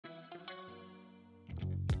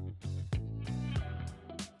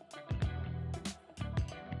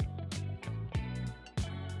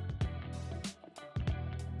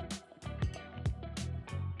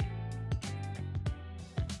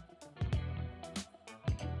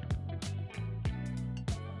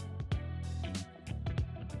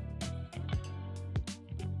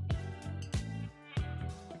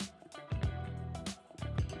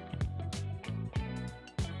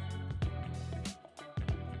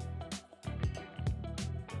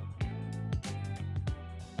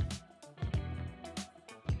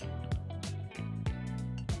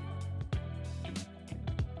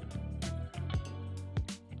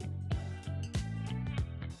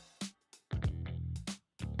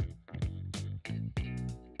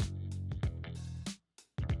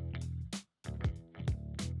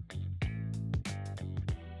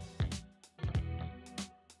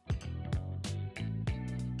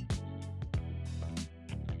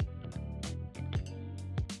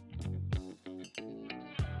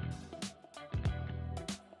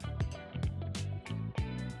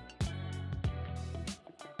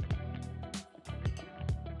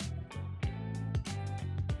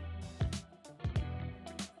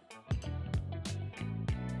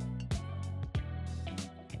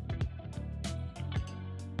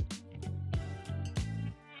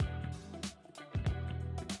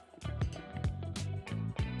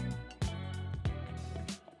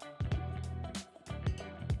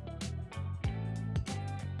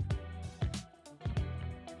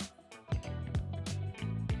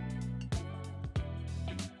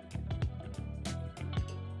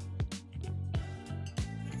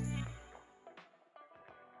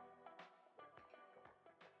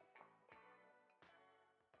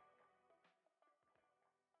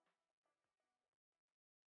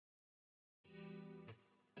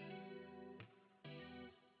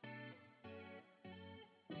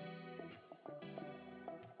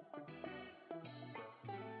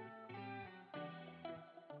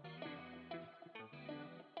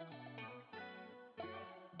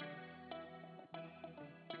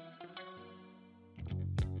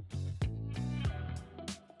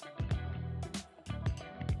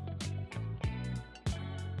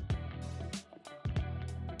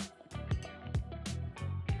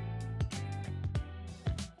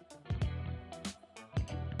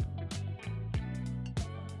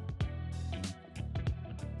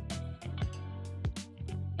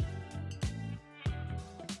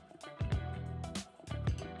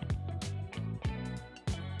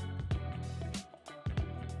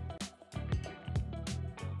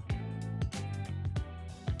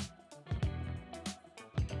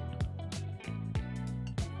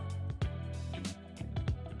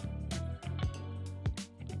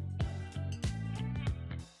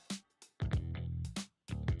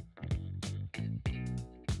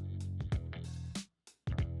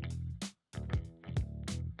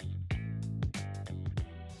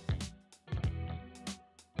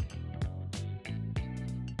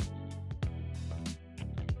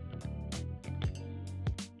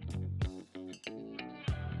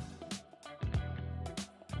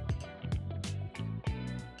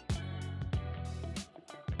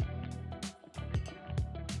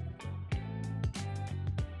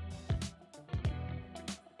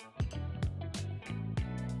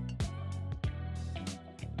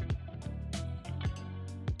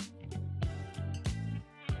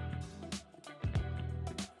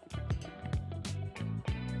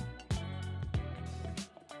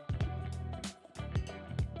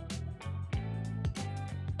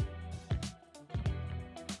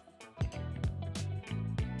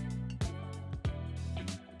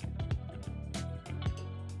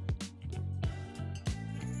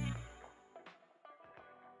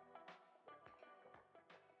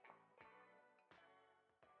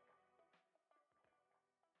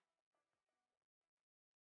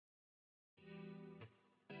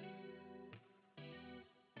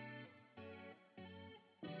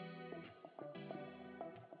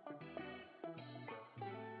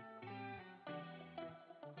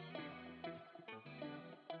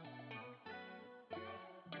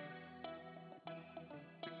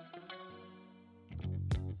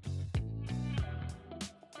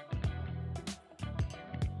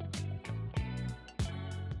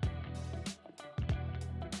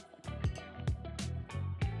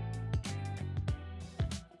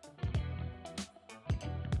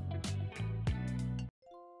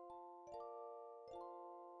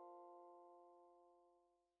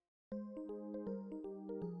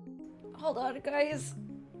Hold on, guys.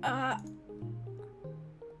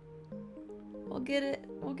 We'll get it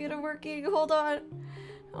working. Hold on.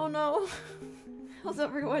 Oh no. How's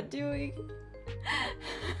everyone doing?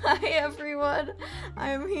 Hi everyone.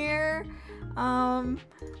 I'm here.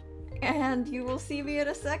 And you will see me in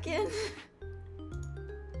a second.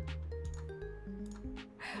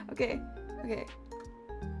 Okay.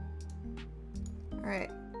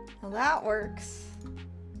 Alright. Now that works.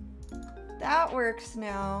 That works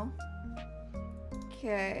now.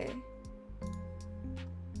 Okay.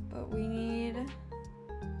 But we need...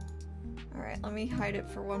 Alright, let me hide it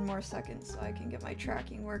for one more second so I can get my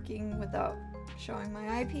tracking working without showing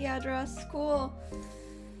my IP address. Cool.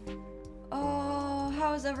 Oh,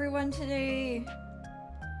 how's everyone today?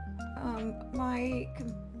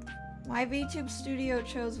 My VTube studio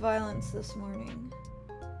chose violence this morning.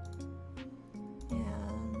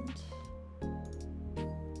 And...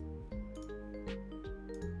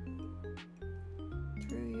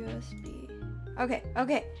 through USB. Okay.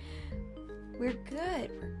 We're good.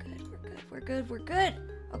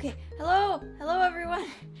 Okay, hello everyone.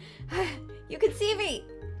 You can see me.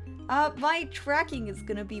 My tracking is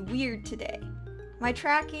gonna be weird today. My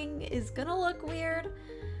tracking is gonna look weird,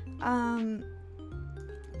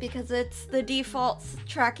 because it's the default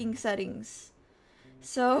tracking settings.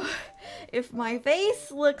 So, if my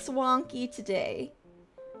face looks wonky today,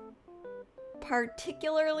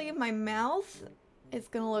 particularly my mouth, is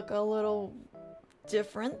gonna look a little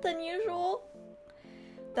different than usual.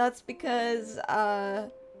 That's because,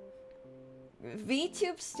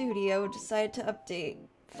 VTube Studio decided to update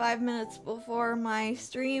 5 minutes before my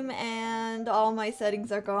stream and all my settings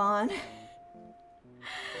are gone.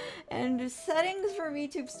 And settings for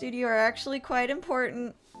VTube Studio are actually quite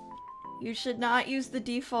important. You should not use the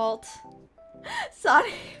default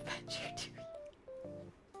Sonic Adventure 2.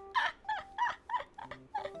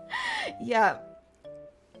 Yeah.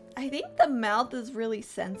 I think the mouth is really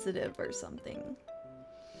sensitive or something.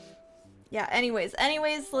 Yeah, anyways,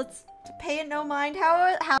 let's pay it no mind.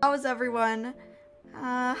 How is everyone?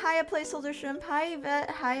 Hi, a placeholder shrimp. Hi, Yvette.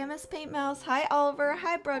 Hi, MS Paint Mouse. Hi, Oliver.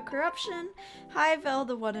 Hi, Blood Corruption. Hi, Vel,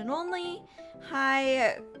 the one and only.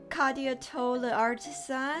 Hi, Kadia To, the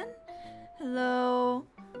artisan. Hello,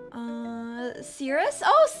 Cirrus.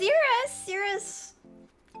 Oh, Cirrus.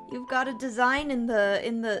 You've got a design in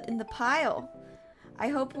the pile. I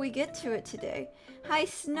hope we get to it today. Hi,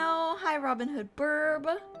 Snow. Hi, Robin Hood Burb.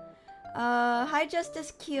 Hi,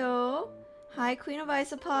 Justice Kyo. Hi, Queen of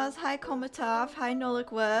Isopause. Hi, Komatov. Hi,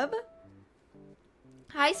 Nolik Web.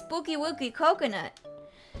 Hi, Spooky Wookie Coconut.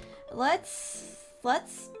 Let's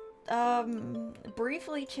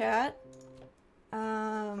briefly chat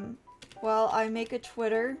while I make a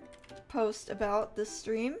Twitter post about this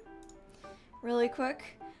stream really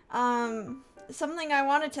quick. Something I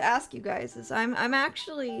wanted to ask you guys is I'm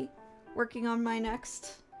actually working on my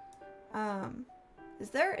next Is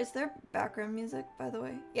there background music, by the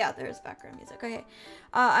way? Yeah, there's background music. Okay.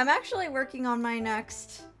 I'm actually working on my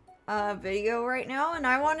next video right now, and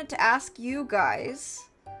I wanted to ask you guys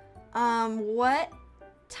what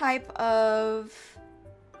type of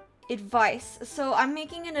advice. So I'm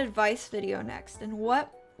making an advice video next, and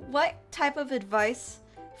what type of advice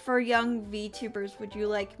for young VTubers would you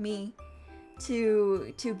like me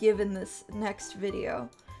to give in this next video?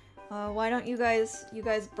 Why don't you guys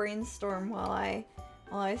brainstorm while I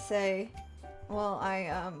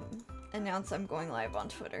announce I'm going live on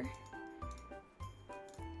Twitter.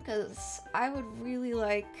 Because I would really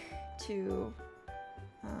like to,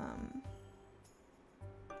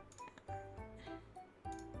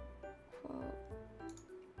 quote.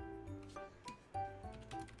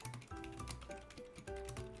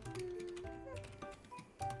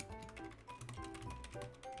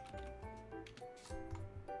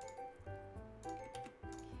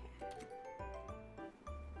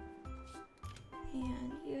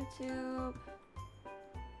 And YouTube.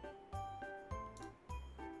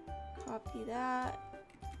 Copy that.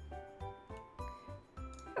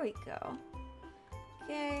 There we go.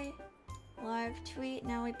 Okay. Live tweet.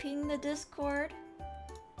 Now we ping the Discord.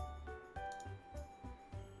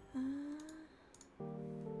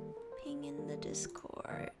 Ping in the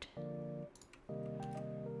Discord.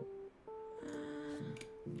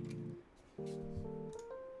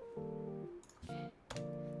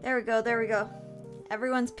 There we go.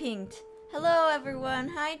 Everyone's pinged. Hello, everyone.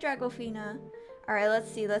 Hi, Dragofina. Alright, let's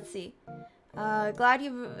see. Glad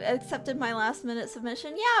you've accepted my last-minute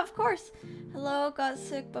submission. Yeah, of course. Hello, got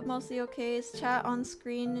sick, but mostly okay. Is chat on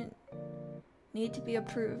screen need to be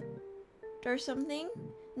approved or something?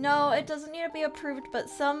 No, it doesn't need to be approved, but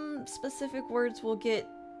some specific words will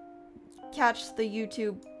catch the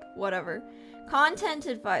YouTube whatever. Content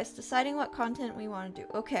advice. Deciding what content we want to do.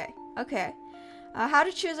 Okay. Okay. How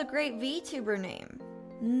to choose a great VTuber name.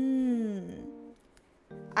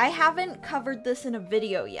 I haven't covered this in a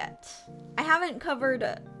video yet. I haven't covered...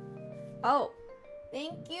 Oh.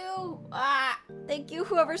 Thank you. Thank you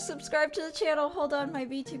whoever subscribed to the channel. Hold on, my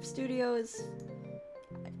VTube studio is...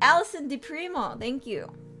 Allison DePrimo. Thank you.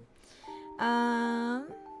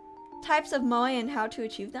 Types of moe and how to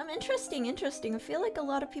achieve them. Interesting, interesting. I feel like a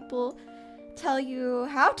lot of people tell you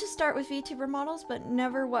how to start with VTuber models, but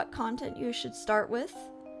never what content you should start with,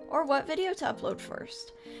 or what video to upload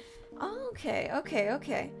first. Oh, okay, okay,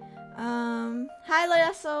 okay. Hi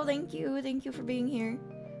Lasso, thank you for being here.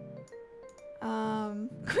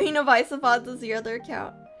 Queen of Isopods is the other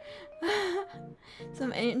account.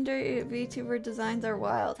 Some indie VTuber designs are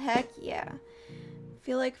wild. Heck yeah.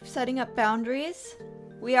 Feel like setting up boundaries.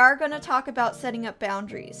 We are gonna talk about setting up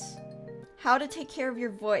boundaries. How to take care of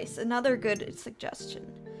your voice. Another good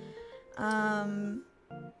suggestion.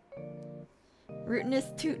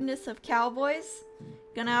 Rootiness tootiness of cowboys.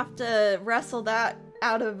 Gonna have to wrestle that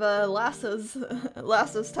out of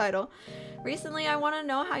Lasso's title. Recently, I want to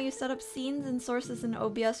know how you set up scenes and sources in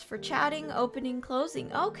OBS for chatting, opening,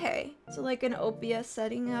 closing. Okay, so like an OBS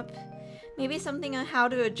setting up. Maybe something on how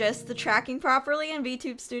to adjust the tracking properly in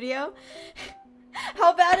VTube Studio.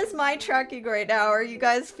 How bad is my tracking right now? Are you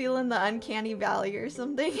guys feeling the uncanny valley or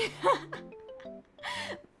something?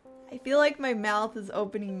 I feel like my mouth is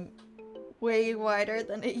opening way wider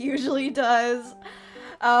than it usually does.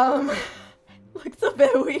 Looks a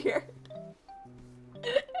bit weird.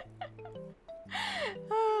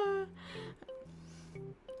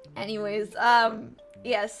 Anyways,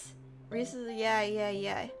 yes. Recently,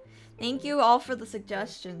 yeah. Thank you all for the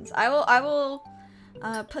suggestions. I will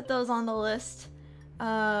put those on the list.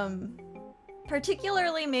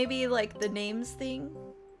 Particularly maybe like the names thing.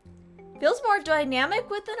 Feels more dynamic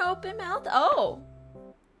with an open mouth. Oh,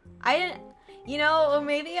 I didn't. You know,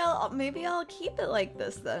 maybe I'll keep it like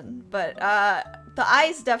this then. But the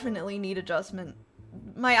eyes definitely need adjustment.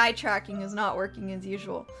 My eye tracking is not working as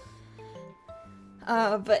usual.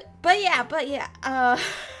 But yeah.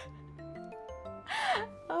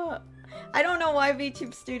 I don't know why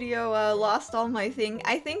VTube Studio lost all my thing.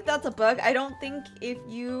 I think that's a bug. I don't think if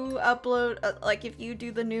you upload, like if you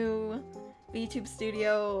do the new VTube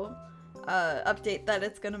Studio update that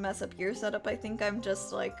it's gonna mess up your setup. I think I'm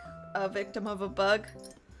just like a victim of a bug.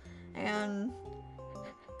 And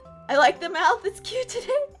I like the mouth, it's cute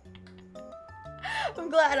today. I'm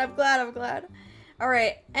glad.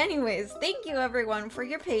 Alright, anyways, thank you everyone for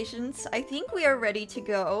your patience. I think we are ready to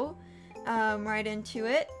go right into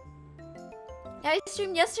it. I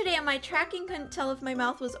streamed yesterday and my tracking couldn't tell if my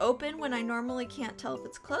mouth was open when I normally can't tell if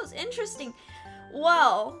it's closed. Interesting.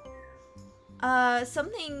 Well,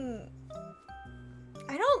 something...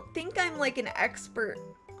 I don't think I'm like an expert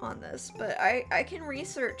on this, but I can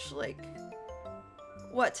research like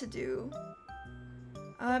what to do.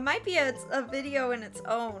 It might be a video in its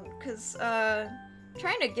own, because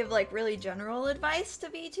trying to give like really general advice to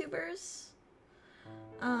VTubers.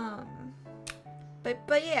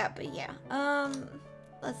 But yeah.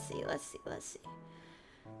 Let's see.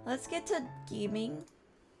 Let's get to gaming.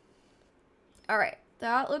 Alright,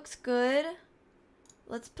 that looks good.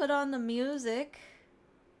 Let's put on the music.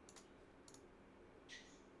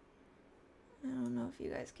 I don't know if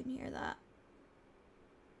you guys can hear that.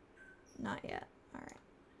 Not yet. Alright.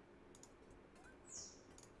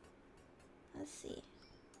 Let's see.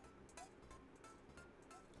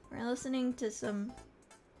 We're listening to some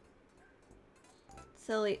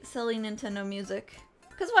silly Nintendo music.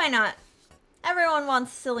 Because why not? Everyone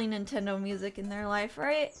wants silly Nintendo music in their life,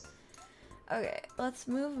 right? Okay, let's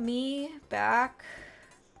move me back.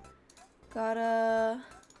 We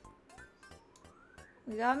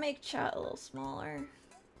gotta make chat a little smaller.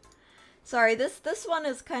 Sorry, this one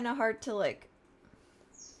is kind of hard to like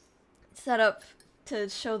set up to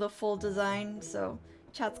show the full design, so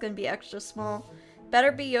chat's gonna be extra small.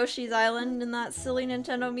 Better be Yoshi's Island in that silly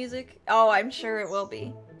Nintendo music. Oh, I'm sure it will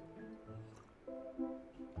be.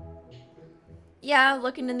 Yeah,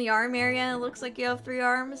 looking in the arm area, it looks like you have 3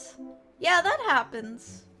 arms. Yeah, that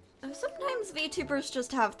happens. Sometimes VTubers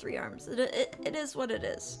just have 3 arms. It is what it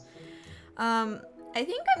is. I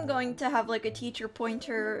think I'm going to have like a teacher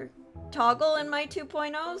pointer toggle in my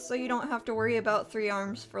 2.0, so you don't have to worry about 3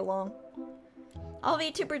 arms for long. All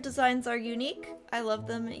VTuber designs are unique. I love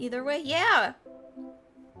them either way. Yeah!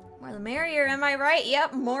 More the merrier, am I right?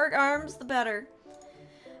 Yep, more arms the better.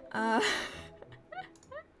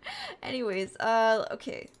 Anyways,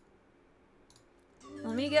 okay.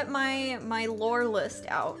 Let me get my lore list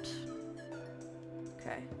out.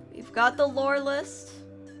 Okay. We've got the lore list.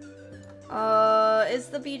 Is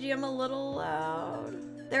the BGM a little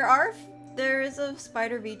loud? There is a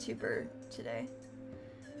spider VTuber today.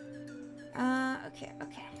 Okay.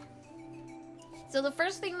 So the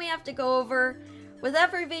first thing we have to go over with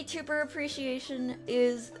every VTuber appreciation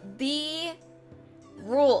is the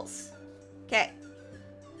rules. Okay.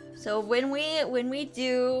 So when we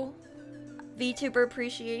do VTuber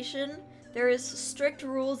appreciation, there is strict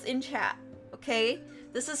rules in chat. Okay?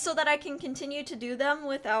 This is so that I can continue to do them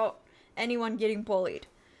without anyone getting bullied.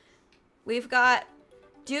 We've got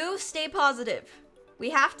do stay positive.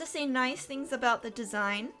 We have to say nice things about the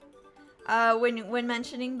design. When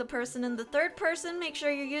mentioning the person in the third person, make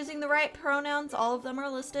sure you're using the right pronouns. All of them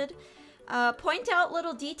are listed. Point out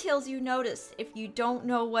little details you notice if you don't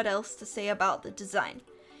know what else to say about the design.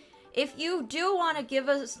 If you do want to give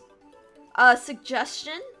us a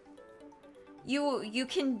suggestion, you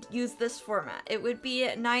can use this format. It would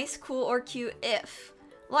be nice, cool, or cute if.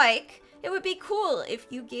 Like, it would be cool if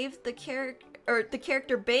you gave the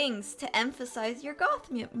character bangs to emphasize your goth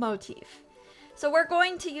motif. So we're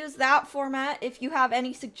going to use that format if you have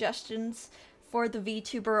any suggestions for the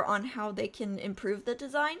VTuber on how they can improve the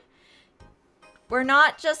design. We're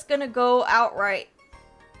not just gonna go outright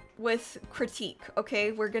with critique,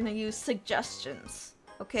 okay? We're gonna use suggestions,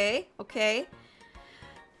 okay? Okay?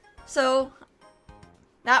 So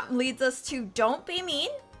that leads us to don't be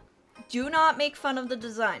mean. Do not make fun of the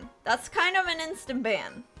design. That's kind of an instant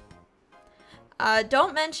ban.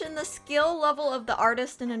 Don't mention the skill level of the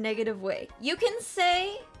artist in a negative way. You can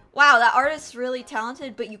say, wow, that artist's really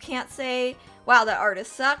talented, but you can't say, wow, that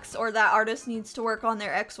artist sucks, or that artist needs to work on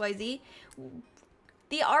their XYZ.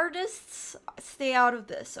 The artists stay out of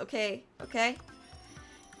this, okay? Okay?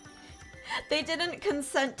 They didn't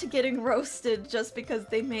consent to getting roasted just because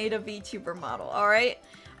they made a VTuber model, alright?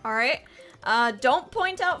 Alright? Don't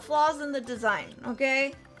point out flaws in the design,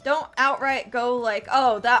 okay? Don't outright go like,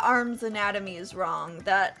 oh, that arm's anatomy is wrong.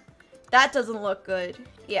 That doesn't look good.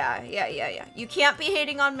 Yeah. You can't be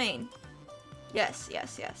hating on main. Yes.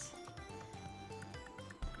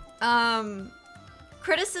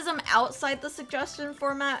 Criticism outside the suggestion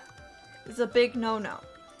format is a big no-no.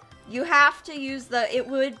 You have to use the it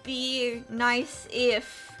would be nice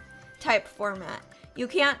if type format. You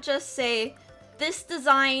can't just say, this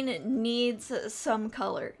design needs some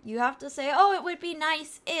color. You have to say, oh, it would be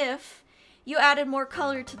nice if you added more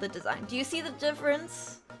color to the design. Do you see the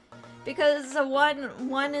difference? Because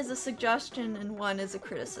one is a suggestion and one is a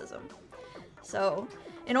criticism. So,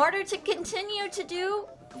 in order to continue to do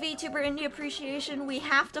VTuber Indie Appreciation, we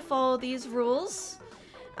have to follow these rules.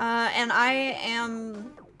 And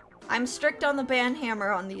I'm strict on the ban hammer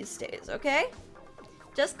on these days, okay?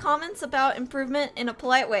 Just comments about improvement in a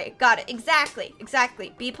polite way. Got it. Exactly.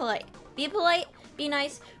 Be polite. Be polite. Be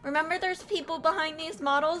nice. Remember, there's people behind these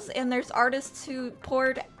models, and there's artists who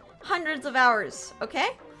poured hundreds of hours, okay?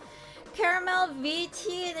 Caramel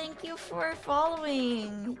VT, thank you for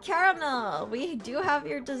following. Caramel, we do have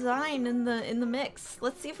your design in the mix.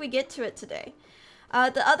 Let's see if we get to it today.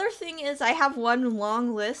 The other thing is I have one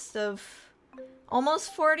long list of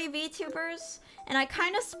almost 40 VTubers, and I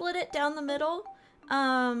kind of split it down the middle.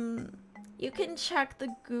 You can check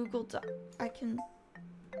the Google Doc. I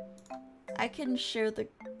can share the...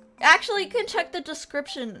 Actually, you can check the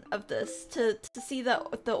description of this to see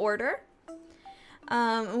the order.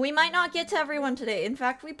 We might not get to everyone today. In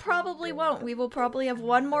fact, we probably won't. We will probably have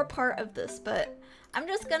one more part of this, but I'm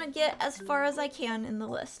just gonna get as far as I can in the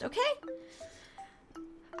list, okay?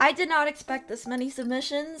 I did not expect this many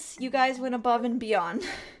submissions. You guys went above and beyond.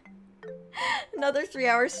 Another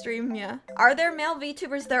 3-hour stream, yeah. Are there male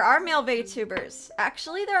VTubers? There are male VTubers.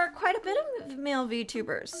 Actually, there are quite a bit of male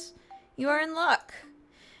VTubers. You are in luck.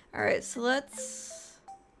 Alright, so let's...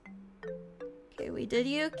 Okay, we did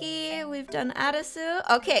Yuki. We've done Adisu.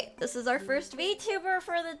 Okay, this is our first VTuber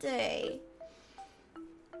for the day.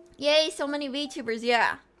 Yay, so many VTubers,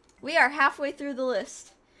 yeah. We are halfway through the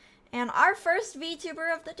list. And our first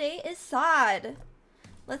VTuber of the day is Sod.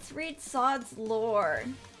 Let's read Sod's lore.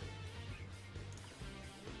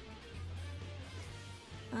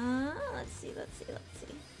 Let's see.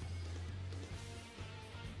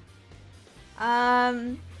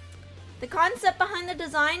 The concept behind the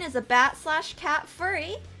design is a bat/cat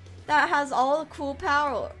furry that has all the cool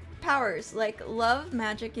powers like love,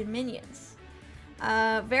 magic, and minions.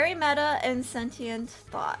 Very meta and sentient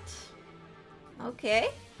thought.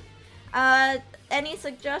 Okay. Any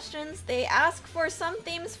suggestions? They ask for some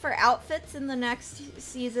themes for outfits in the next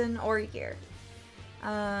season or year.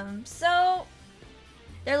 So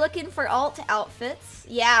they're looking for alt outfits.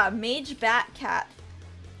 Yeah, mage bat cat.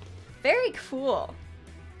 Very cool.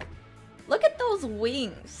 Look at those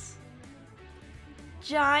wings.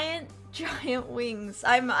 Giant wings.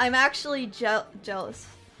 I'm actually jealous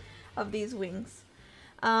of these wings.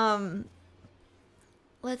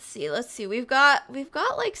 Let's see. We've got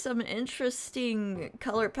like some interesting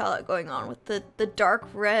color palette going on with the dark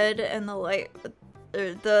red and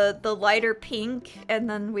the lighter pink, and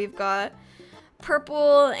then we've got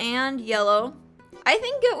purple and yellow. I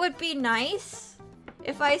think it would be nice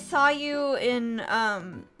if I saw you in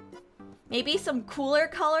maybe some cooler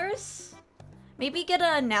colors. Maybe get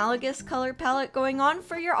an analogous color palette going on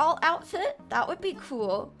for your alt outfit. That would be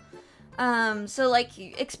cool. So like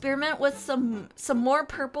experiment with some more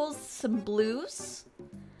purples, some blues.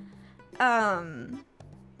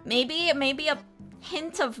 Maybe a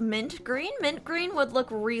hint of mint green. Mint green would look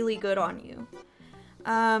really good on you.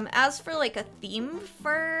 As for like a theme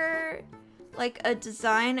for like a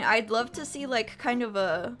design, I'd love to see like kind of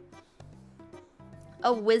a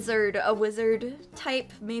wizard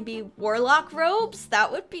type, maybe warlock robes.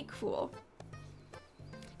 That would be cool.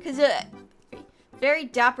 'Cause very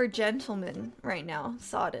dapper gentleman right now,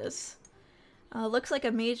 Sod is. Looks like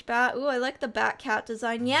a mage bat. Ooh, I like the bat cat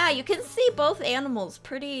design. Yeah, you can see both animals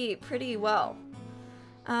pretty well.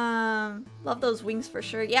 Love those wings for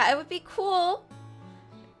sure. Yeah, it would be cool.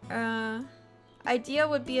 Idea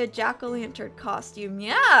would be a jack-o'-lantern costume.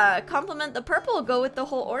 Yeah, complement the purple, go with the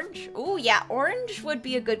whole orange. Ooh, yeah, orange would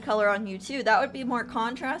be a good color on you too. That would be more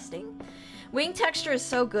contrasting. Wing texture is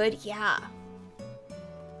so good, yeah.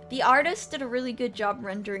 The artist did a really good job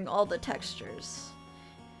rendering all the textures.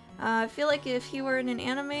 I feel like if he were in an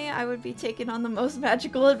anime, I would be taken on the most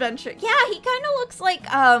magical adventure. Yeah, he kind of looks like,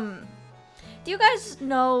 do you guys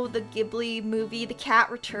know the Ghibli movie, The Cat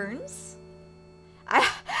Returns?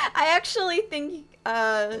 I actually think,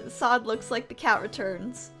 Sod looks like The Cat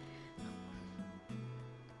Returns.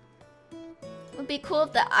 Would be cool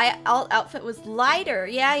if the alt outfit was lighter.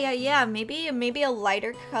 Yeah. Maybe a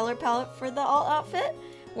lighter color palette for the alt outfit.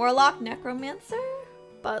 Warlock, Necromancer,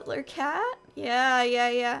 Butler Cat.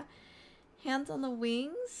 Yeah. Hands on the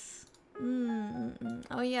wings.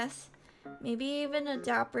 Oh yes. Maybe even a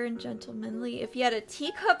dapper and gentlemanly. If you had a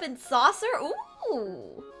teacup and saucer.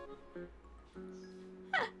 Ooh.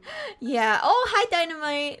 Yeah. Oh, hi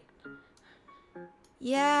Dynamite.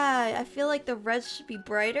 Yeah, I feel like the reds should be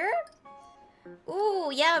brighter.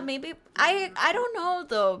 Ooh, yeah, maybe. I don't know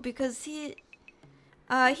though, because he's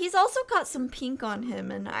also got some pink on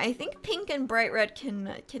him, and I think pink and bright red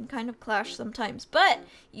can kind of clash sometimes, but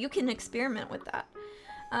you can experiment with that.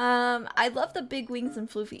 I love the big wings and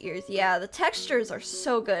floofy ears. Yeah, the textures are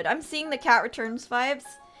so good. I'm seeing the Cat Returns vibes.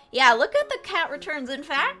 Yeah, look at the Cat Returns. In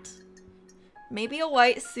fact, maybe a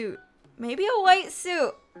white suit. Maybe a white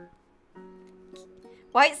suit.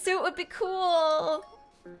 White suit would be cool.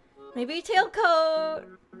 Maybe a tailcoat.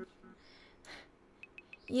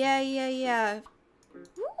 Yeah.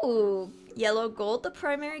 Ooh, yellow gold, the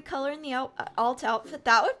primary color in the alt outfit.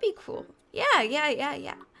 That would be cool.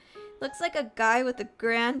 Yeah. Looks like a guy with a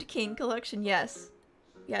Grand King collection. Yes.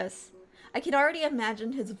 I can already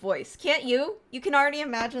imagine his voice. Can't you? You can already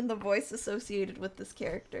imagine the voice associated with this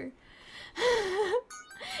character.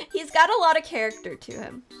 He's got a lot of character to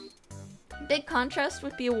him. Big contrast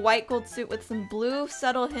would be a white gold suit with some blue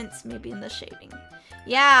subtle hints maybe in the shading.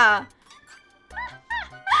 Yeah.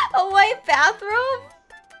 A white bathrobe?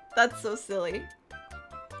 That's so silly.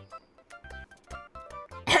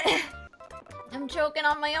 I'm choking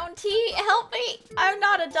on my own tea. Help me! I'm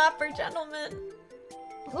not a dapper gentleman.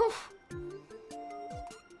 Oof.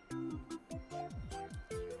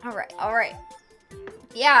 All right.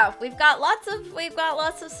 Yeah, we've got lots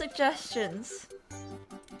of suggestions.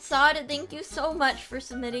 Sod, thank you so much for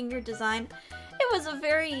submitting your design. It was a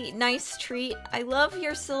very nice treat. I love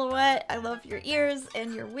your silhouette. I love your ears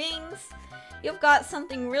and your wings. You've got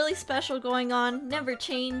something really special going on. Never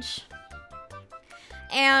change.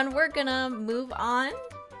 And we're gonna move on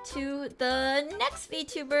to the next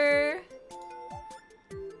VTuber.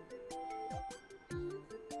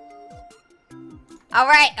 All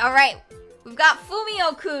right. We've got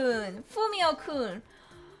Fumio-kun.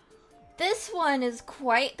 This one is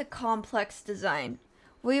quite the complex design.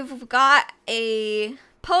 We've got a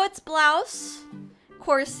poet's blouse,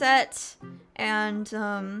 corset, and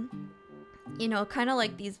you know, kind of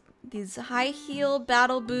like these high heel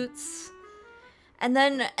battle boots. And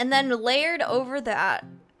then layered over that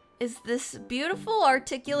is this beautiful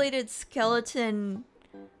articulated skeleton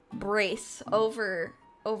brace over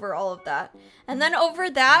all of that. And then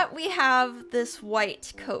over that we have this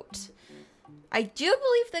white coat. I do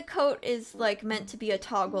believe the coat is like meant to be a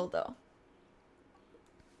toggle though.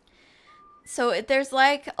 So there's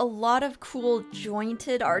like a lot of cool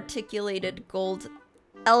jointed, articulated gold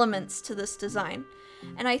elements to this design.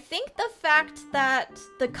 And I think the fact that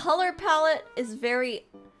the color palette is very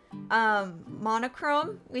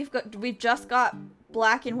monochrome, we've just got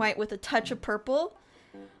black and white with a touch of purple,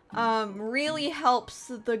 really helps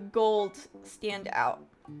the gold stand out.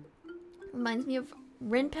 Reminds me of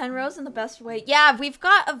Rin Penrose in the best way. Yeah, we've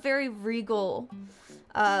got a very regal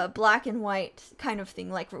black and white kind of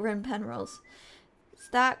thing, like Rin Penrose. Is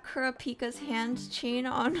that Kurapika's hand chain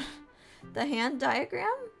on the hand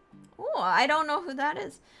diagram? Oh, I don't know who that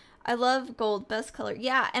is. I love gold, best color.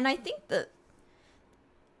 Yeah, and I think that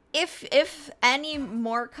if any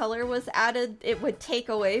more color was added, it would take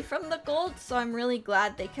away from the gold, so I'm really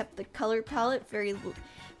glad they kept the color palette very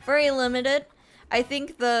limited. I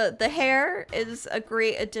think the hair is a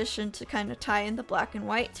great addition to kind of tie in the black and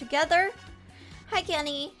white together. Hi,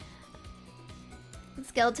 Kenny.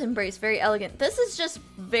 Skeleton brace, very elegant. This is just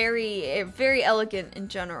very elegant in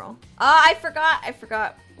general. Ah, I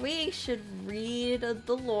forgot. We should read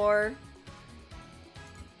the lore.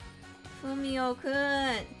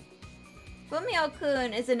 Fumio-kun.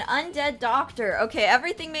 Fumio-kun is an undead doctor. Okay,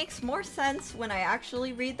 everything makes more sense when I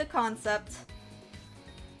actually read the concept.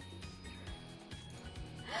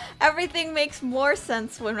 Everything makes more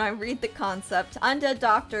sense when I read the concept. Undead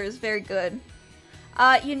doctor is very good.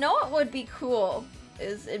 You know what would be cool?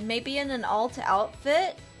 Is it maybe in an alt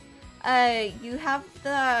outfit? You have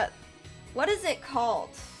the... What is it called?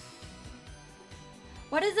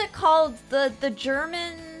 What is it called? The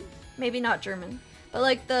German... Maybe not German. But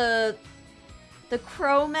like the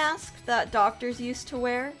crow mask that doctors used to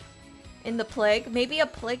wear in the plague. Maybe a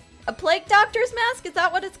plague doctor's mask? Is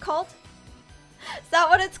that what it's called? Is that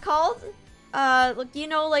what it's called? Look, you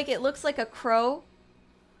know, like it looks like a crow.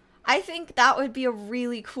 I think that would be a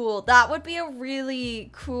really cool, thing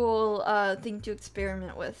to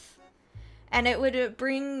experiment with. And it would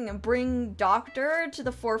bring Doctor to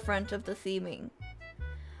the forefront of the theming.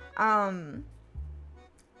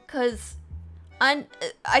 Cause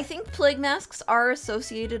I think plague masks are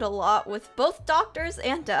associated a lot with both doctors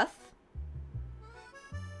and death.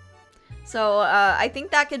 So, I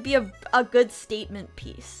think that could be a good statement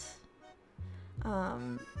piece.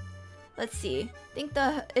 Let's see. I think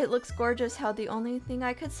it looks gorgeous. How the only thing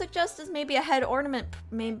I could suggest is maybe a head ornament,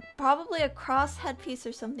 probably a cross headpiece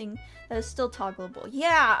or something that is still toggleable.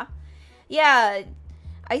 Yeah, yeah.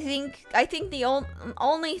 I think the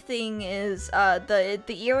only thing is the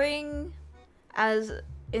earring, as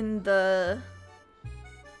in the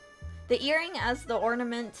earring as the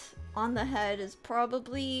ornament on the head is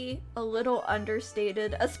probably a little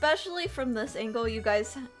understated, especially from this angle. You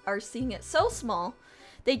guys are seeing it so small.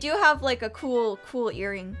 They do have like a cool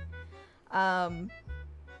earring,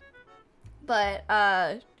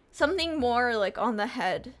 but something more like on the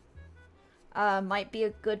head might be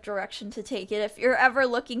a good direction to take it if you're ever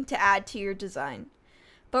looking to add to your design.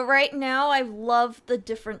 But right now, I love the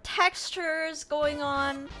different textures going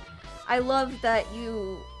on. I love that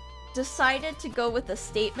you decided to go with a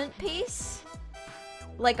statement piece,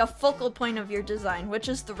 like a focal point of your design, which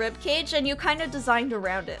is the rib cage, and you kind of designed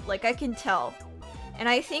around it. Like, I can tell. And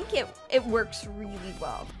I think it works really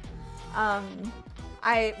well.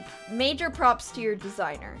 Major props to your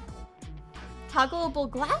designer. Toggleable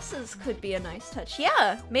glasses could be a nice touch.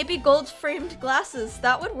 Yeah, maybe gold-framed glasses.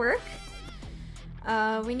 That would work.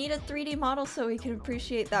 We need a 3D model so we can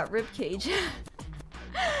appreciate that rib cage.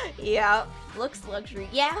 Yeah, looks luxury.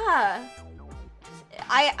 Yeah!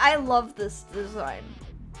 I love this design.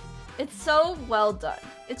 It's so well done.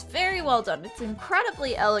 It's very well done. It's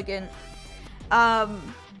incredibly elegant.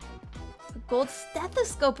 Gold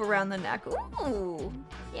stethoscope around the neck. Ooh.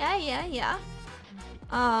 Yeah.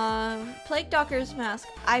 Plague Doctor's mask.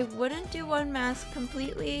 I wouldn't do one mask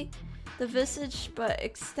completely the visage, but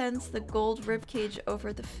extends the gold ribcage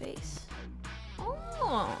over the face.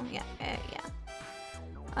 Oh, yeah.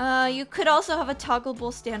 You could also have a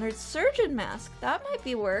toggleable standard surgeon mask. That might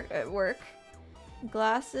be work.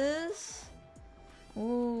 Glasses.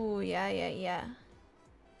 Ooh, yeah.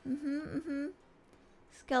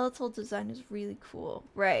 Skeletal design is really cool.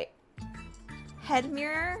 Right. Head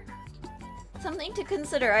mirror? Something to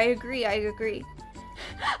consider. I agree. A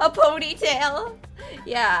ponytail?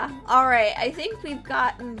 Yeah. Alright, I think we've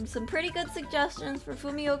gotten some pretty good suggestions for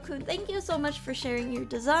Fumio-kun. Thank you so much for sharing your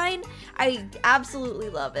design. I absolutely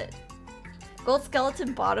love it. Gold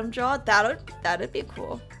skeleton bottom jaw? That'd be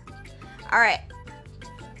cool. Alright.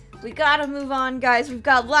 We gotta move on, guys. We've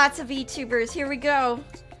got lots of VTubers. Here we go.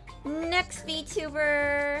 Next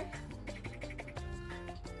VTuber.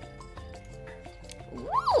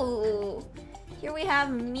 Ooh. Here we have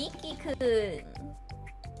Miki-kun.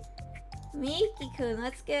 Miki-kun,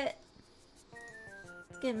 let's get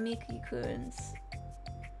Miki-kuns.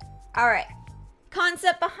 Alright.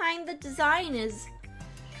 Concept behind the design is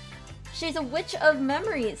she's a witch of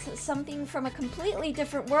memories, something from a completely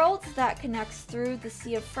different world that connects through the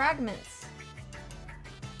sea of fragments.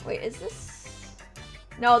 Wait, is this?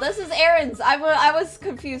 No, this is Aaron's. I was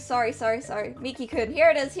confused. Sorry. Miki-kun. Here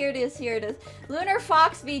it is. Lunar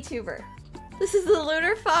Fox VTuber. This is the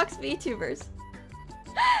Lunar Fox VTubers.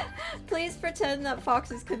 Please pretend that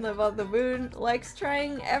foxes can live on the moon. Likes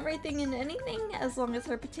trying everything and anything as long as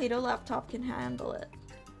her potato laptop can handle it.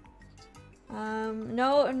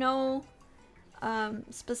 No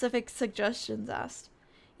specific suggestions asked.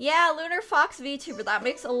 Yeah, Lunar Fox VTuber. That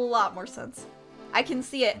makes a lot more sense. I can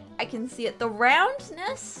see it. The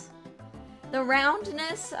roundness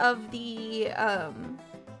of the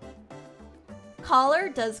collar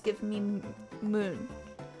does give me moon.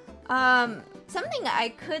 Something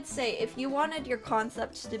I could say if you wanted your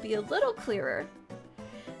concept to be a little clearer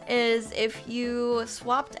is if you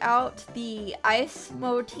swapped out the ice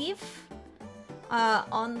motif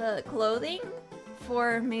on the clothing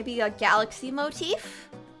for maybe a galaxy motif.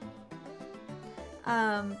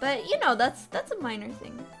 But you know, that's a minor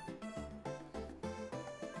thing.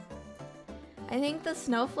 I think the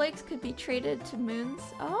snowflakes could be traded to moons.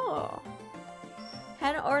 Oh.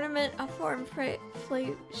 Head ornament, a form plate.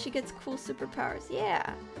 She gets cool superpowers.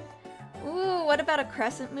 Yeah. Ooh, what about a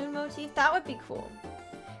crescent moon motif? That would be cool.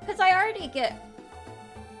 Because I already get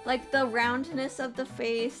like the roundness of the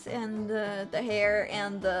face and the hair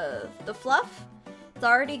and the fluff. It's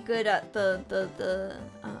already good at the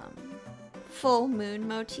full moon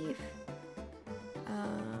motif.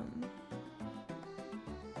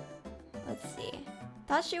 Let's see.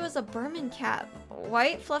 Thought she was a Burman cat.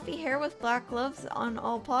 White fluffy hair with black gloves on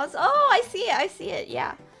all paws. Oh, I see it,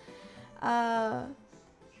 yeah. I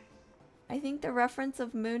think the reference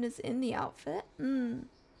of moon is in the outfit. Again,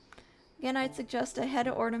 I'd suggest a head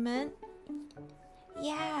ornament.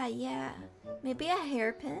 Yeah. Maybe a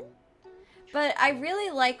hairpin. But I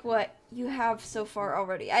really like what you have so far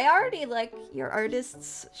already. I already like your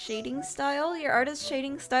artist's shading style. Your artist's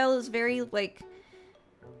shading style is very like,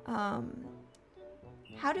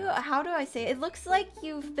 how do I say it? It looks like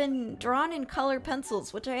you've been drawn in color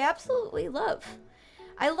pencils, which I absolutely love.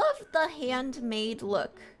 I love the handmade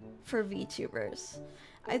look for VTubers.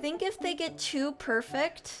 I think if they get too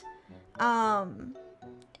perfect,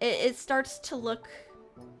 it starts to look,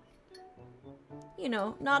 you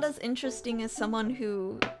know, not as interesting as someone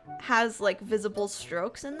who has like visible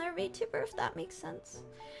strokes in their VTuber, if that makes sense.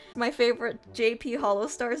 My favorite JP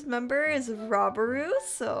Hollowstars member is Robaru,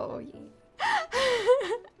 so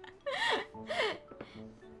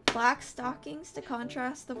black stockings to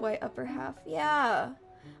contrast the white upper half. Yeah.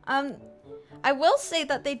 I will say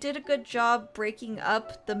that they did a good job breaking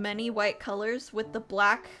up the many white colors with the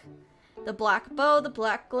black bow, the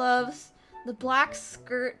black gloves, the black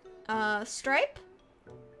skirt stripe.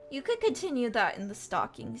 You could continue that in the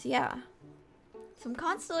stockings, yeah. Some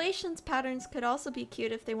constellations patterns could also be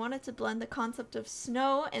cute if they wanted to blend the concept of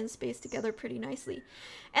snow and space together pretty nicely.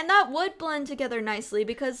 And that would blend together nicely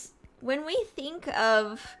because when we think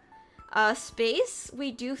of space,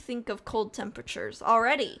 we do think of cold temperatures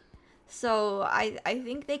already. So I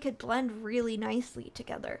think they could blend really nicely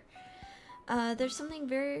together. There's something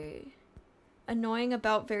very annoying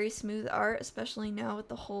about very smooth art, especially now with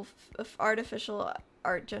the whole artificial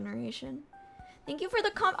art generation. Thank you for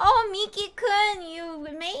the oh, Miki-kun, you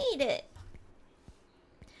made it!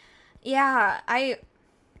 Yeah, I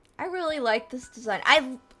really like this design.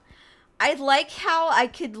 I like how I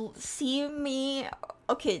could see me...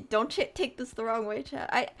 Okay, don't take this the wrong way, chat.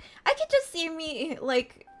 I could just see me,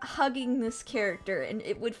 like, hugging this character, and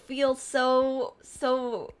it would feel so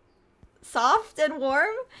soft and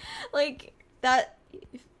warm. Like, that...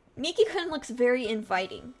 Miki-kun looks very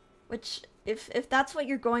inviting, which, if that's what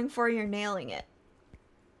you're going for, you're nailing it.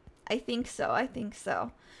 I think so.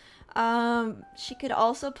 She could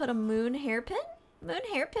also put a moon hairpin? Moon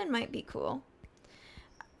hairpin might be cool.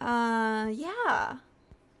 Yeah.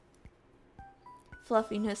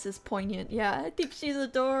 Fluffiness is poignant. Yeah, I think she's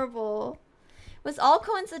adorable. It was all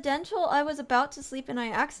coincidental. I was about to sleep and I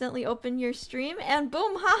accidentally opened your stream and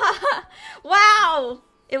boom, haha. Wow!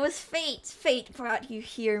 It was fate. Fate brought you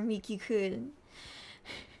here, Miki-kun.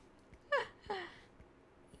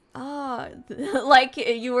 Ah, like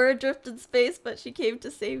you were adrift in space, but she came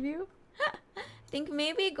to save you. I think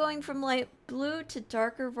maybe going from light blue to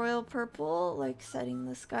darker royal purple, like setting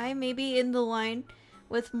the sky, maybe in the line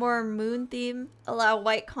with more moon theme, allow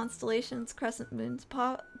white constellations, crescent moons,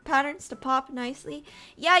 patterns to pop nicely.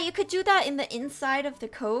 Yeah, you could do that in the inside of the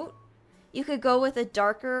coat. You could go with a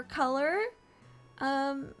darker color,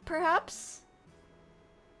 perhaps.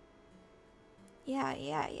 Yeah.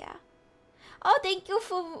 Oh, thank you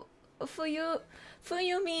for Fuyumiya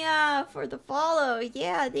for the follow.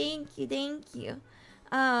 Yeah, thank you.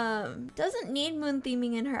 Doesn't need moon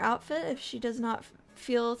theming in her outfit if she does not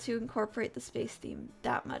feel to incorporate the space theme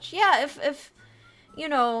that much. Yeah, if you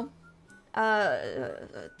know,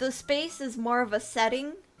 the space is more of a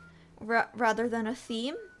setting rather than a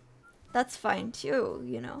theme, that's fine too,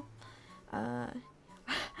 you know.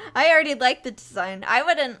 I already like the design. I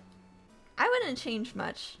wouldn't change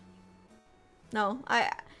much. No,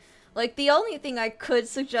 like the only thing I could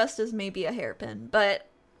suggest is maybe a hairpin, but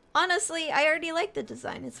honestly, I already like the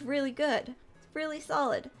design. It's really good. It's really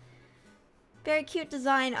solid. Very cute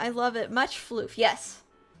design. I love it. Much floof. Yes.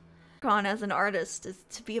 On as an artist is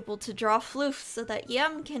to be able to draw floof so that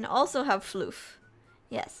Yem can also have floof.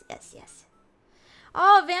 Yes.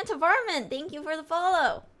 Oh, Vanta Varmint, thank you for the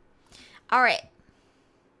follow. Alright.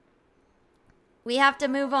 We have to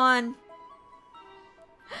move on.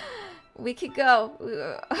 We could go.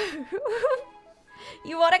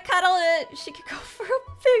 You want to cuddle it? She could go for a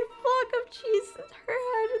big block of cheese. Her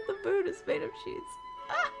head in the moon is made of cheese.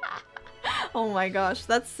 Oh my gosh,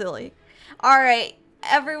 that's silly. Alright,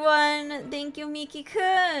 everyone. Thank you,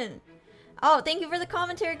 Miki-kun. Oh, thank you for the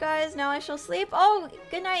commentary, guys. Now I shall sleep. Oh,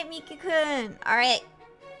 good night, Miki-kun. Alright.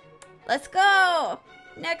 Let's go.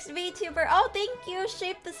 Next VTuber. Oh, thank you,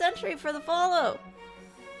 Shape the Century, for the follow.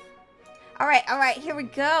 Alright, here we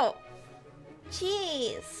go.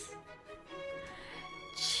 Cheese.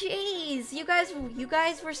 Cheese. You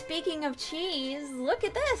guys were speaking of cheese. Look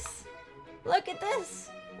at this. Look at this.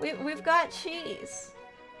 We've got cheese.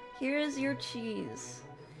 Here's your cheese.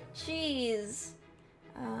 Cheese.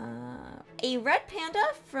 A red panda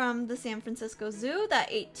from the San Francisco Zoo that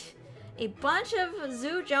ate a bunch of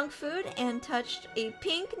zoo junk food and touched a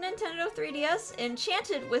pink Nintendo 3DS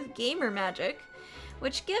enchanted with gamer magic,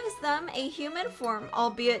 which gives them a human form,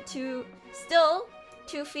 albeit still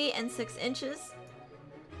 2 feet and 6 inches,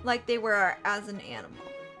 like they were as an animal.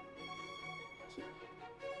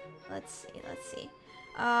 Let's see.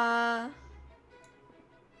 Yeah.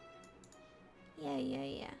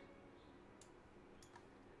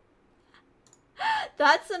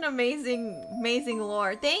 That's an amazing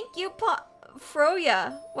lore. Thank you,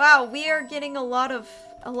 Froya. Wow, we are getting a lot of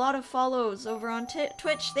follows over on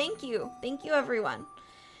Twitch. Thank you, everyone.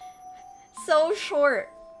 So short.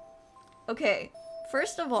 Okay,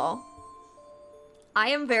 first of all, I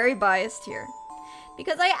am very biased here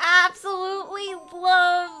because I absolutely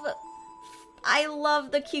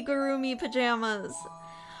love the Kigurumi pajamas.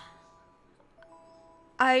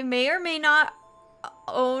 I may or may not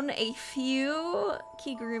own a few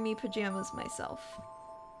Kigurumi pajamas myself.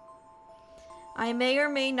 I may or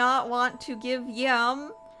may not want to give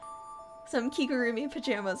Yam some Kigurumi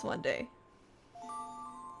pajamas one day.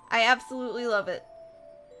 I absolutely love it.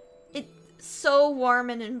 It's so warm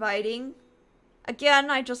and inviting.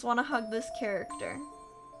 Again, I just want to hug this character.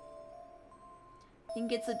 I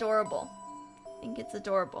think it's adorable.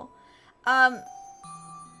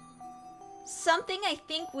 Something I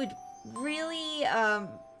think would really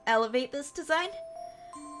elevate this design.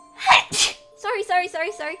 Sorry.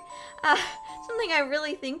 Something I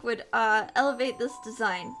really think would elevate this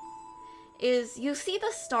design is, you see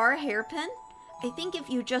the star hairpin? I think if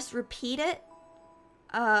you just repeat it,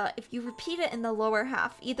 in the lower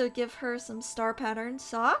half, either give her some star pattern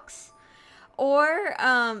socks or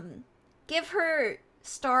give her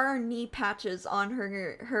star knee patches on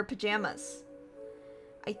her pajamas.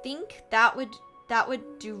 I think that would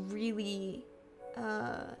do really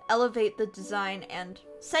elevate the design and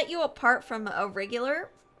set you apart from a regular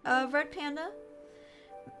red panda.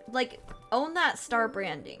 Like, own that star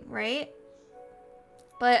branding, right?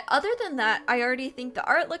 But other than that, I already think the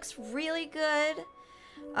art looks really good.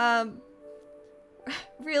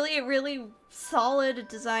 Really solid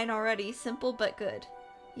design already. Simple but good.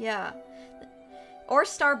 Yeah. Or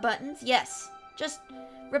star buttons. Yes. Just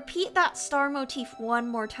repeat that star motif one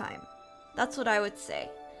more time. That's what I would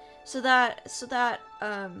say. So that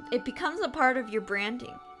it becomes a part of your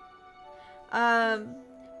branding.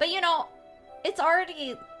 But you know, it's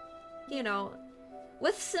already, you know,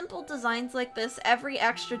 with simple designs like this, every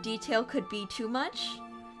extra detail could be too much.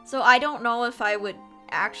 So I don't know if I would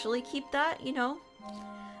actually keep that, you know.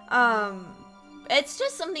 It's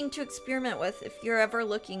just something to experiment with if you're ever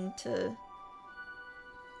looking to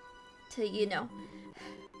you know,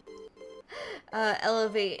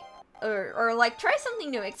 elevate or like try something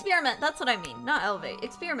new. Experiment, that's what I mean. Not elevate,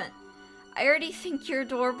 experiment. I already think you're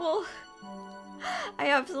adorable. I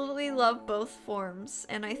absolutely love both forms,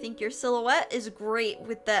 and I think your silhouette is great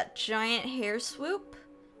with that giant hair swoop.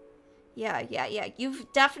 Yeah.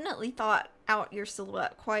 You've definitely thought out your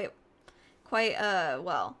silhouette quite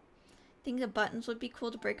well. Think the buttons would be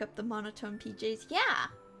cool to break up the monotone PJs. Yeah.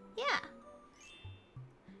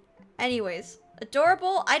 Anyways,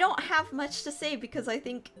 adorable. I don't have much to say because I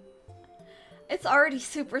think it's already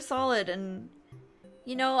super solid, and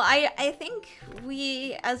you know, I think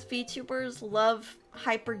we as VTubers love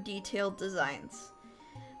hyper detailed designs.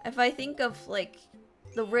 If I think of like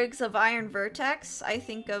the rigs of Iron Vertex, I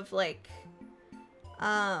think of like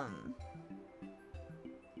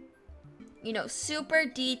you know, super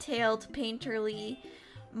detailed painterly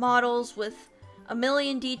models with a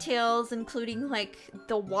million details, including like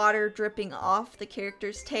the water dripping off the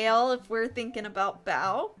character's tail if we're thinking about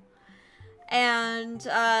Bao. And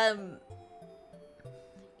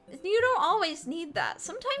you don't always need that.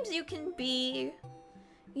 Sometimes you can be,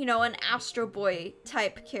 you know, an Astro Boy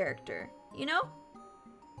type character, you know?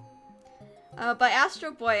 By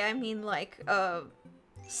Astro Boy, I mean like a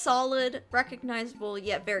solid, recognizable,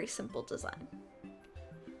 yet very simple design.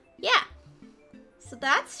 Yeah. So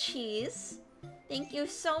that's Cheese. Thank you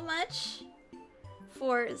so much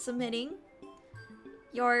for submitting.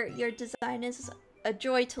 Your design is a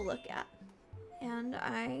joy to look at. And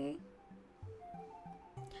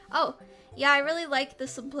oh, yeah, I really like the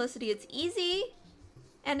simplicity. It's easy,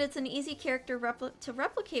 and it's an easy character to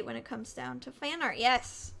replicate when it comes down to fan art.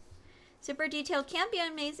 Yes. Super detailed can be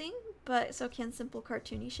amazing, but so can simple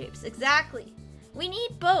cartoony shapes. Exactly. We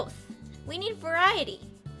need both. We need variety.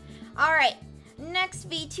 Alright, next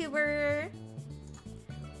VTuber.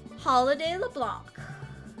 Holiday LeBlanc.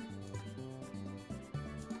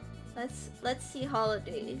 Let's see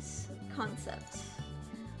Holiday's concept.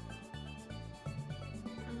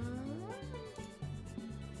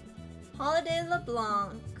 Holiday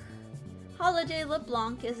LeBlanc. Holiday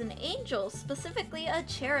LeBlanc is an angel, specifically a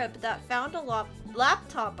cherub that found a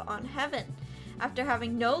laptop on Heaven. After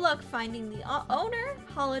having no luck finding the owner,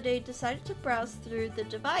 Holiday decided to browse through the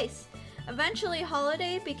device. Eventually,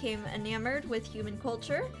 Holiday became enamored with human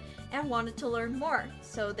culture and wanted to learn more,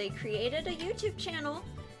 so they created a YouTube channel,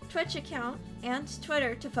 Twitch account, and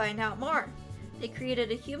Twitter to find out more. They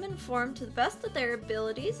created a human form to the best of their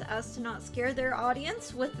abilities as to not scare their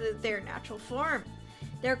audience with their natural form.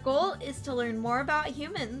 Their goal is to learn more about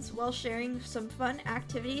humans while sharing some fun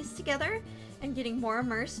activities together and getting more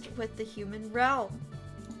immersed with the human realm.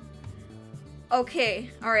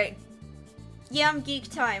 Okay, alright. Yam Geek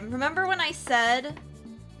time. Remember when I said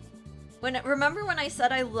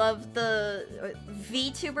I love the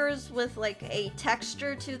VTubers with like a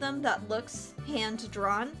texture to them that looks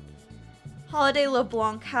hand-drawn? Holiday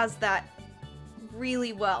LeBlanc has that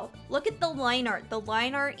really well. Look at the line art. The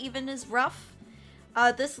line art even is rough.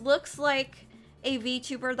 This looks like a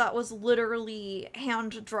VTuber that was literally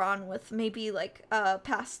hand-drawn with maybe like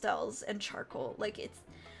pastels and charcoal. Like it's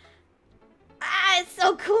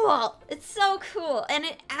so cool. It's so cool, and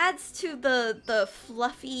it adds to the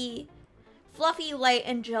fluffy, light,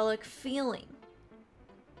 angelic feeling.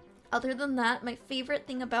 Other than that, my favorite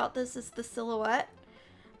thing about this is the silhouette.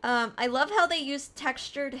 I love how they use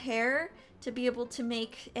textured hair to be able to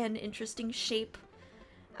make an interesting shape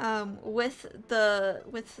with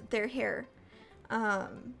their hair,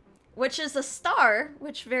 which is a star,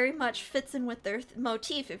 which very much fits in with their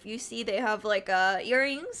motif. If you see, they have like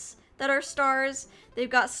earrings that are stars. They've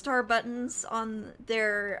got star buttons on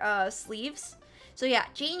their sleeves. So yeah,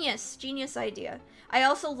 genius idea. I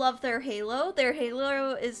also love their halo. Their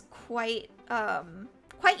halo is quite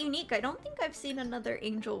unique. I don't think I've seen another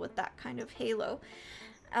angel with that kind of halo.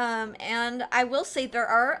 And I will say there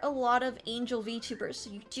are a lot of angel VTubers, so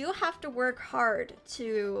you do have to work hard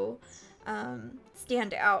to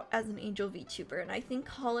stand out as an angel VTuber, and I think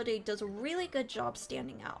Holiday does a really good job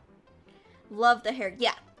standing out. Love the hair.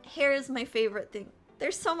 Yeah, hair is my favorite thing.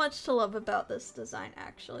 There's so much to love about this design,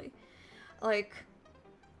 actually. Like,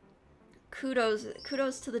 kudos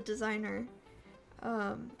to the designer.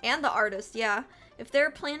 And the artist, yeah. If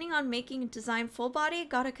they're planning on making a design full body,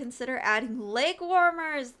 gotta consider adding leg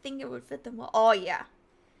warmers. Think it would fit them well. Oh yeah.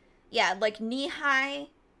 Yeah, like knee-high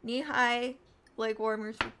leg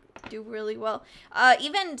warmers would do really well.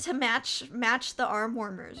 Even to match the arm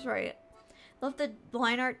warmers, right? Love the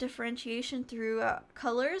line art differentiation through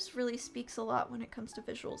colors. Really speaks a lot when it comes to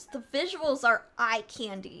visuals. The visuals are eye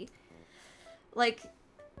candy. Like,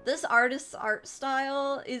 this artist's art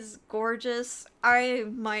style is gorgeous. I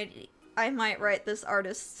might write this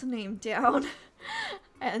artist's name down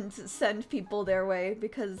and send people their way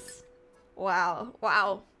because,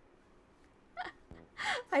 wow.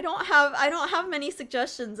 I don't have many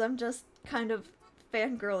suggestions. I'm just kind of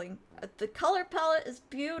fangirling. The color palette is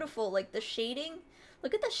beautiful. Like the shading.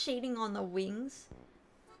 Look at the shading on the wings.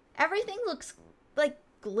 Everything looks like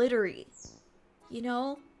glittery. You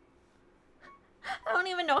know? I don't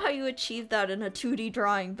even know how you achieved that in a 2D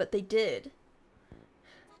drawing, but they did.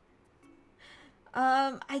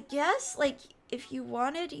 I guess, like, if you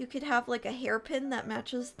wanted, you could have, like, a hairpin that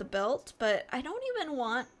matches the belt, but I don't even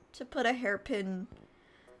want to put a hairpin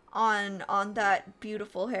on that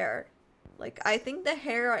beautiful hair. Like, I think the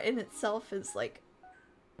hair in itself is, like,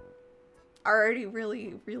 already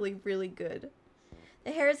really, really, really good.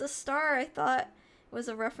 The hair is a star. I thought it was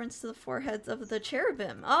a reference to the foreheads of the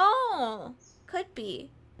cherubim. Oh! Could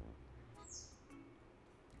be.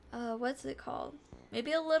 What's it called?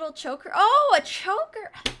 Maybe a little choker. Oh, a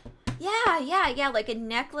choker! Yeah, like a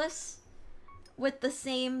necklace with the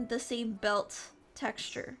same belt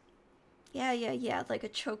texture. Yeah, like a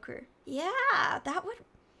choker. Yeah, that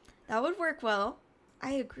would work well.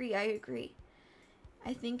 I agree. I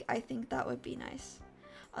think that would be nice.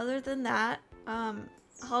 Other than that,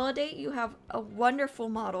 Holiday, you have a wonderful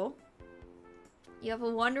model.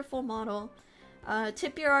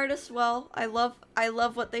 Tip your artist well. I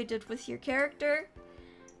love what they did with your character.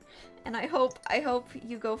 And I hope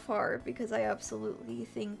you go far, because I absolutely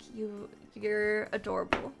think you're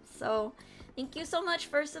adorable. So, thank you so much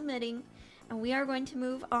for submitting, and we are going to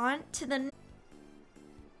move on to the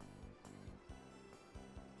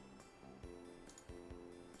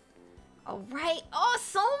Alright. Oh,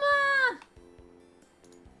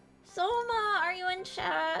 Soma, are you in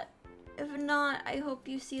chat? If not, I hope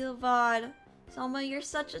you see the VOD. Soma, you're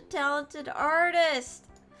such a talented artist.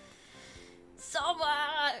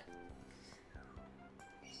 Soma!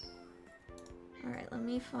 Alright, let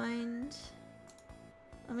me find...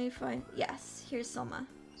 Yes, here's Soma.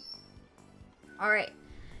 Alright.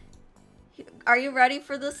 Are you ready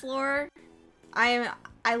for this lore? I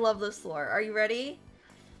love this lore. Are you ready?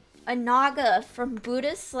 A Naga from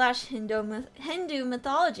Buddhist/Hindu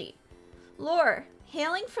mythology. Lore.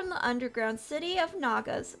 Hailing from the underground city of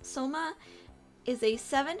Nagas, Soma is a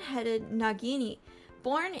seven-headed Nagini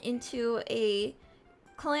born into a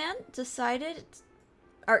clan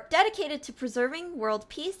dedicated to preserving world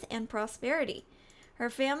peace and prosperity. Her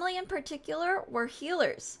family in particular were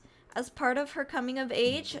healers. As part of her coming of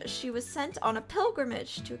age, she was sent on a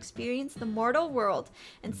pilgrimage to experience the mortal world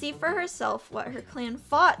and see for herself what her clan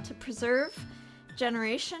fought to preserve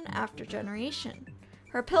generation after generation.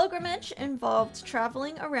 Her pilgrimage involved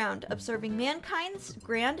traveling around, observing mankind's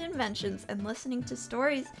grand inventions and listening to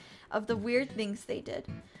stories of the weird things they did.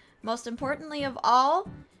 Most importantly of all,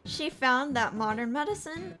 she found that modern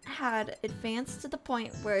medicine had advanced to the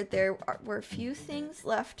point where there were few things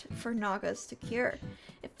left for Nagas to cure.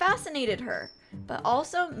 It fascinated her, but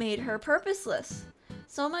also made her purposeless.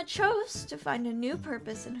 Soma chose to find a new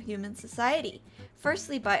purpose in human society,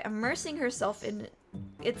 firstly by immersing herself in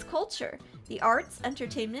its culture, the arts,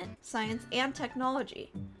 entertainment, science, and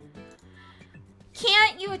technology.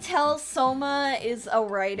 Can't you tell Soma is a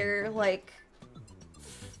writer? Like,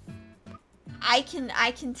 I can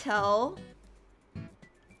tell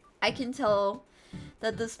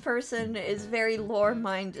that this person is very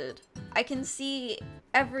lore-minded. I can see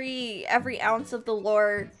every ounce of the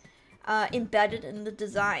lore embedded in the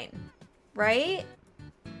design, right?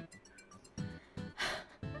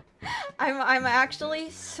 I'm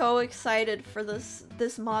actually so excited for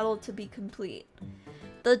this model to be complete.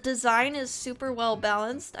 The design is super well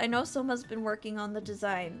balanced. I know Soma's been working on the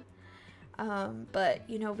design. But,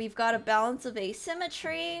 you know, we've got a balance of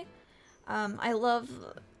asymmetry. I love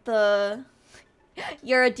the...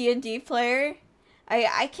 You're a D&D player.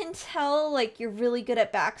 I can tell, like, you're really good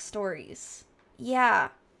at backstories. Yeah.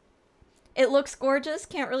 It looks gorgeous.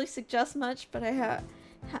 Can't really suggest much, but I have...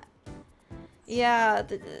 Yeah,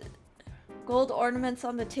 the gold ornaments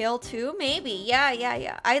on the tail, too? Maybe.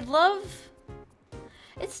 Yeah. I love...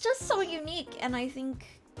 It's just so unique, and I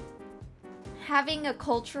think... having a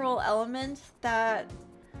cultural element that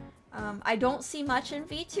I don't see much in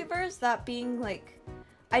VTubers, that being like,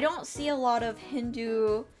 I don't see a lot of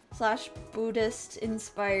Hindu/Buddhist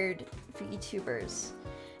inspired VTubers,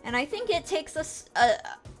 and I think it takes us,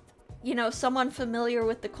 you know, someone familiar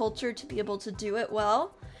with the culture to be able to do it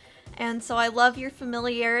well, and so I love your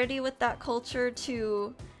familiarity with that culture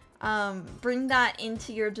to bring that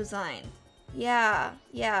into your design. Yeah.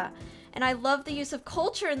 And I love the use of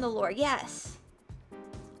culture in the lore. Yes.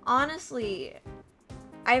 Honestly,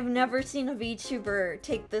 I've never seen a VTuber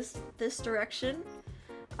take this direction,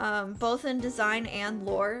 both in design and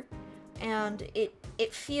lore, and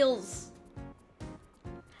it feels...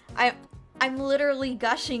 I'm literally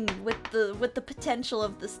gushing with the potential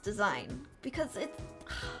of this design because it's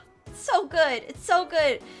so good. It's so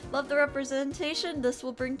good. Love the representation this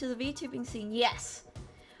will bring to the VTubing scene. Yes.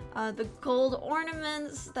 The gold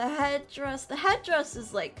ornaments, the headdress. The headdress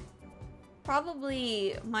is like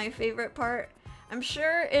probably my favorite part. I'm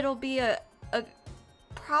sure it'll be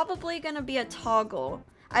probably gonna be a toggle.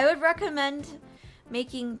 I would recommend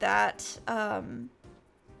making that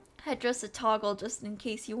headdress a toggle just in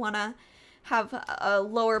case you wanna have a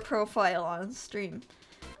lower profile on stream.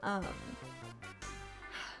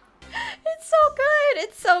 It's so good!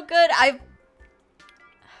 It's so good!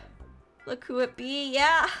 Look who it be,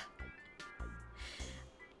 yeah!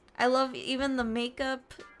 I love even the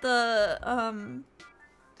makeup, the,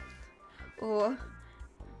 oh,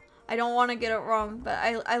 I don't want to get it wrong, but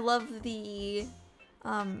I love the,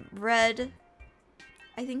 red,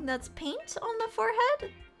 I think that's paint on the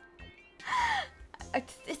forehead?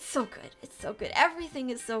 It's so good, it's so good,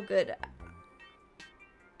 everything is so good.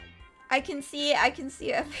 I can see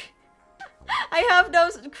every... I have no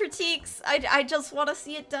critiques, I just want to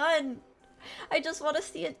see it done. I just want to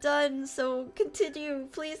see it done, so continue,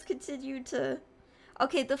 please continue to...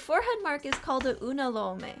 Okay, the forehead mark is called a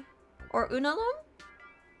unalome. Or unalome?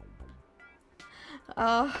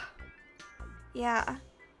 Yeah.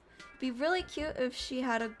 Be really cute if she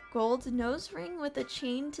had a gold nose ring with a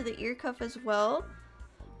chain to the ear cuff as well.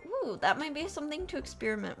 Ooh, that might be something to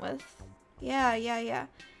experiment with. Yeah.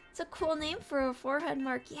 It's a cool name for a forehead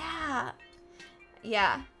mark, yeah.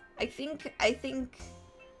 Yeah, I think...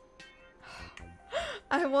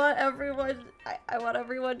 I want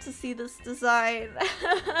everyone to see this design.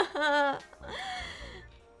 I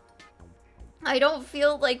don't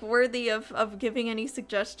feel like worthy of giving any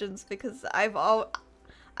suggestions because I've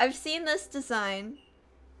seen this design.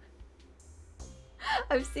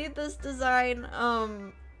 I've seen this design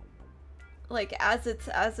like as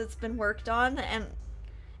it's been worked on, and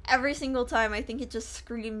every single time I think it just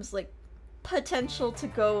screams like potential to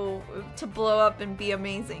blow up and be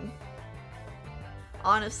amazing.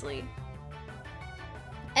 Honestly.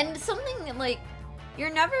 And something like, you're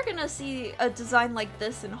never gonna see a design like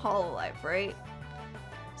this in Hololive, right?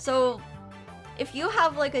 So if you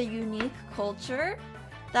have like a unique culture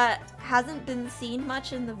that hasn't been seen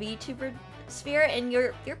much in the VTuber sphere and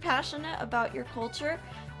you're passionate about your culture,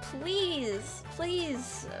 please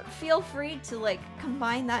feel free to like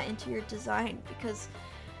combine that into your design, because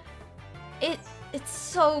it's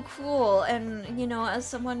so cool. And you know, as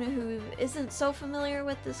someone who isn't so familiar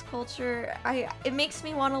with this culture, it makes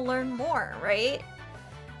me want to learn more, right?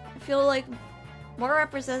 I feel like more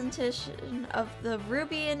representation of the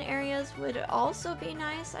Ruby in areas would also be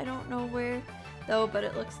nice. I don't know where though, but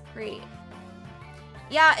it looks great.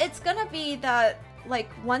 Yeah, it's gonna be that like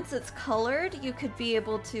once it's colored you could be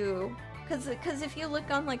able to, because if you look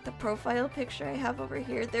on like the profile picture I have over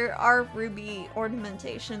here, there are Ruby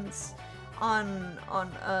ornamentations on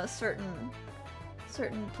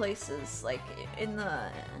certain places, like in the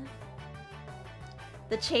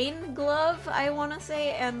chain glove, I want to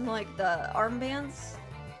say, and like the armbands.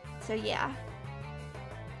 So yeah.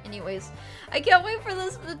 Anyways, I can't wait for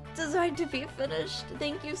this design to be finished.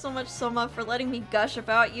 Thank you so much, Soma, for letting me gush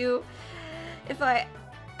about you. If I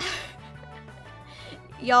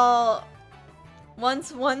y'all,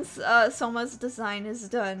 once Soma's design is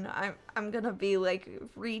done, I'm gonna be like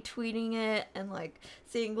retweeting it and like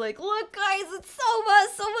saying like, look guys, it's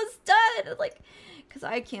Soma's done, like, because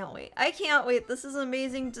I can't wait. This is an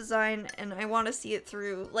amazing design and I want to see it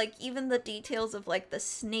through. Like even the details of like the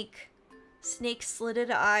snake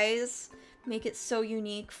slitted eyes make it so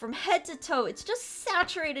unique from head to toe. It's just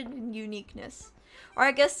saturated in uniqueness, or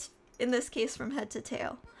I guess in this case from head to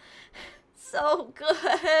tail. So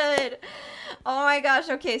good. Oh my gosh.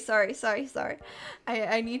 Okay, sorry.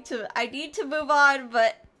 I need to move on,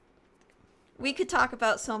 but we could talk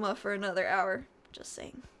about Soma for another hour. Just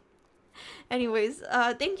saying. Anyways,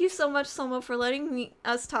 thank you so much, Soma, for letting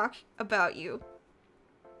us talk about you.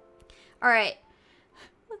 All right.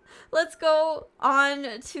 Let's go on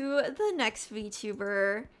to the next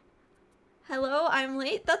VTuber. Hello, I'm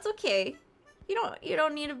late. That's okay. You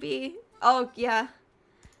don't need to be. Oh yeah.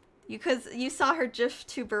 Because you saw her GIF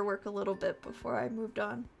tuber work a little bit before I moved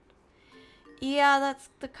on. Yeah, that's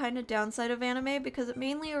the kind of downside of anime, because it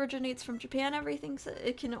mainly originates from Japan. Everything, so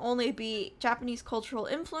it can only be Japanese cultural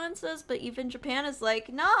influences, but even Japan is like,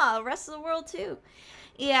 nah, rest of the world too.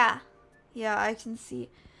 Yeah, I can see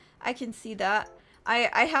that.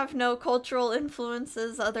 I have no cultural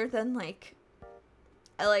influences other than like,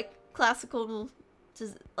 I like classical,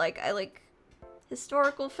 I like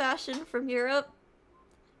historical fashion from Europe.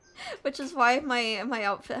 Which is why my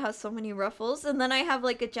outfit has so many ruffles. And then I have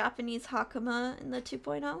like a Japanese hakama in the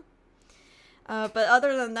 2.0. But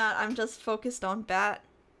other than that, I'm just focused on bat.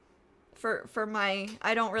 For my,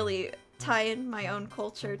 I don't really tie in my own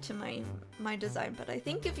culture to my design, but I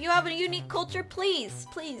think if you have a unique culture, please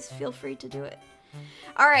feel free to do it.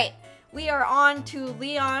 All right, we are on to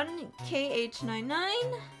Leon KH99.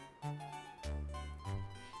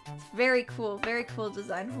 It's very cool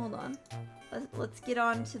design. Hold on, let's get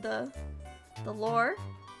on to the lore.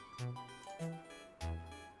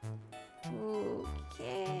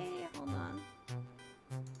 Okay, hold on.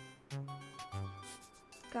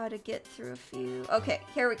 Gotta get through a few. Okay,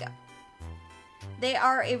 here we go. They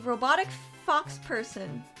are a robotic fox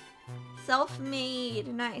person. Self-made.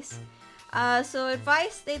 Nice. So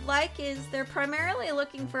advice they'd like is they're primarily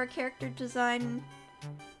looking for a character design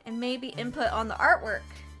and maybe input on the artwork.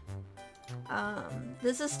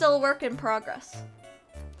 This is still a work in progress.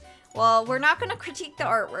 Well, we're not gonna critique the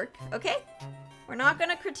artwork, okay? We're not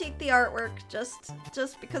gonna critique the artwork just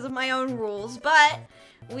because of my own rules, but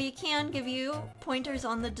we can give you pointers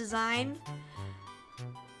on the design.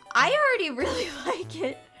 I already really like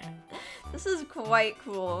it. This is quite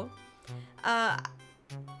cool.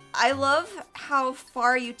 I love how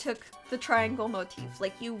far you took the triangle motif.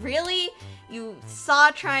 Like you saw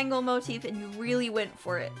a triangle motif and you really went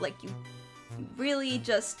for it. Like you really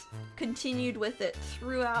just continued with it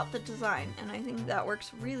throughout the design, and I think that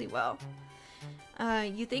works really well.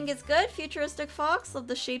 You think it's good? Futuristic fox? Love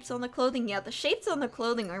the shapes on the clothing. Yeah, the shapes on the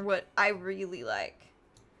clothing are what I really like.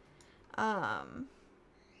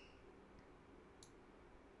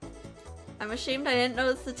 I'm ashamed I didn't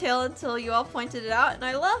notice the tail until you all pointed it out, and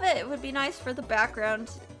I love it! It would be nice for the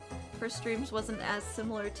background for streams wasn't as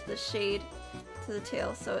similar to the shade to the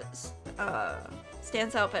tail, so it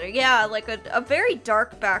stands out better. Yeah, like a very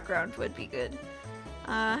dark background would be good.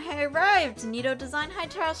 Hey, arrived! Neato design, high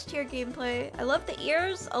trash tier gameplay. I love the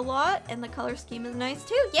ears a lot, and the color scheme is nice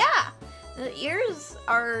too. Yeah! The ears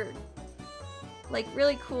are, like,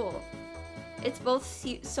 really cool. It's both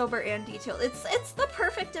sober and detailed. It's the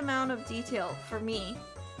perfect amount of detail for me,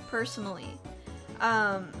 personally.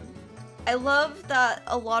 I love that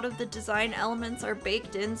a lot of the design elements are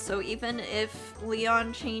baked in, so even if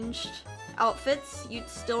Leon changed outfits, you'd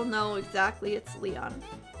still know exactly it's Leon.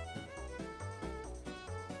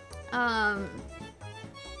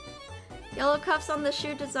 Yellow cuffs on the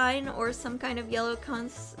shoe design or some kind of yellow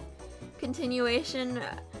continuation.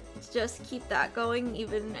 Just keep that going,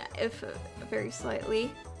 even if very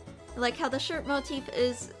slightly. I like how the shirt motif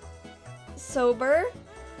is sober,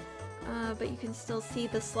 but you can still see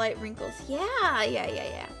the slight wrinkles. Yeah.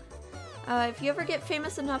 If you ever get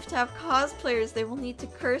famous enough to have cosplayers, they will need to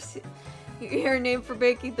curse your name for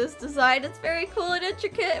making this design. It's very cool and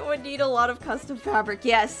intricate and would need a lot of custom fabric.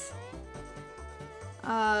 Yes.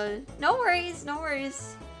 No worries.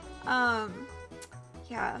 Yeah.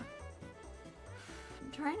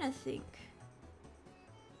 I'm trying to think.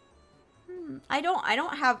 I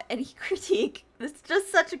don't have any critique. It's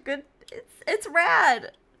just such a good, it's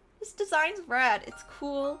rad. This design's rad. It's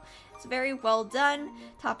cool. It's very well done.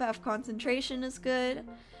 Top half concentration is good.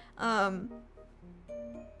 Colors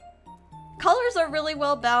are really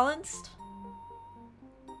well balanced.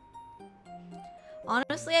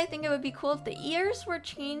 Honestly, I think it would be cool if the ears were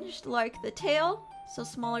changed like the tail. So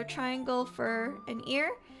smaller triangle for an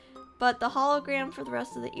ear, but the hologram for the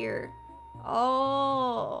rest of the ear.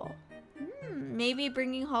 Oh. Maybe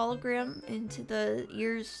bringing hologram into the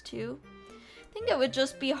ears too. I think it would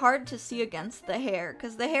just be hard to see against the hair,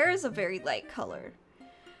 because the hair is a very light color.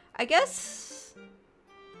 I guess...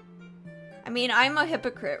 I mean, I'm a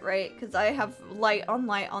hypocrite, right? Because I have light on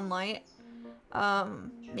light on light.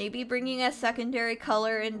 Maybe bringing a secondary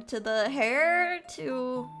color into the hair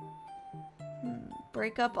to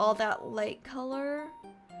break up all that light color.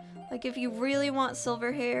 Like if you really want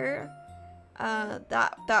silver hair,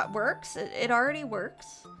 that works. It already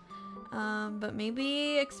works. But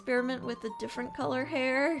maybe experiment with a different color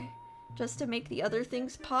hair just to make the other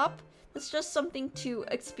things pop. It's just something to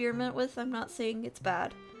experiment with. I'm not saying it's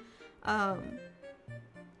bad.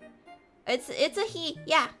 It's a he.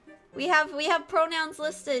 Yeah. We have pronouns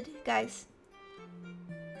listed, guys.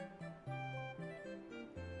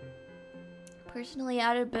 Personally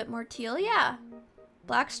added a bit more teal. Yeah.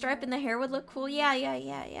 Black stripe in the hair would look cool.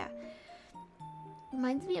 Yeah.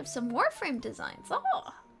 Reminds me of some Warframe designs.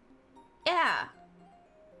 Oh. Yeah.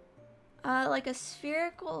 Like a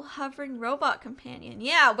spherical hovering robot companion.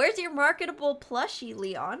 Yeah, where's your marketable plushie,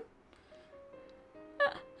 Leon?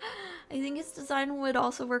 I think his design would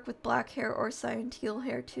also work with black hair or cyan teal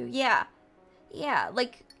hair too. Yeah. Yeah,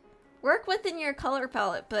 like work within your color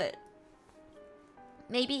palette, but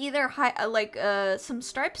maybe either some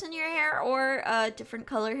stripes in your hair or different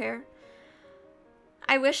color hair.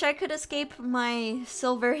 I wish I could escape my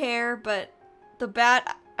silver hair, but the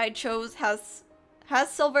bat I chose has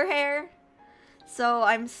silver hair, so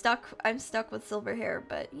I'm stuck with silver hair.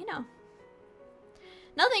 But you know,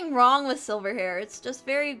 nothing wrong with silver hair. It's just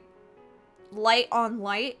very light on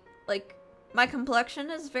light. Like, my complexion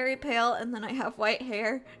is very pale, and then I have white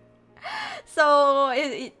hair, so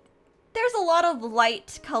there's a lot of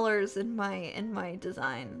light colors in my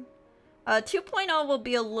design. 2.0 will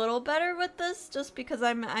be a little better with this, just because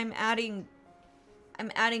I'm adding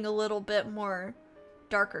a little bit more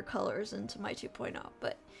darker colors into my 2.0.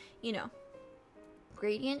 But you know,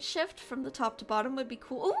 gradient shift from the top to bottom would be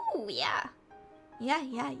cool. Ooh, yeah.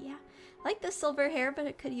 Like the silver hair, but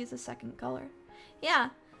it could use a second color. Yeah.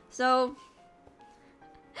 So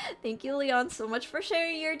thank you, Leon, so much for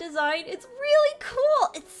sharing your design. It's really cool.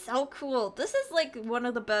 It's so cool. This is like one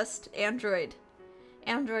of the best Android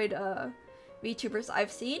VTubers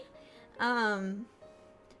I've seen.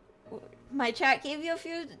 My chat gave you a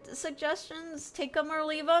few suggestions. Take them or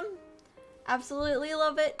leave them. Absolutely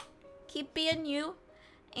love it. Keep being you.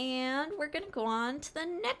 And we're gonna go on to the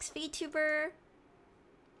next VTuber.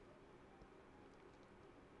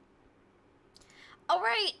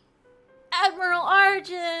 Alright, Admiral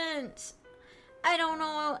Argent! I don't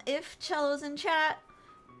know if Cello's in chat,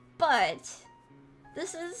 but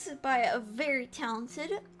this is by a very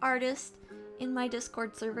talented artist in my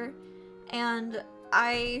Discord server, and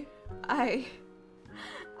I've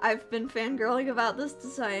been fangirling about this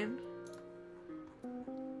design.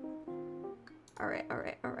 Alright.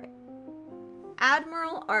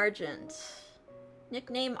 Admiral Argent.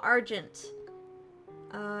 Nickname Argent.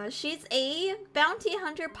 She's a bounty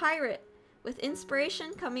hunter pirate with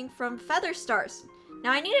inspiration coming from feather stars.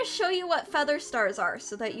 Now I need to show you what feather stars are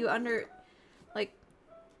so that you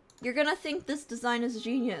you're gonna think this design is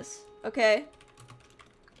genius, okay?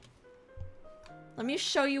 Let me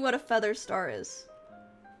show you what a feather star is.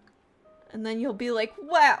 And then you'll be like,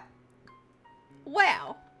 wow!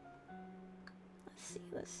 Wow!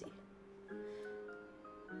 Let's see.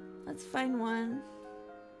 Let's find one.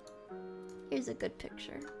 Here's a good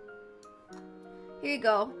picture. Here you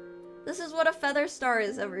go. This is what a feather star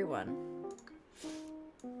is, everyone.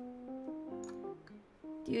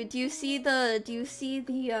 Do you see the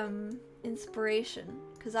inspiration?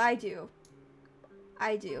 'Cause I do.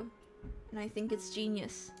 And I think it's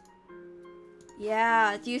genius.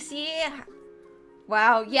 Yeah, do you see?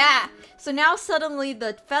 Wow, yeah. So now suddenly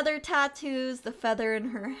the feather tattoos, the feather in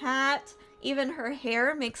her hat, even her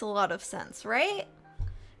hair makes a lot of sense, right?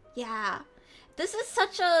 Yeah. This is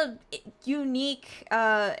such a unique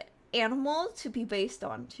animal to be based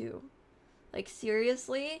on too. Like,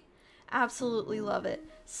 seriously, absolutely love it.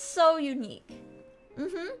 So unique.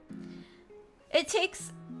 It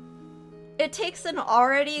takes an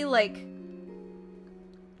already like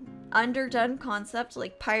underdone concept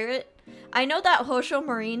like pirate. I know that Hosho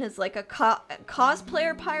Marine is like a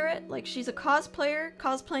cosplayer pirate. Like, she's a cosplayer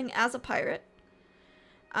cosplaying as a pirate.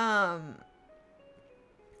 And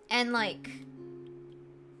like,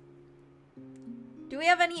 do we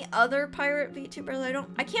have any other pirate VTubers?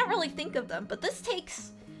 I can't really think of them, but this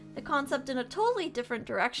takes the concept in a totally different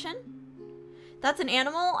direction. That's an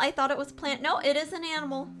animal? I thought it was plant. No, it is an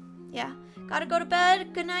animal. Yeah. Gotta go to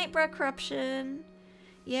bed. Good night, Bread Corruption.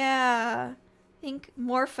 Yeah. I think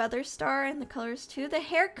more feather star in the colors too. The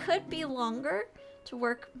hair could be longer to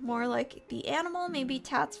work more like the animal. Maybe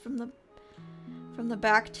tats from the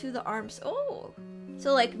back to the arms. Oh.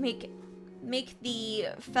 So like make the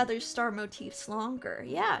feather star motifs longer.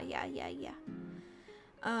 Yeah.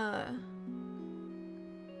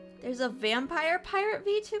 There's a vampire pirate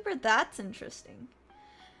VTuber? That's interesting.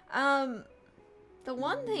 The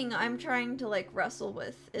one thing I'm trying to like wrestle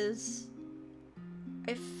with is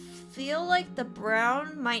I feel like the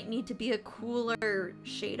brown might need to be a cooler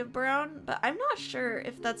shade of brown, but I'm not sure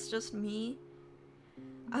if that's just me.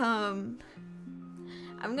 I'm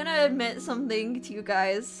gonna admit something to you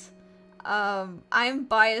guys. I'm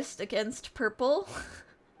biased against purple.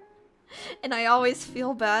 And I always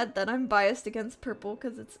feel bad that I'm biased against purple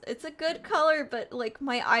because it's a good color, but like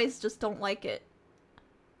my eyes just don't like it.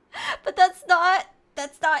 But that's not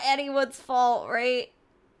anyone's fault, right?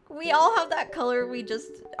 We all have that color we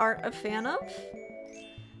just aren't a fan of.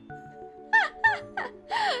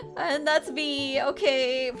 And that's me.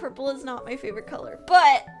 Okay, purple is not my favorite color,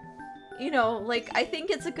 but you know, like, I think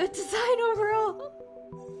it's a good design overall.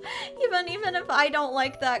 Even if I don't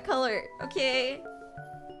like that color, okay?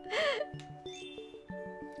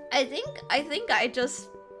 I think I just,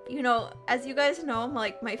 you know, as you guys know,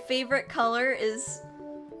 like my favorite color is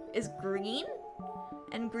green,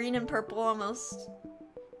 and green and purple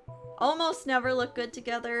almost never look good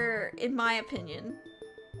together, in my opinion.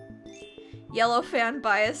 Yellow fan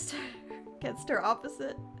biased against her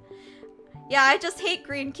opposite. Yeah, I just hate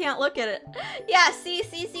green, can't look at it. Yeah, see,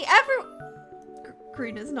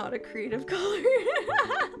 green is not a creative color.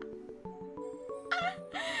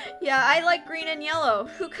 Yeah, I like green and yellow.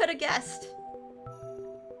 Who could have guessed?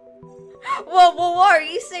 Whoa, are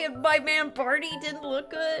you saying my man Barty didn't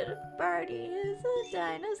look good? Barty is a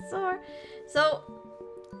dinosaur. So,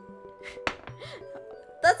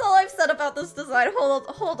 that's all I've said about this design.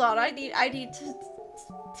 Hold on. I need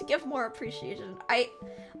to give more appreciation. I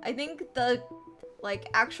think the like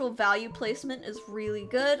actual value placement is really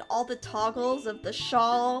good. All the toggles of the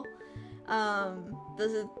shawl,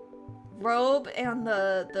 the robe, and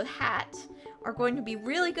the hat are going to be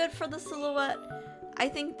really good for the silhouette. I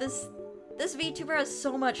think this VTuber has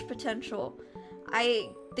so much potential.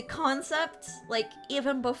 The concept, like,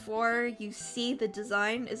 even before you see the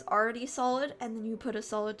design is already solid, and then you put a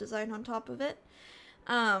solid design on top of it.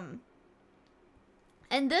 And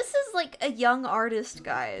this is, like, a young artist,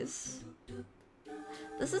 guys.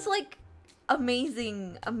 This is, like,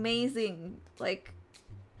 amazing, like,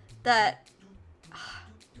 that...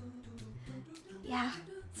 Yeah,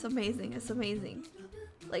 it's amazing.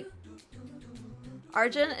 Like,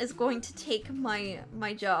 Arjun is going to take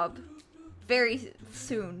my job very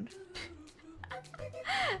soon.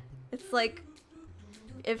 It's like,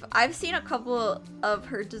 if I've seen a couple of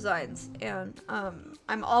her designs, and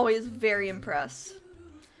I'm always very impressed.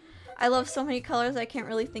 I love so many colors, I can't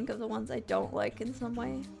really think of the ones I don't like in some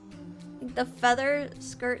way. I think the feather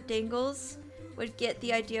skirt dangles would get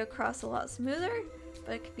the idea across a lot smoother,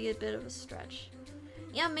 but it could be a bit of a stretch.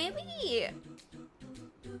 Yeah, maybe...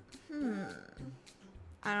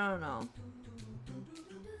 I don't know.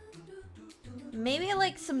 Maybe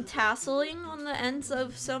like some tasseling on the ends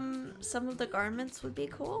of some of the garments would be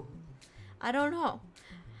cool. I don't know.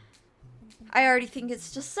 I already think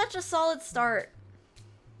it's just such a solid start.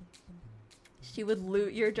 She would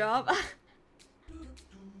loot your job.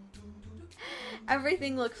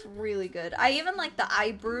 Everything looks really good. I even like the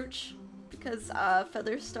eye brooch because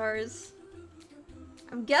feather stars.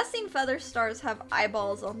 I'm guessing feather stars have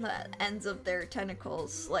eyeballs on the ends of their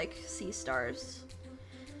tentacles, like sea stars.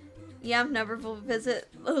 Yam never will visit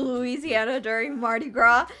Louisiana during Mardi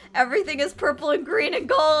Gras. Everything is purple and green and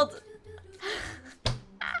gold.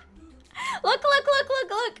 Look.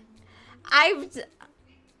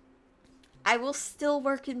 I will still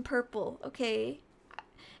work in purple, okay?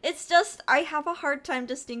 It's just, I have a hard time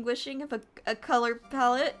distinguishing if a color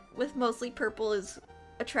palette with mostly purple is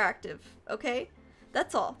attractive, okay?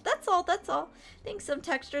 That's all. I think some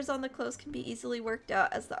textures on the clothes can be easily worked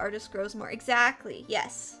out as the artist grows more. Exactly,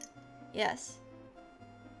 yes.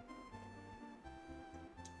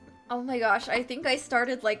 Oh my gosh, I think I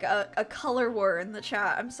started like a color war in the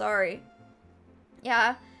chat. I'm sorry.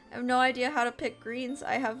 Yeah, I have no idea how to pick greens.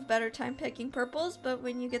 I have a better time picking purples, but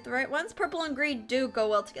when you get the right ones, purple and green do go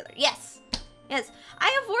well together. Yes! I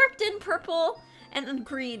have worked in purple and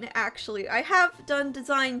green, actually. I have done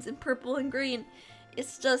designs in purple and green.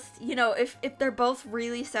 It's just, you know, if they're both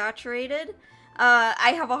really saturated,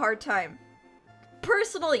 I have a hard time.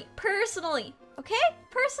 Personally, okay?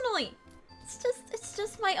 Personally. It's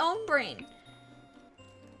just my own brain.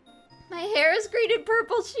 My hair is green and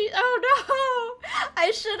purple. Oh no!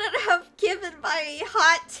 I shouldn't have given my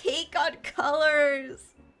hot take on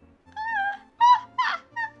colors.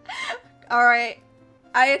 Alright.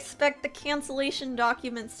 I expect the cancellation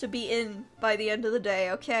documents to be in by the end of the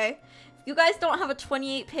day, okay? If you guys don't have a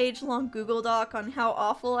 28-page long Google Doc on how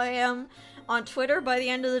awful I am on Twitter, by the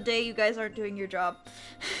end of the day, you guys aren't doing your job.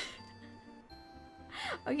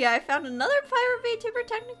 Oh yeah, I found another pirate VTuber.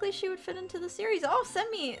 Technically, she would fit into the series. Oh,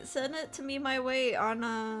 send it to me my way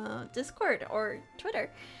on Discord or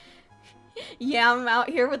Twitter. Yeah, I'm out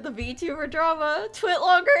here with the VTuber drama.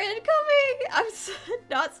 Twitlonger incoming! I'm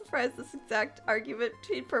not surprised this exact argument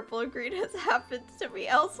between purple and green has happened to me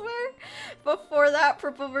elsewhere. Before that,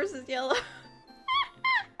 purple versus yellow.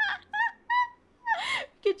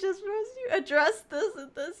 We could just address this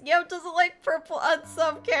and this. Yep, doesn't like purple,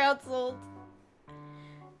 unsub canceled.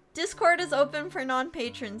 Discord is open for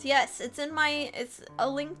non-patrons. Yes, it's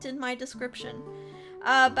linked in my description.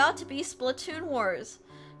 About to be Splatoon Wars.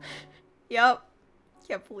 Yep.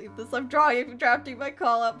 Can't believe this. I'm drafting my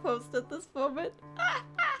call-out post at this moment.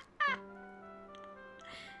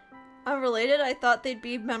 Unrelated, I thought they'd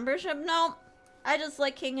be membership. No, I just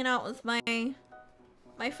like hanging out with my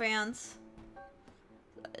fans.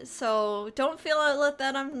 So don't feel like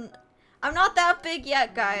that I'm not that big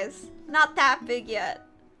yet, guys. Not that big yet.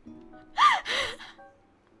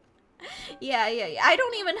 Yeah. I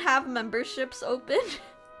don't even have memberships open.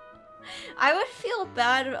 I would feel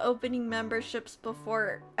bad opening memberships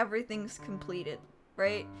before everything's completed,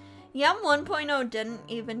 right? Yum 1.0 didn't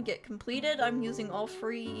even get completed. I'm using all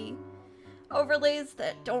free overlays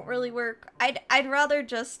that don't really work. I'd rather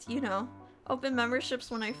just, you know, open memberships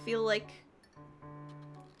when I feel like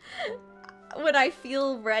when I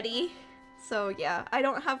feel ready. So yeah, I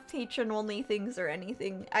don't have patron only things or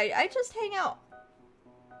anything. I just hang out.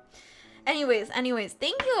 Anyways,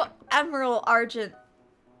 thank you, Admiral Argent.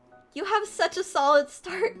 You have such a solid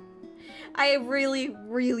start. I really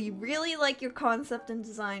like your concept and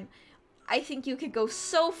design. I think you could go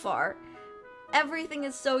so far. Everything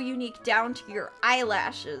is so unique down to your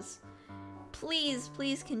eyelashes. Please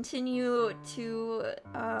continue to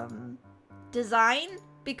design,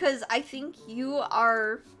 because I think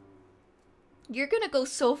you're gonna go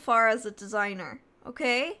so far as a designer,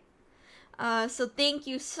 okay? So thank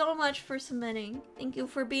you so much for submitting. Thank you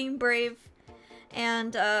for being brave.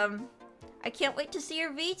 And I can't wait to see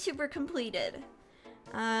your VTuber completed.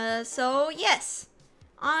 So yes,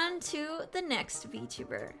 on to the next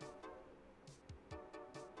VTuber.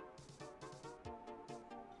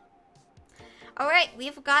 Alright,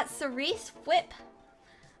 we've got Cerise Whip.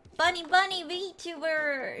 Bunny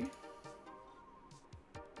VTuber.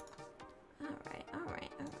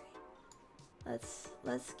 Alright.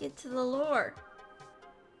 Let's get to the lore.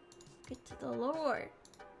 Get to the lore.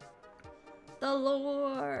 The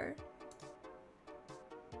lore.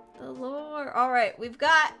 Alright, we've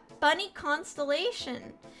got Bunny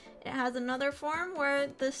Constellation. It has another form where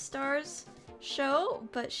the stars show,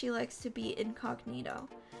 but she likes to be incognito.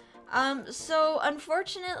 So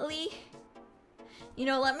unfortunately, you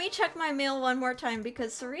know, let me check my mail one more time,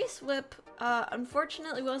 because Cerise Whip,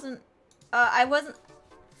 unfortunately I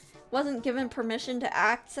wasn't given permission to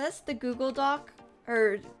access the Google Doc,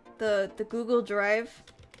 or the Google Drive,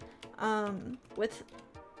 with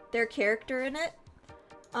their character in it.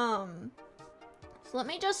 So let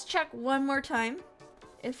me just check one more time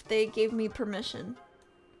if they gave me permission,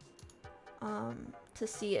 to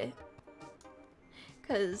see it.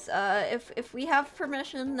 Because, if we have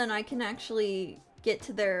permission, then I can actually get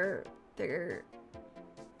to their...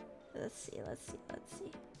 Let's see.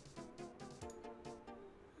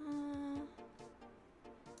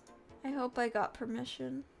 I hope I got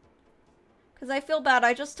permission. Because I feel bad,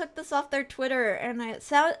 I just took this off their Twitter, and it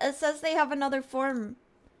says they have another form.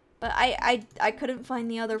 But I couldn't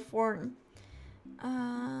find the other form.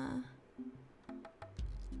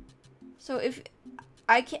 So if...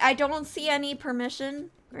 I don't see any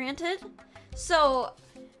permission granted. So,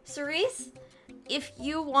 Cerise, if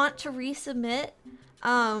you want to resubmit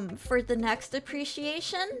for the next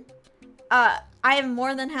appreciation, I am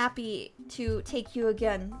more than happy to take you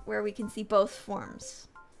again where we can see both forms.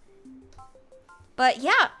 But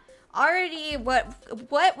yeah, already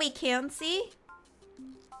what we can see,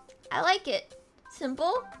 I like it.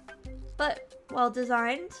 Simple, but well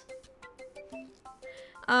designed.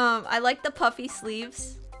 I like the puffy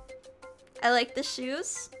sleeves. I like the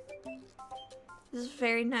shoes. This is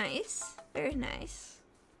very nice. Very nice.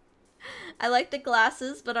 I like the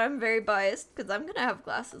glasses, but I'm very biased because I'm gonna have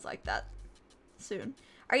glasses like that soon.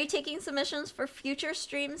 Are you taking submissions for future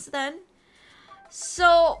streams then?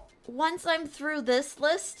 So, once I'm through this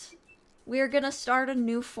list, we're gonna start a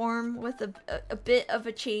new form with a bit of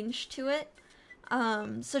a change to it.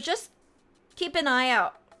 So just keep an eye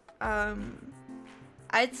out.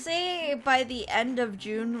 I'd say by the end of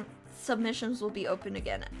June, submissions will be open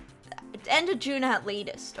again. End of June at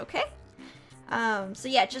latest, okay? So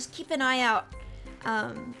yeah, just keep an eye out.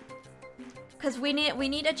 Cause we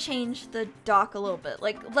need to change the doc a little bit.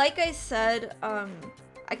 Like I said,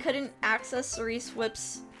 I couldn't access Cerise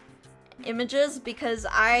Whip's images because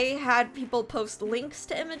I had people post links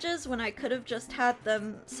to images when I could have just had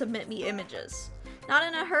them submit me images. Not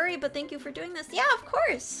in a hurry, but thank you for doing this. Yeah, of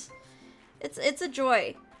course. It's a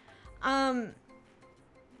joy. I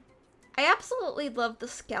absolutely love the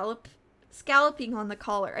scalloping on the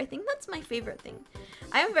collar. I think that's my favorite thing.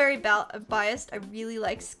 I am very biased. I really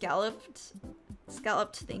like scalloped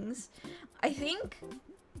things. I think...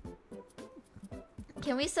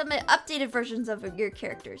 Can we submit updated versions of your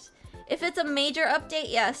characters? If it's a major update,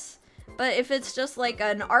 yes. But if it's just like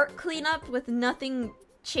an art cleanup with nothing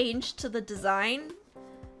changed to the design...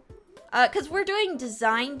 Because we're doing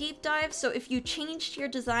design deep dive, so if you changed your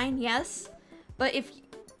design, yes. But if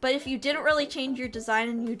But if you didn't really change your design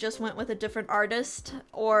and you just went with a different artist,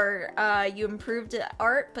 or you improved the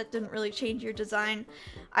art but didn't really change your design,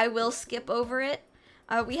 I will skip over it.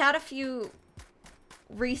 We had a few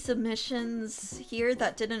resubmissions here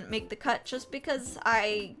that didn't make the cut just because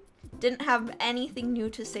I didn't have anything new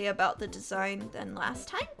to say about the design than last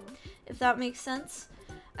time, if that makes sense.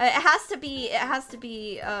 It has to be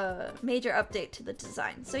a major update to the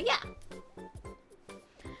design. So yeah.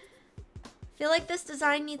 I feel like this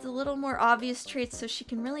design needs a little more obvious traits so she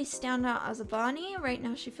can really stand out as a Bonnie. Right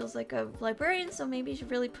now she feels like a librarian, so maybe you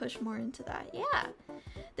should really push more into that.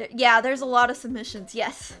 Yeah. There's a lot of submissions.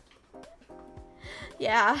 Yes.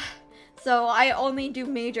 Yeah. So I only do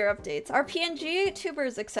major updates. Are PNG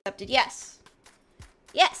tubers accepted? Yes.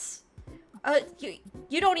 Yes.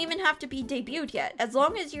 You don't even have to be debuted yet. As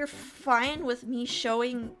long as you're fine with me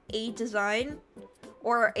showing a design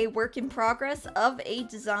or a work in progress of a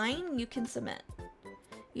design, you can submit.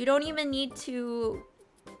 You don't even need to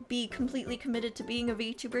be completely committed to being a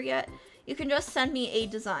VTuber yet. You can just send me a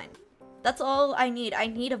design. That's all I need. I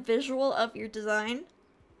need a visual of your design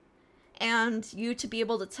and you to be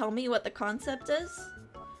able to tell me what the concept is,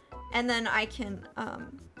 and then I can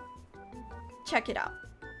check it out,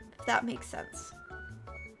 if that makes sense.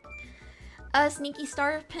 A sneaky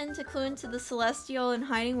star pin to clue into the celestial and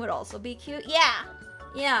hiding would also be cute.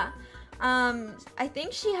 Yeah. I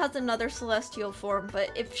think she has another celestial form,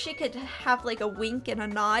 but if she could have like a wink and a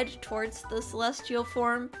nod towards the celestial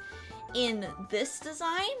form in this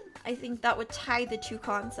design, I think that would tie the two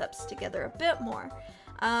concepts together a bit more.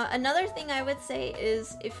 Another thing I would say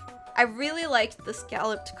is, if I really liked the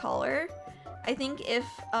scalloped collar, I think if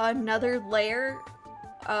another layer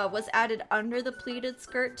was added under the pleated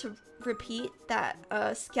skirt to repeat that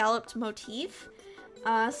scalloped motif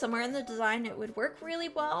somewhere in the design, it would work really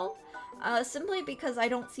well. Simply because I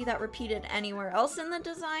don't see that repeated anywhere else in the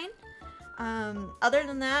design. Other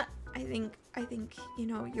than that, I think you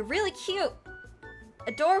know, you're really cute,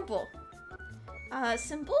 adorable,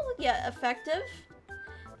 simple yet effective.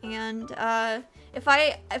 And if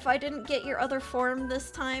I didn't get your other form this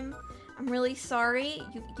time, I'm really sorry.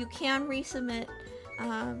 You can resubmit,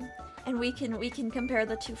 and we can compare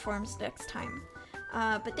the two forms next time.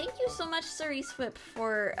 But thank you so much, Cerise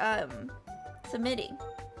for submitting.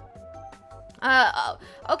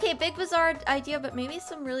 Okay, big bizarre idea, but maybe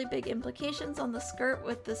some really big implications on the skirt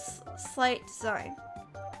with this slight design.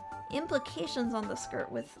 Implications on the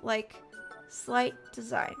skirt with, like, slight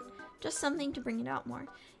design. Just something to bring it out more.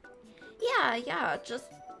 Yeah, just...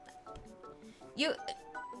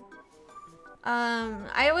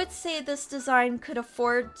 I would say this design could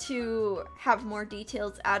afford to have more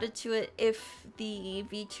details added to it if the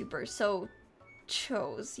VTuber so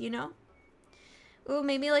chose, you know? Ooh,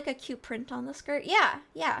 maybe like a cute print on the skirt?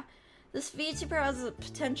 Yeah. This VTuber has the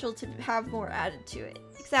potential to have more added to it.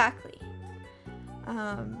 Exactly.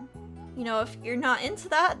 You know, if you're not into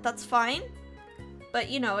that, that's fine. But,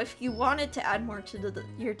 you know, if you wanted to add more to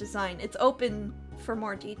your design, it's open for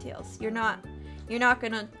more details. You're not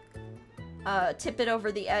gonna tip it over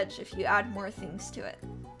the edge if you add more things to it.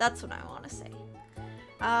 That's what I want to say.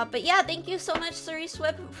 But yeah, thank you so much, Cerise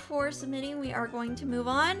for submitting. We are going to move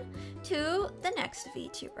on to the next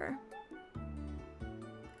VTuber.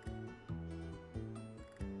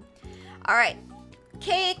 Alright.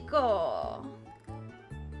 Keiko,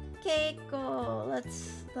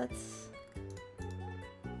 let's...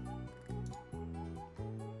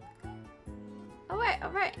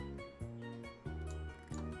 Alright.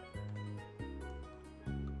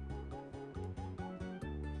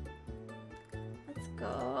 Let's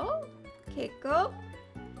go.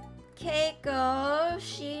 Keiko,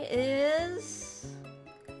 she is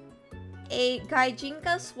a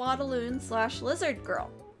Gaijinka Swaddaloon / lizard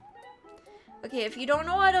girl. Okay, if you don't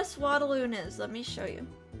know what a Swaddaloon is, let me show you.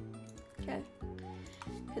 Okay.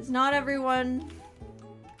 Because not everyone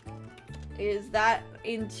is that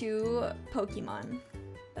into Pokemon,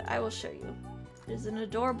 but I will show you. It is an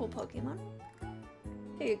adorable Pokemon.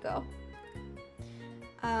 Here you go.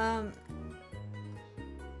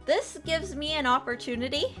 This gives me an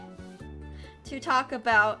opportunity to talk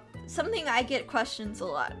about something I get questions a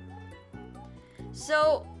lot.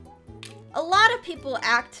 So, a lot of people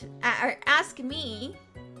ask me,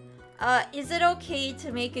 is it okay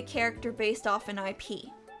to make a character based off an IP?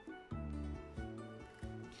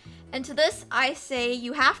 And to this, I say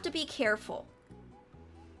you have to be careful.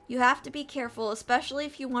 You have to be careful, especially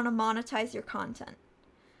if you want to monetize your content.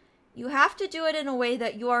 You have to do it in a way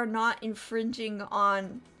that you are not infringing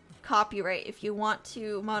on copyright if you want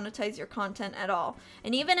to monetize your content at all.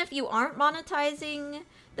 And even if you aren't monetizing,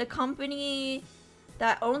 the company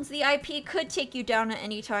that owns the IP could take you down at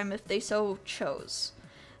any time if they so chose.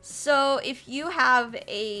 So if you have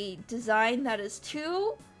a design that is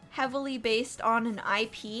too heavily based on an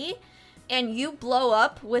IP and you blow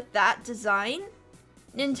up with that design,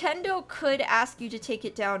 Nintendo could ask you to take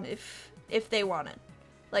it down if they wanted.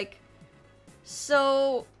 Like,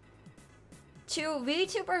 so to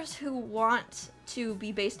VTubers who want to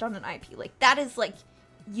be based on an IP, like that is like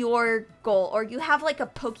your goal, or you have like a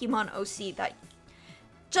Pokemon OC that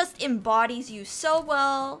just embodies you so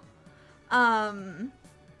well, and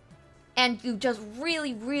you just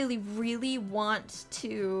really, really, really want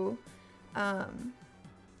to,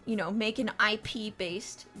 you know, make an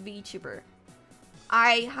IP-based VTuber.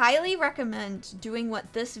 I highly recommend doing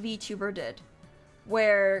what this VTuber did,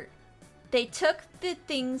 where they took the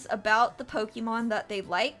things about the Pokemon that they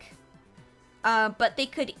like, but they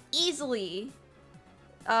could easily,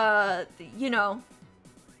 you know,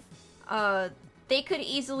 they could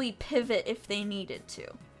easily pivot if they needed to.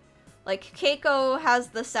 Like, Keiko has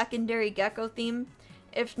the secondary gecko theme.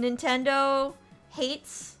 If Nintendo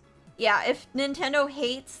hates, if Nintendo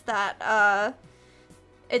hates that,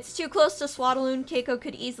 it's too close to Swaddaloon, Keiko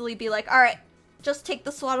could easily be like, alright, just take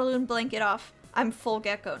the Swaddaloon blanket off. I'm full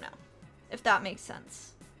gecko now. If that makes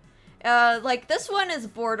sense. Like, this one is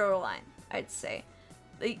borderline, I'd say.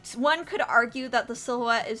 Like, one could argue that the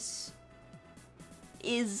silhouette is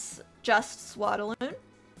just Swaddaloon.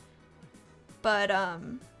 But,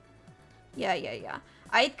 yeah.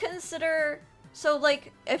 I'd consider, so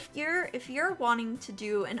like, if you're wanting to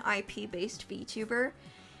do an IP-based VTuber,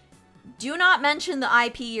 do not mention the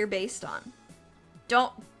IP you're based on.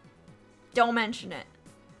 Don't mention it.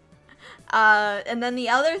 And then the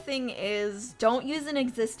other thing is, don't use an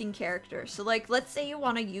existing character. So like, let's say you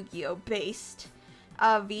want a Yu-Gi-Oh based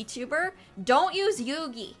VTuber. Don't use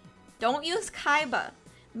Yugi. Don't use Kaiba.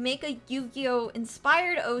 Make a Yu-Gi-Oh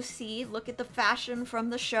inspired OC. Look at the fashion from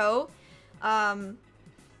the show.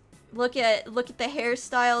 Look at the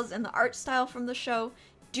hairstyles and the art style from the show.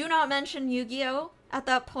 Do not mention Yu-Gi-Oh at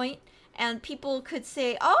that point, and people could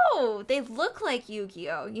say, oh, they look like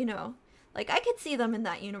Yu-Gi-Oh, you know. Like, I could see them in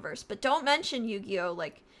that universe, but don't mention Yu-Gi-Oh,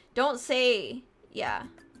 like, don't say, yeah.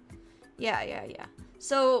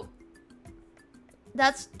 So,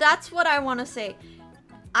 that's what I want to say.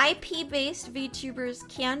 IP-based VTubers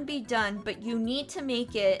can be done, but you need to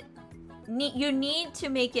make it,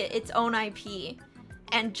 its own IP,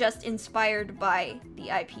 and just inspired by the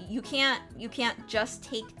IP. You can't just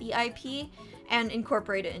take the IP and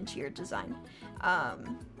incorporate it into your design.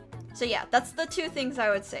 So yeah, that's the two things I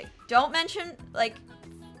would say. Don't mention, like,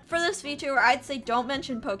 for this VTuber, I'd say don't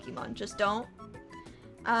mention Pokemon. Just don't.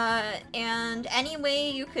 And any way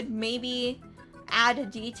you could maybe add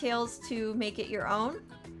details to make it your own.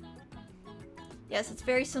 Yes, it's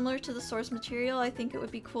very similar to the source material. I think it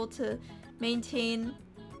would be cool to maintain...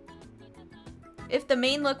 If the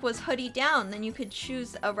main look was hoodie down, then you could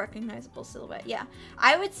choose a recognizable silhouette. Yeah,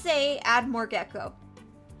 I would say add more gecko.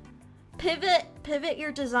 Pivot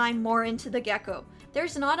your design more into the gecko.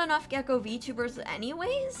 There's not enough gecko VTubers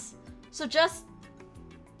anyways, so just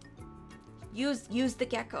use the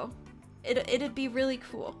gecko. It'd be really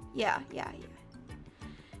cool. Yeah,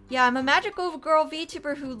 I'm a magical girl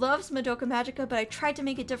VTuber who loves Madoka Magica, but I tried to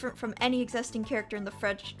make it different from any existing character in the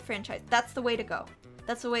franchise. That's the way to go.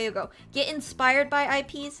 That's the way to go. Get inspired by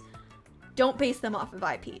IPs. Don't base them off of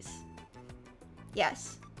IPs.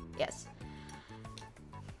 Yes.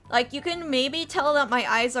 Like, you can maybe tell that my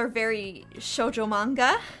eyes are very shoujo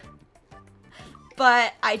manga,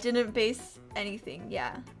 but I didn't base anything,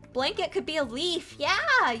 yeah. Blanket could be a leaf,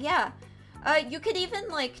 yeah. You could even,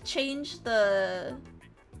 like, change the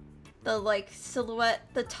like, silhouette,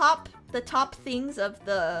 the top things of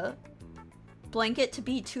the blanket to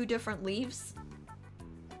be two different leaves.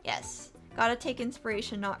 Yes. Gotta take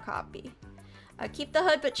inspiration, not copy. Keep the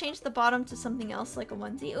hood, but change the bottom to something else, like a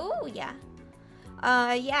onesie. Ooh, yeah.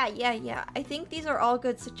 Yeah. I think these are all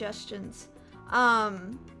good suggestions.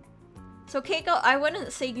 So Keiko, I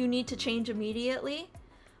wouldn't say you need to change immediately.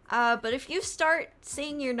 But if you start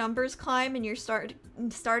seeing your numbers climb and you're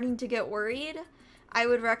starting to get worried, I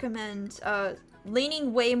would recommend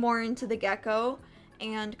leaning way more into the gecko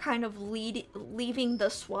and kind of leaving the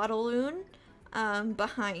Swaddaloon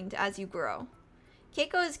behind as you grow.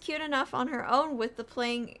 Keiko is cute enough on her own with the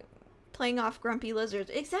playing off grumpy lizards.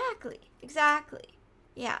 Exactly.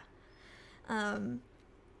 Yeah.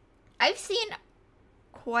 I've seen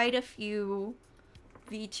quite a few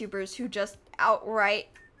VTubers who just outright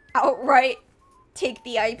take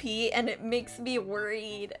the IP, and it makes me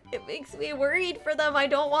worried. It makes me worried for them. I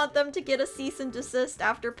don't want them to get a cease and desist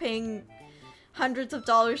after paying hundreds of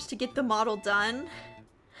dollars to get the model done.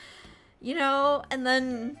 You know, and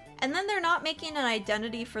then they're not making an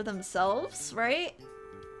identity for themselves, right?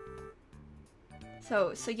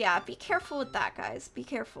 So yeah, be careful with that, guys. Be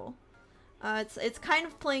careful. It's kind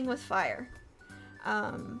of playing with fire.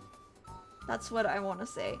 That's what I want to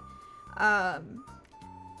say.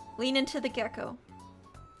 Lean into the gecko.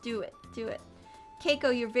 Do it. Do it.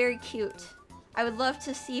 Keiko, you're very cute. I would love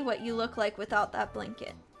to see what you look like without that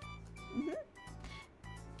blanket.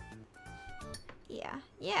 Yeah,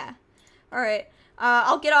 yeah. Alright,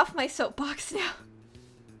 I'll get off my soapbox now.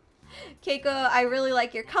 Keiko, I really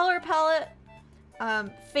like your color palette.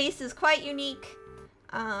 Face is quite unique.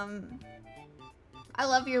 I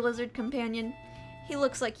love your lizard companion. He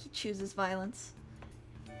looks like he chooses violence.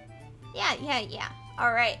 Yeah, yeah, yeah.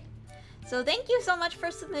 Alright. So thank you so much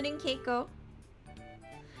for submitting, Keiko.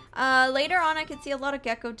 Later on I could see a lot of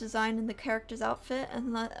gecko design in the character's outfit,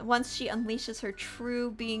 and once she unleashes her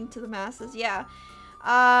true being to the masses, yeah.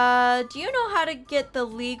 Do you know how to get the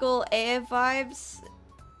legal A vibes?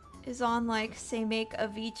 Is on, like, say make a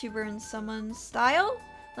VTuber in someone's style?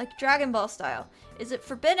 Like Dragon Ball style. Is it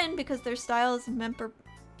forbidden because their style is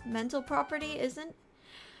mental property, isn't?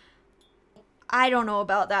 I don't know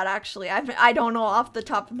about that, actually. I don't know off the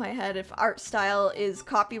top of my head if art style is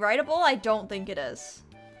copyrightable. I don't think it is.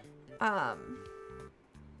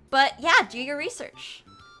 But yeah, do your research.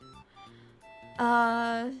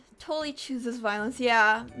 Totally chooses violence.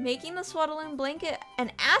 Yeah, making the swaddling blanket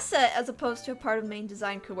an asset as opposed to a part of main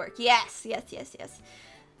design could work. Yes, yes, yes, yes.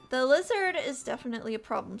 The lizard is definitely a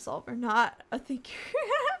problem solver, not a thinker.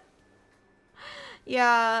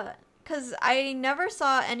 Yeah, because I never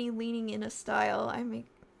saw any leaning in a style. I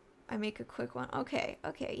make a quick one. Okay,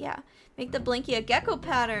 okay, yeah. Make the blankie a gecko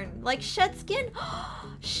pattern, like shed skin.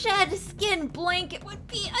 Shed skin blanket would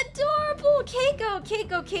be adorable. Keiko,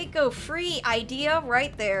 Keiko, Keiko. Free idea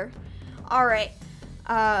right there. All right.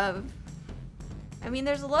 I mean,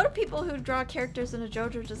 there's a lot of people who draw characters in a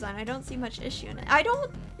JoJo design. I don't see much issue in it. I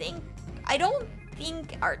don't think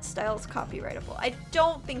art style is copyrightable. I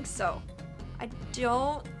don't think so. I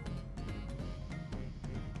don't.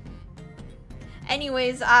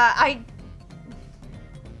 Anyways, if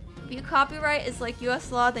you copyright is like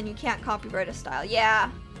US law, then you can't copyright a style.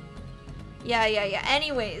 Yeah. Yeah, yeah, yeah.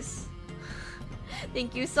 Anyways.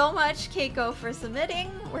 Thank you so much, Keiko, for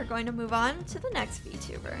submitting. We're going to move on to the next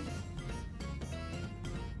VTuber.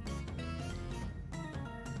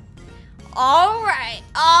 Alright,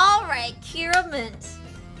 Kira Mint.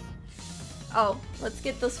 Oh, let's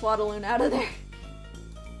get the Swaddaloon out of there.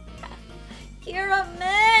 Kira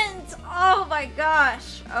Mint! Oh my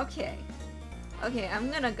gosh. Okay. Okay, I'm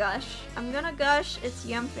gonna gush. I'm gonna gush. It's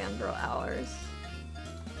Yam Fangirl hours.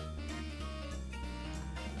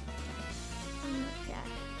 Okay.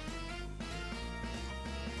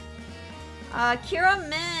 Kira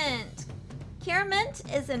Mint. Kira Mint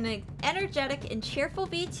is an energetic and cheerful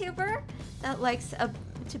VTuber that likes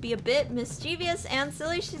to be a bit mischievous and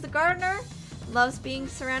silly. She's a gardener, loves being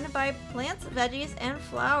surrounded by plants, veggies, and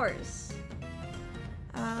flowers.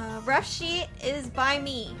 Rough sheet is by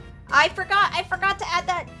me. I forgot to add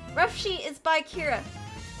that. Rough sheet is by Kira.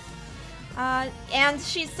 And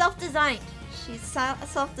she's self-designed. She's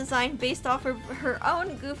self-designed based off of her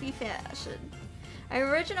own goofy fashion. I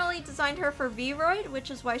originally designed her for V-Roid,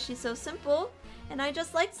 which is why she's so simple, and I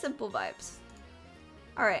just like simple vibes.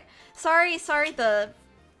 Alright, sorry,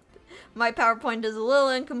 my PowerPoint is a little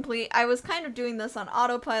incomplete. I was kind of doing this on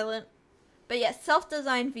autopilot. But yes,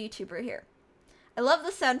 self-designed VTuber here. I love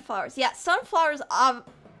the sunflowers. Yeah, sunflowers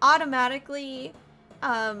automatically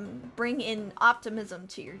bring in optimism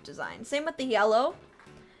to your design. Same with the yellow.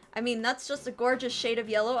 I mean, that's just a gorgeous shade of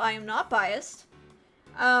yellow. I am not biased.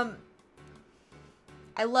 I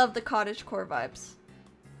love the cottagecore vibes.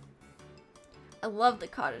 I love the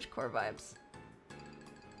cottagecore vibes.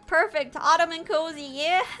 Perfect, autumn and cozy,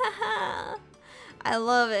 yeah! I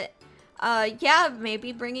love it. Yeah,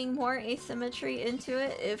 maybe bringing more asymmetry into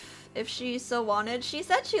it if she so wanted. She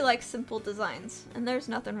said she likes simple designs, and there's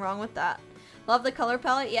nothing wrong with that. Love the color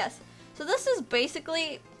palette, yes. So this is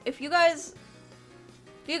basically, if you guys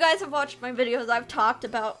have watched my videos, I've talked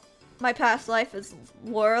about my past life as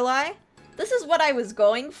Lorelei. This is what I was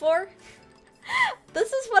going for.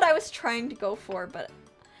 This is what I was trying to go for, but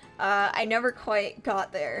I never quite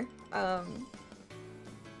got there. But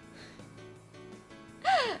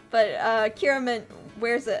Kira Mint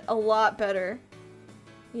wears it a lot better.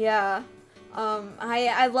 Yeah.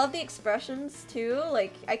 I love the expressions too.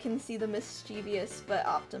 Like, I can see the mischievous but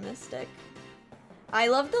optimistic. I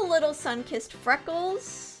love the little sun-kissed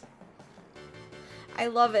freckles. I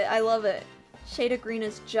love it. I love it. Shade of green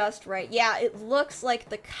is just right. Yeah, it looks like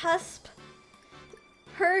the cusp.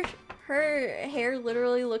 Her hair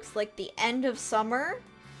literally looks like the end of summer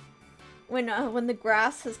when the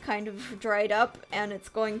grass has kind of dried up and it's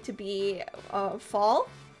going to be fall.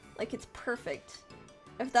 Like, it's perfect.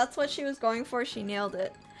 If that's what she was going for, she nailed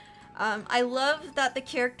it. I love that the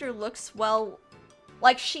character looks, well,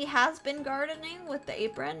 like she has been gardening with the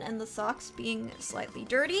apron and the socks being slightly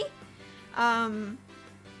dirty.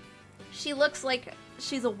 She looks like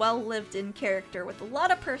she's a well-lived-in character with a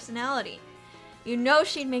lot of personality. You know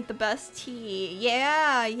she'd make the best tea.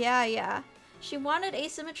 Yeah, yeah, yeah. She wanted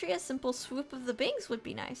asymmetry. A simple swoop of the bangs would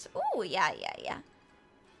be nice. Oh, yeah, yeah, yeah.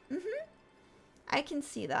 Mm-hmm. I can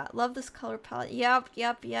see that. Love this color palette. Yep,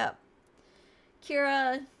 yep, yep.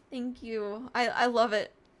 Kira, thank you. I love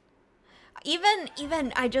it.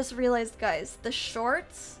 Even, I just realized, guys, the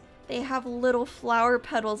shorts, they have little flower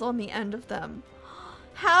petals on the end of them.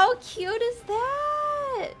 How cute is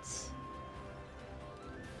that?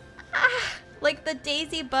 Ah, like the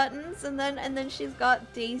daisy buttons, and then she's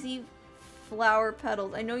got daisy flower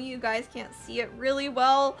petals. I know you guys can't see it really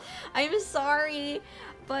well. I'm sorry,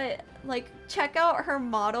 but like check out her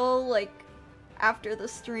model like after the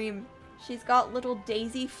stream. She's got little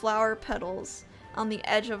daisy flower petals on the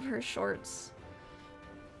edge of her shorts.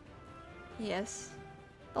 Yes.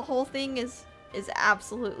 The whole thing is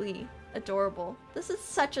absolutely adorable. This is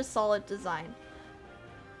such a solid design.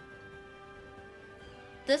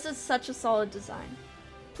 This is such a solid design.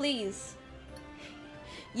 Please.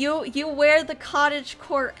 You wear the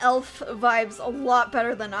cottagecore elf vibes a lot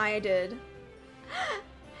better than I did.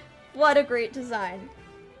 What a great design.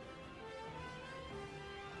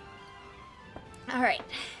 Alright.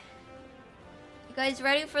 You guys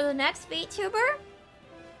ready for the next VTuber?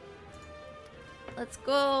 Let's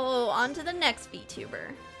go on to the next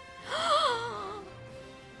VTuber.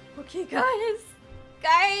 Okay, guys.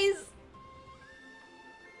 Guys!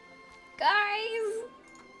 Guys!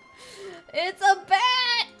 It's a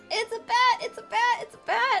bat! It's a bat! It's a bat! It's a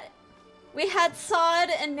bat! We had Sod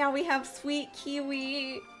and now we have Sweet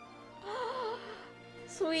Kiwi.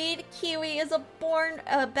 Sweet Kiwi is a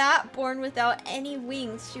bat born without any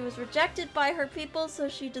wings. She was rejected by her people, so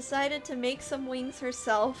she decided to make some wings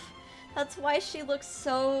herself. That's why she looks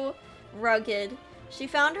so rugged. She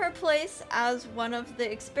found her place as one of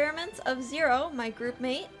the experiments of Zero, my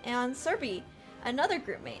groupmate, and Serbi, another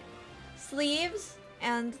groupmate. Sleeves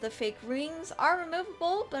and the fake wings are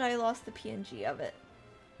removable, but I lost the PNG of it.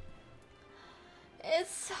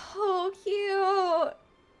 It's so cute!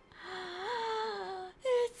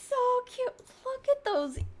 It's so cute! Look at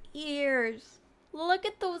those ears! Look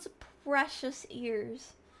at those precious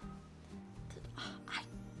ears!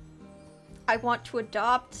 I want to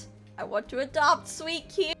adopt. I want to adopt Sweet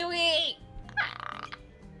Kiwi!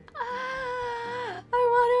 I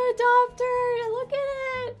want to adopt her! Look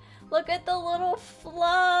at it! Look at the little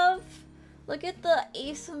fluff! Look at the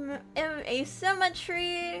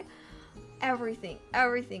asymmetry! Everything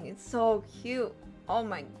is so cute. Oh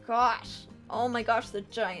my gosh. Oh my gosh, the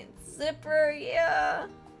giant zipper, yeah!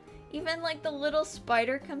 Even like the little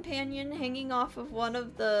spider companion hanging off of one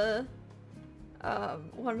of the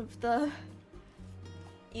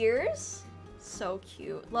ears. So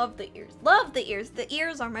cute. Love the ears. Love the ears. The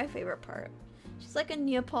ears are my favorite part. She's like a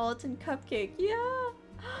Neapolitan cupcake. Yeah.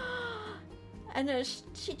 And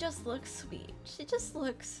she just looks sweet. She just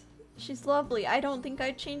looks... She's lovely. I don't think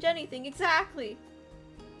I'd change anything. Exactly.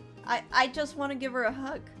 I just want to give her a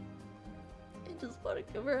hug. I just want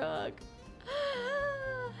to give her a hug.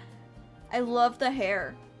 I love the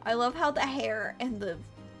hair. I love how the hair and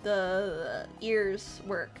the ears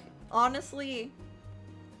work. Honestly,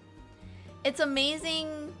 it's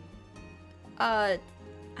amazing how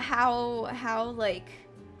like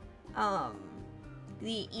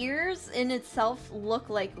the ears in itself look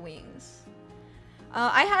like wings.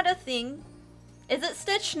 I had a thing. Is it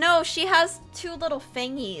Stitch? No, she has two little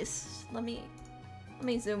fangies. Let me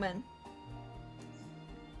zoom in.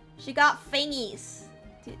 She got fangies.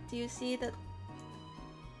 Do you see that?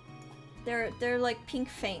 They're like pink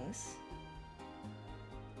fangs.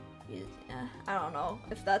 I don't know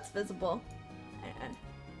if that's visible.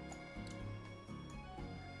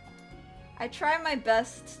 I try my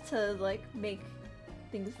best to like make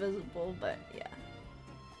things visible, but yeah.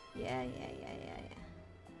 Yeah.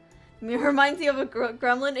 It reminds me of a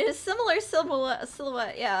gremlin. It is similar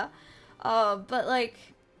silhouette, yeah. But like,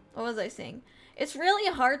 what was I saying? It's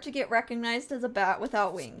really hard to get recognized as a bat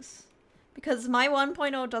without wings. Because my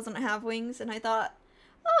 1.0 doesn't have wings, and I thought,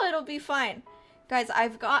 oh, it'll be fine. Guys,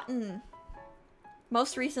 I've gotten,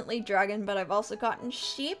 most recently dragon, but I've also gotten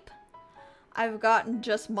sheep. I've gotten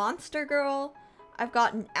just monster girl. I've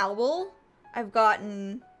gotten owl. I've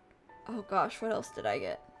gotten, oh gosh, what else did I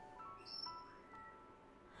get?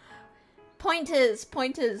 Point is,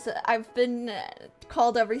 I've been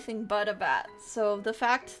called everything but a bat. So the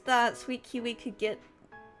fact that Sweet Kiwi could get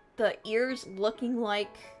the ears looking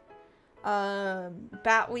like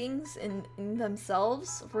bat wings in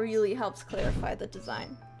themselves really helps clarify the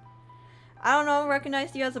design. I don't know,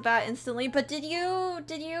 recognized you as a bat instantly, but did you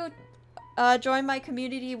join my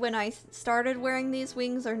community when I started wearing these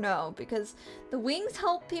wings or no? Because the wings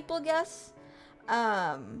help people guess.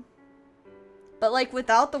 But like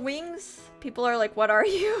without the wings, people are like, what are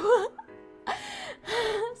you?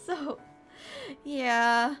 So,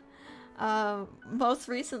 yeah. Most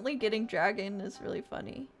recently getting dragon is really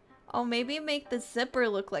funny. Oh, maybe make the zipper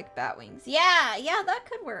look like bat wings. Yeah, that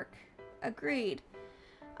could work. Agreed.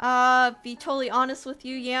 Be totally honest with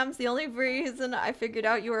you, Yams, the only reason I figured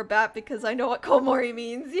out you were a bat because I know what komori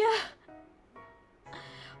means, yeah.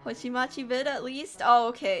 Hoshimachi vid at least? Oh,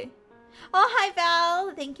 okay. Oh, hi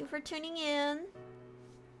Val! Thank you for tuning in.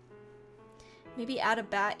 Maybe add a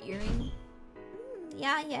bat earring?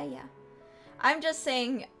 Yeah. I'm just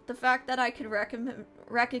saying, the fact that I could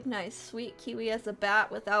recognize Sweet Kiwi as a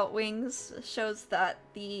bat without wings shows that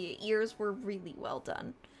the ears were really well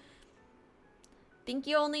done. Think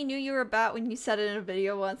you only knew you were a bat when you said it in a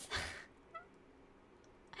video once.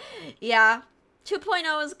 Yeah,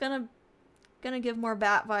 2.0 is gonna give more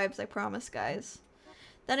bat vibes, I promise, guys.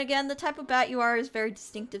 Then again, the type of bat you are is very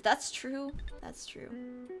distinctive. That's true. That's true.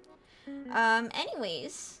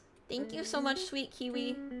 Anyways, thank you so much, Sweet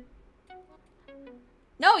Kiwi.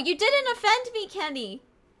 No, you didn't offend me, Kenny.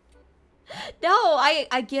 No,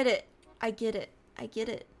 I get it. I get it.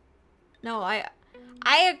 No, I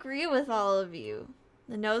agree with all of you.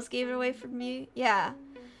 The nose gave it away from me. Yeah.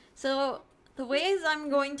 So the ways I'm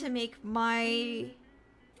going to make my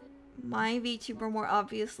VTuber more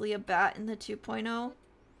obviously a bat in the 2.0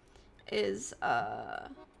 is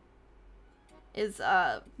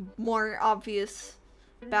more obvious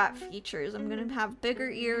bat features. I'm gonna have bigger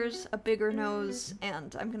ears, a bigger nose,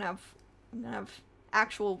 and I'm gonna have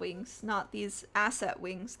actual wings, not these asset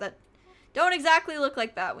wings that don't exactly look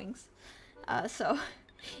like bat wings. So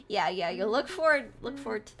yeah, you look forward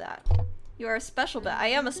to that. You are a special bat. I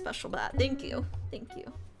am a special bat. Thank you.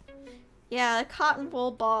 Yeah, a cotton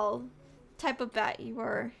wool ball type of bat you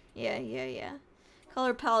are. Yeah.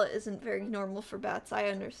 Color palette isn't very normal for bats. I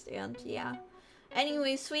understand. Yeah.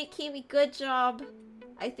 Anyway, Sweet Kiwi, good job.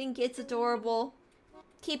 I think it's adorable.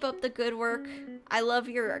 Keep up the good work. I love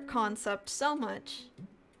your concept so much.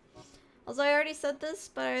 Also, I already said this,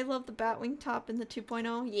 but I love the Batwing top in the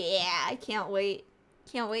 2.0. Yeah, I can't wait.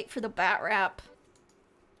 Can't wait for the bat wrap.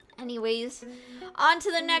 Anyways, on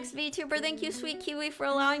to the next VTuber. Thank you, Sweet Kiwi, for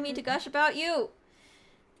allowing me to gush about you.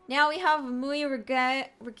 Now we have Muy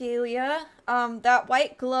Regalia. That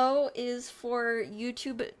white glow is for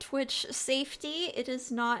YouTube Twitch safety. It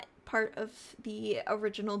is not part of the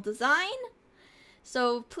original design.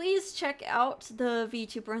 So please check out the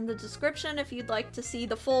VTuber in the description if you'd like to see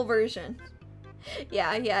the full version.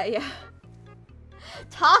 Yeah.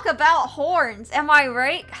 Talk about horns, am I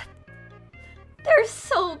right? They're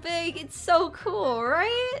so big, it's so cool,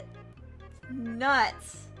 right?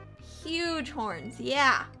 Nuts. Huge horns,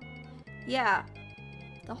 yeah.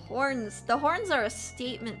 The horns are a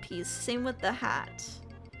statement piece, same with the hat.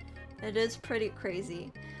 It is pretty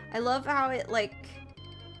crazy. I love how it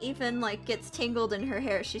even gets tangled in her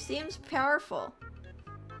hair. She seems powerful.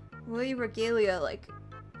 Muy Regalia,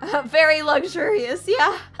 very luxurious,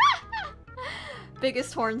 yeah.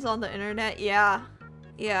 Biggest horns on the internet, yeah.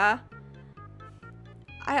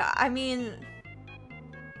 I mean,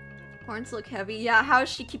 horns look heavy. Yeah, how is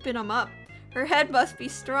she keeping them up? Her head must be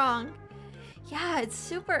strong. Yeah, it's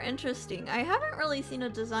super interesting. I haven't really seen a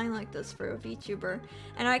design like this for a VTuber,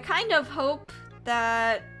 and I kind of hope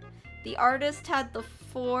that the artist had the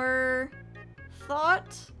forethought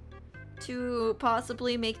to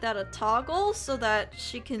possibly make that a toggle so that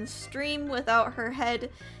she can stream without her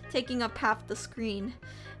head taking up half the screen.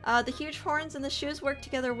 The huge horns and the shoes work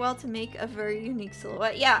together well to make a very unique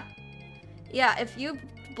silhouette. Yeah, if you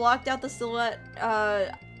blocked out the silhouette,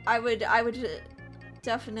 I would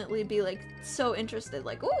definitely be so interested,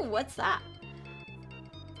 ooh, what's that?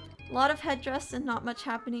 A lot of headdress and not much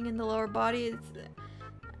happening in the lower body.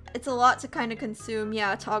 It's a lot to kind of consume.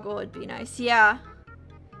 Yeah, a toggle would be nice. Yeah,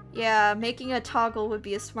 making a toggle would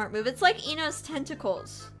be a smart move. It's like Ina's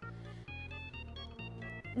tentacles.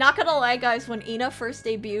 Not gonna lie, guys, when Ina first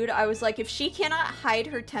debuted, I was like, if she cannot hide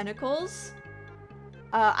her tentacles,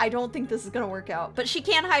 I don't think this is gonna work out. But she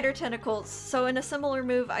can hide her tentacles, so in a similar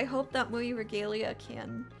move, I hope that Muy Regalia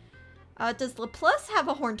can. Does Laplace have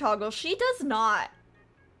a horn toggle? She does not.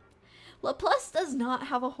 Laplace does not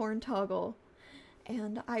have a horn toggle.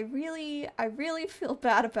 And I really feel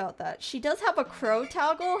bad about that. She does have a crow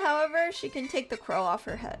toggle, however, she can take the crow off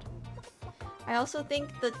her head. I also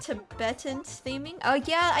think the Tibetan theming. Oh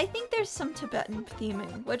yeah, I think there's some Tibetan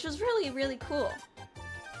theming, which is really cool.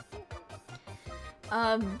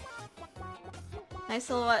 Nice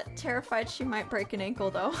silhouette. Terrified she might break an ankle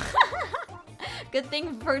though. Good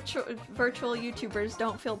thing virtual YouTubers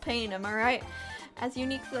don't feel pain, am I right? As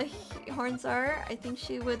unique the horns are, I think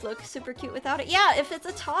she would look super cute without it. Yeah, if it's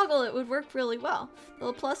a toggle, it would work really well. The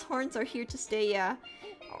little plus horns are here to stay, yeah.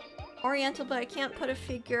 Oriental, but I can't put a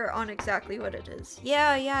figure on exactly what it is.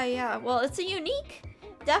 Yeah. Well, it's a unique,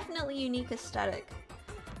 definitely unique aesthetic.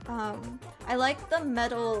 I like the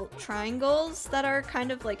metal triangles that are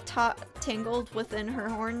kind of like tangled within her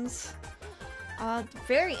horns.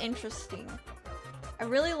 Very interesting. I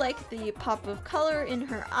really like the pop of color in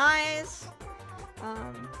her eyes.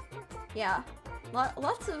 Yeah,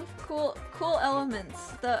 lots of cool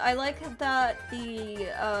elements. I like that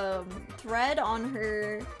the thread on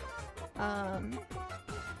her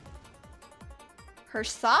her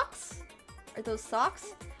socks. Are those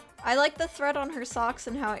socks? I like the thread on her socks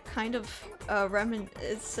and how it kind of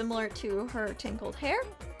is similar to her tangled hair.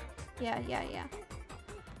 Yeah.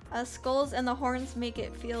 Skulls and the horns make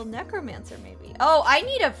it feel necromancer, maybe. Oh, I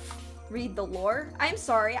need to read the lore. I'm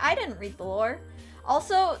sorry, I didn't read the lore.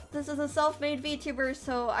 Also, this is a self-made VTuber,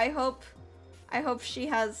 so I hope she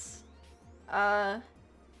has,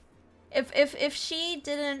 if she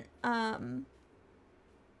didn't, I'm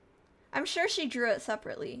sure she drew it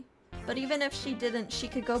separately, but even if she didn't, she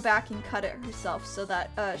could go back and cut it herself so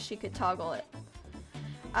that, she could toggle it.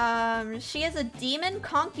 She is a demon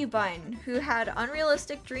concubine who had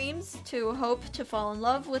unrealistic dreams to hope to fall in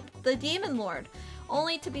love with the demon lord,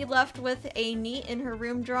 only to be left with a NEET in her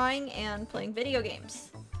room drawing and playing video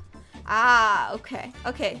games. Ah, okay.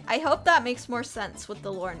 I hope that makes more sense with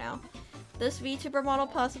the lore now. This VTuber model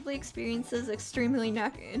possibly experiences extremely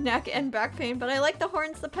neck and back pain, but I like the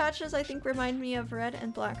horns. The patches I think remind me of red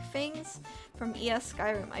and black fangs from ES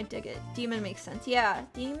Skyrim. I dig it. Demon makes sense. Yeah,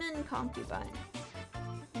 demon concubine.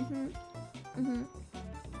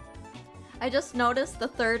 I just noticed the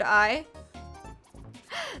third eye.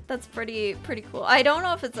 That's pretty cool. I don't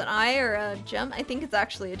know if it's an eye or a gem. I think it's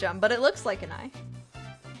actually a gem, but it looks like an eye.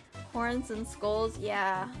 Horns and skulls,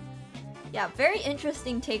 yeah. Yeah, very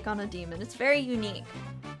interesting take on a demon. It's very unique.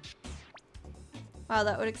 Wow,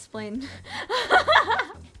 that would explain.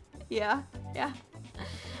 Yeah.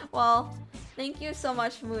 Well, thank you so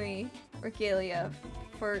much, Mui Regalia,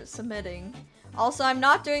 for submitting. Also, I'm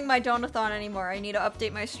not doing my donathon anymore. I need to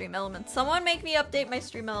update my stream elements. Someone make me update my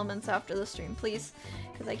stream elements after the stream, please.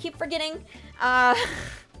 Because I keep forgetting.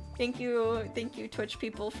 Thank you, Twitch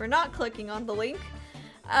people, for not clicking on the link.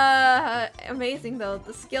 Amazing though,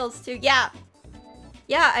 the skills too. Yeah,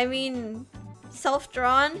 I mean,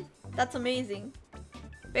 self-drawn, that's amazing.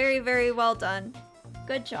 Very well done.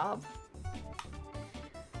 Good job.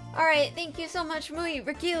 Alright, thank you so much, Mui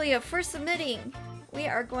Regalia, for submitting. We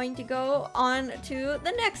are going to go on to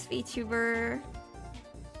the next VTuber.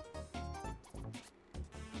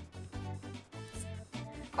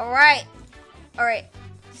 Alright.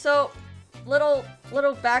 So, little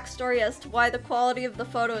backstory as to why the quality of the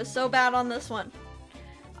photo is so bad on this one.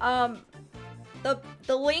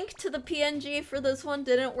 The link to the PNG for this one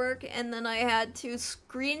didn't work, and then I had to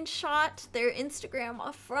screenshot their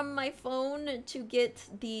Instagram from my phone to get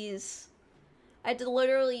these. I had to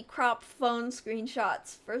literally crop phone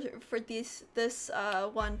screenshots for this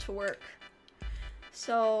one to work.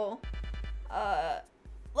 So,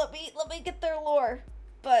 let me get their lore,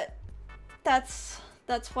 but that's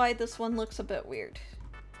why this one looks a bit weird.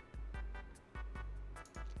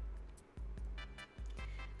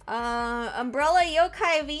 Umbrella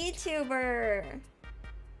Yokai VTuber.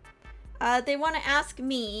 They want to ask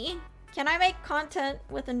me, can I make content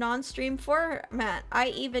with a non-stream format,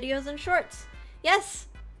 i.e. videos and shorts? Yes,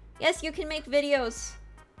 you can make videos.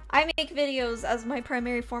 I make videos as my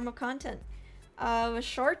primary form of content.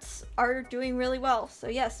 Shorts are doing really well, so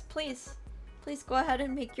yes, please go ahead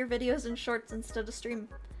and make your videos and shorts instead of stream.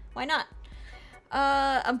 Why not?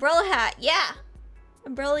 Umbrella hat, yeah!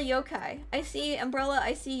 Umbrella Yokai. I see Umbrella,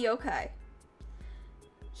 I see Yokai.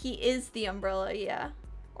 He is the umbrella, yeah.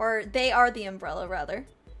 Or they are the umbrella, rather.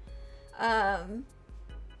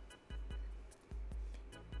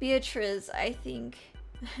 Beatrice, I think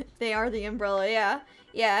they are the umbrella,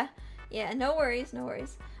 yeah, no worries.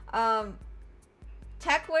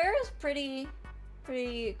 Techwear is pretty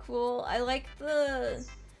cool. I like the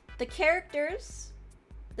characters,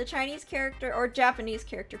 the Chinese character or Japanese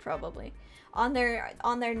character probably. On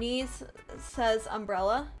their knees says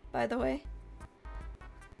umbrella, by the way.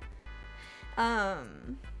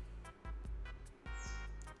 And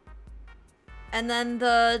then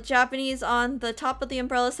the Japanese on the top of the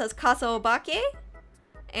umbrella says Kasa Obake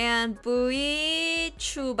and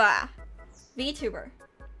VTuber. VTuber.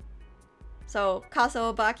 So Kasa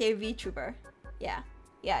Obake VTuber. Yeah.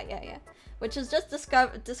 Which is just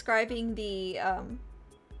describing the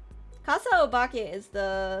Kasa Obake is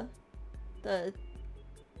the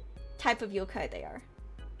type of yokai they are.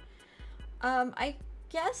 I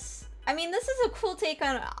guess, I mean, this is a cool take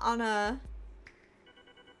on a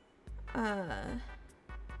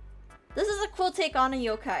this is a cool take on a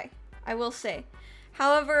yokai, I will say.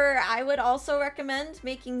 However, I would also recommend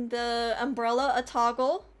making the umbrella a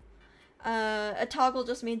toggle. A toggle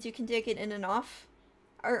just means you can take it in and off.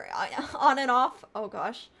 Or on and off. Oh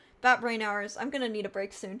gosh. Bat brain hours. I'm gonna need a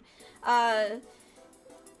break soon. Love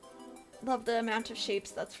the amount of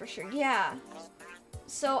shapes, that's for sure. Yeah.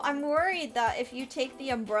 So I'm worried that if you take the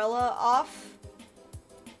umbrella off,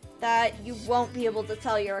 that you won't be able to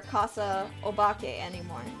tell you're a Kasa Obake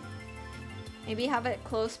anymore. Maybe have it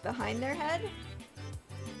close behind their head?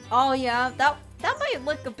 Oh yeah, that might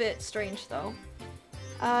look a bit strange though.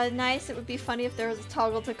 Nice, it would be funny if there was a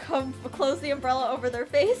toggle to close the umbrella over their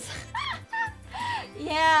face.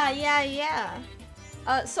 Yeah.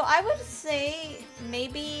 So I would say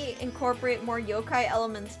maybe incorporate more yokai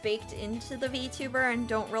elements baked into the VTuber and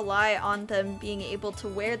don't rely on them being able to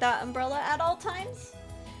wear that umbrella at all times.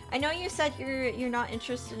 I know you said you're not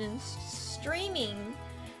interested in streaming,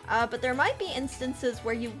 but there might be instances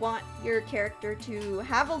where you want your character to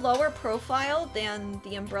have a lower profile than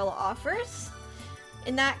the umbrella offers.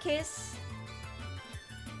 In that case,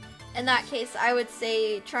 I would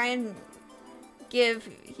say try and give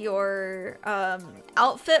your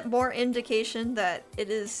outfit more indication that it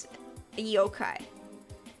is a yokai.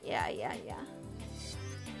 Yeah.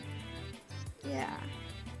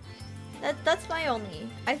 That's my only.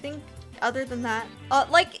 I think other than that,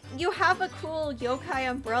 like you have a cool yokai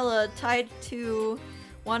umbrella tied to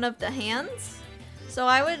one of the hands, so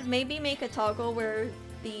I would maybe make a toggle where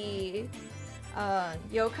the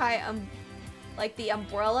yokai like the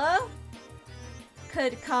umbrella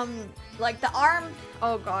could come, like the arm.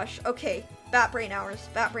 Oh gosh, okay, bat brain hours.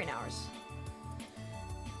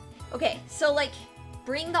 Okay, so like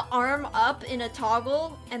bring the arm up in a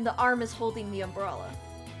toggle and the arm is holding the umbrella.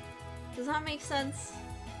 Does that make sense?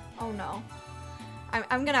 Oh no.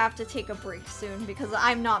 I'm gonna have to take a break soon because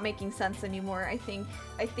I'm not making sense anymore. I think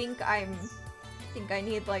I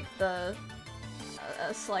need like a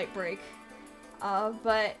slight break.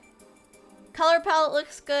 But color palette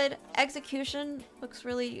looks good. Execution looks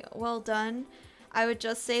really well done. I would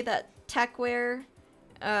just say that techwear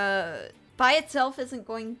by itself isn't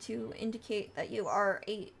going to indicate that you are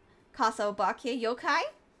a Kasa Obake yokai.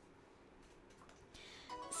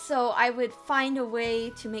 So I would find a way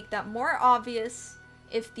to make that more obvious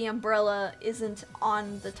if the umbrella isn't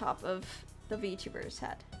on the top of the VTuber's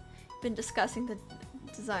head. Been discussing the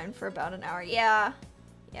design for about an hour. Yeah.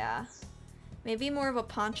 Maybe more of a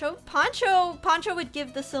poncho. Poncho would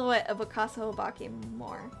give the silhouette of a Kasa Obake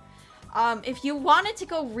more. If you wanted to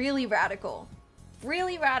go really radical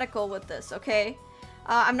with this, okay?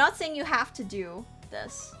 I'm not saying you have to do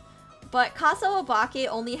this, but Kasa Obake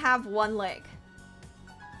only have one leg.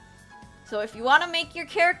 So if you want to make your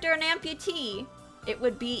character an amputee, it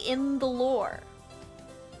would be in the lore.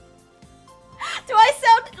 Do I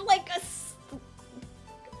sound like a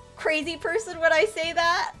crazy person when I say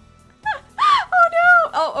that? Oh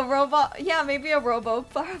no! Oh, a robot. Yeah, maybe a robo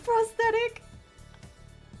prosthetic.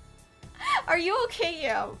 Are you okay,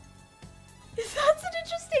 Yo? That's an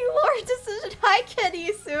interesting lore decision. Hi,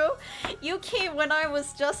 Kenisu. You came when I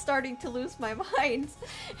was just starting to lose my mind.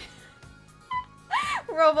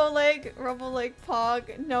 Robo-leg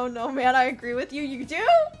Pog. No, man, I agree with you. You do?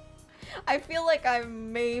 I feel like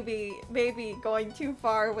I'm maybe going too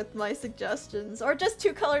far with my suggestions. Or just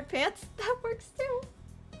 2 colored pants. That works too.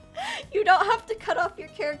 You don't have to cut off your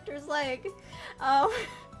character's leg.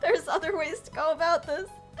 There's other ways to go about this.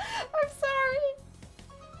 I'm sorry.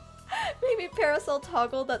 Maybe parasol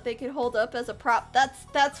toggle that they could hold up as a prop.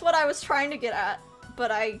 That's what I was trying to get at,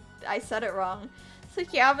 but I said it wrong. So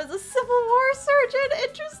Yav is a Civil War surgeon.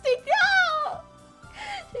 Interesting.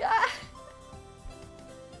 Yeah.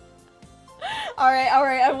 All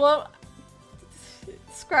right. I won't.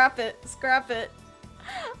 Scrap it.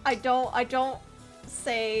 I don't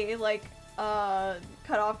say like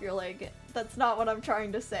cut off your leg. That's not what I'm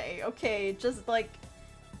trying to say. Okay, just like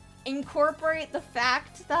incorporate the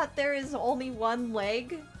fact that there is only one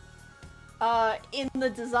leg in the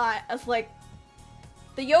design as like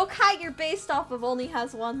The yokai you're based off of only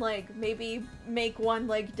has one leg. Maybe make one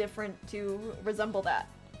leg different to resemble that.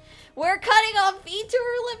 We're cutting off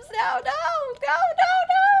VTuber limbs now. No, no, no,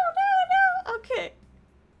 no, no, no. Okay.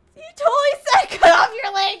 You totally said cut off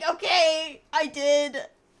your leg. Okay, I did.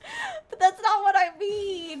 But that's not what I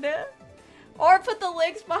mean. Or put the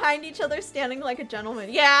legs behind each other standing like a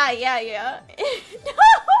gentleman. Yeah, yeah, yeah. No,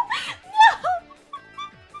 no.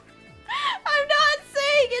 I'm not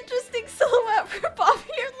saying interesting silhouette for off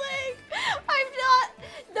your leg. I'm not.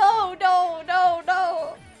 No, no, no,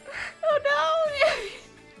 no. Oh no.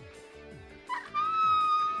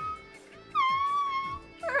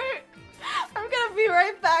 Alright. I'm gonna be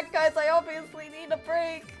right back, guys. I obviously need a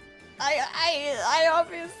break. I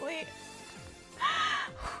obviously.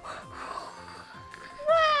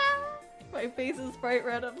 My face is bright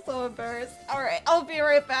red. I'm so embarrassed. Alright, I'll be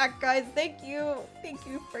right back, guys. Thank you. Thank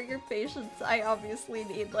you for your patience. I obviously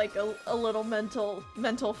need like a little mental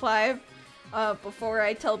 5 before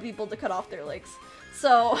I tell people to cut off their legs.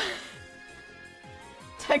 So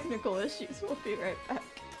technical issues. We'll be right back.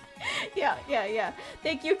 Yeah.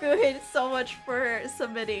 Thank you, Guhid, so much for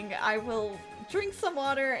submitting. I will drink some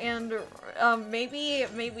water and maybe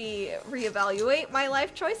reevaluate my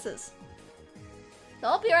life choices. So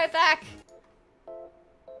I'll be right back.